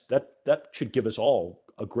that should give us all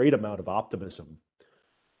a great amount of optimism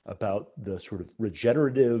about the sort of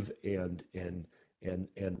regenerative and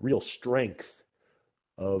real strength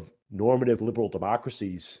of normative liberal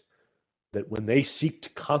democracies, that when they seek to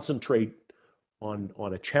concentrate on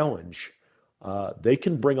a challenge, they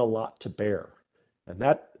can bring a lot to bear. And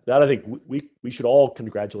that I think we should all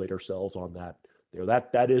congratulate ourselves on that.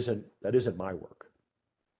 That isn't my work.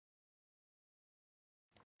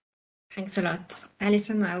 Thanks a lot.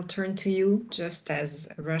 Alison, I'll turn to you, just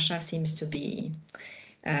as Russia seems to be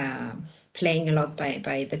playing a lot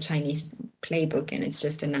by the Chinese playbook, and it's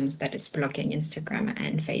just announced that it's blocking Instagram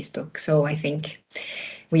and Facebook. So I think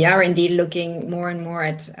we are indeed looking more and more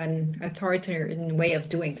at an authoritarian way of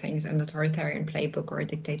doing things, an authoritarian playbook or a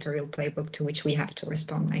dictatorial playbook to which we have to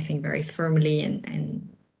respond, I think, very firmly and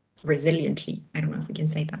resiliently. I don't know if we can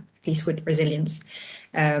say that, at least with resilience.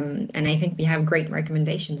 And I think we have great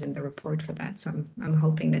recommendations in the report for that. So I'm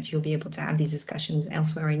hoping that you'll be able to have these discussions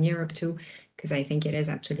elsewhere in Europe too, because I think it is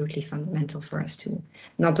absolutely fundamental for us to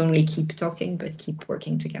not only keep talking, but keep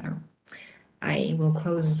working together. I will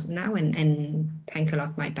close now and thank a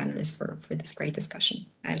lot my panelists for this great discussion.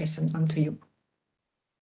 Alison, on to you.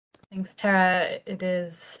 Thanks, Tara. It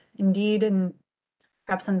is indeed, and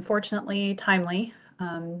perhaps unfortunately, timely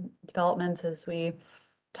developments as we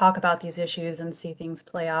talk about these issues and see things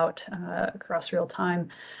play out across real time.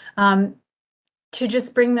 To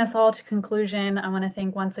just bring this all to conclusion, I want to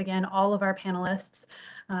thank once again all of our panelists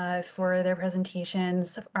for their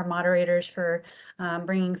presentations, our moderators for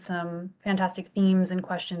bringing some fantastic themes and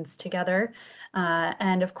questions together.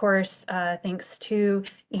 And of course, thanks to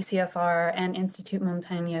ECFR and Institut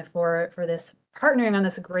Montaigne for this partnering on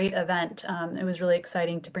this great event. It was really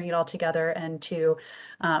exciting to bring it all together and to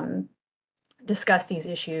discuss these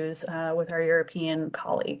issues with our European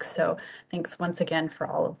colleagues. So thanks once again for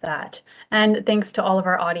all of that. And thanks to all of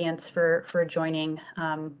our audience for joining.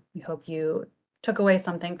 We hope you took away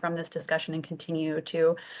something from this discussion and continue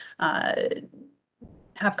to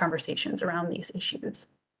have conversations around these issues.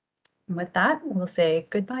 And with that, we'll say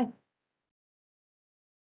goodbye.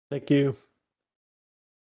 Thank you.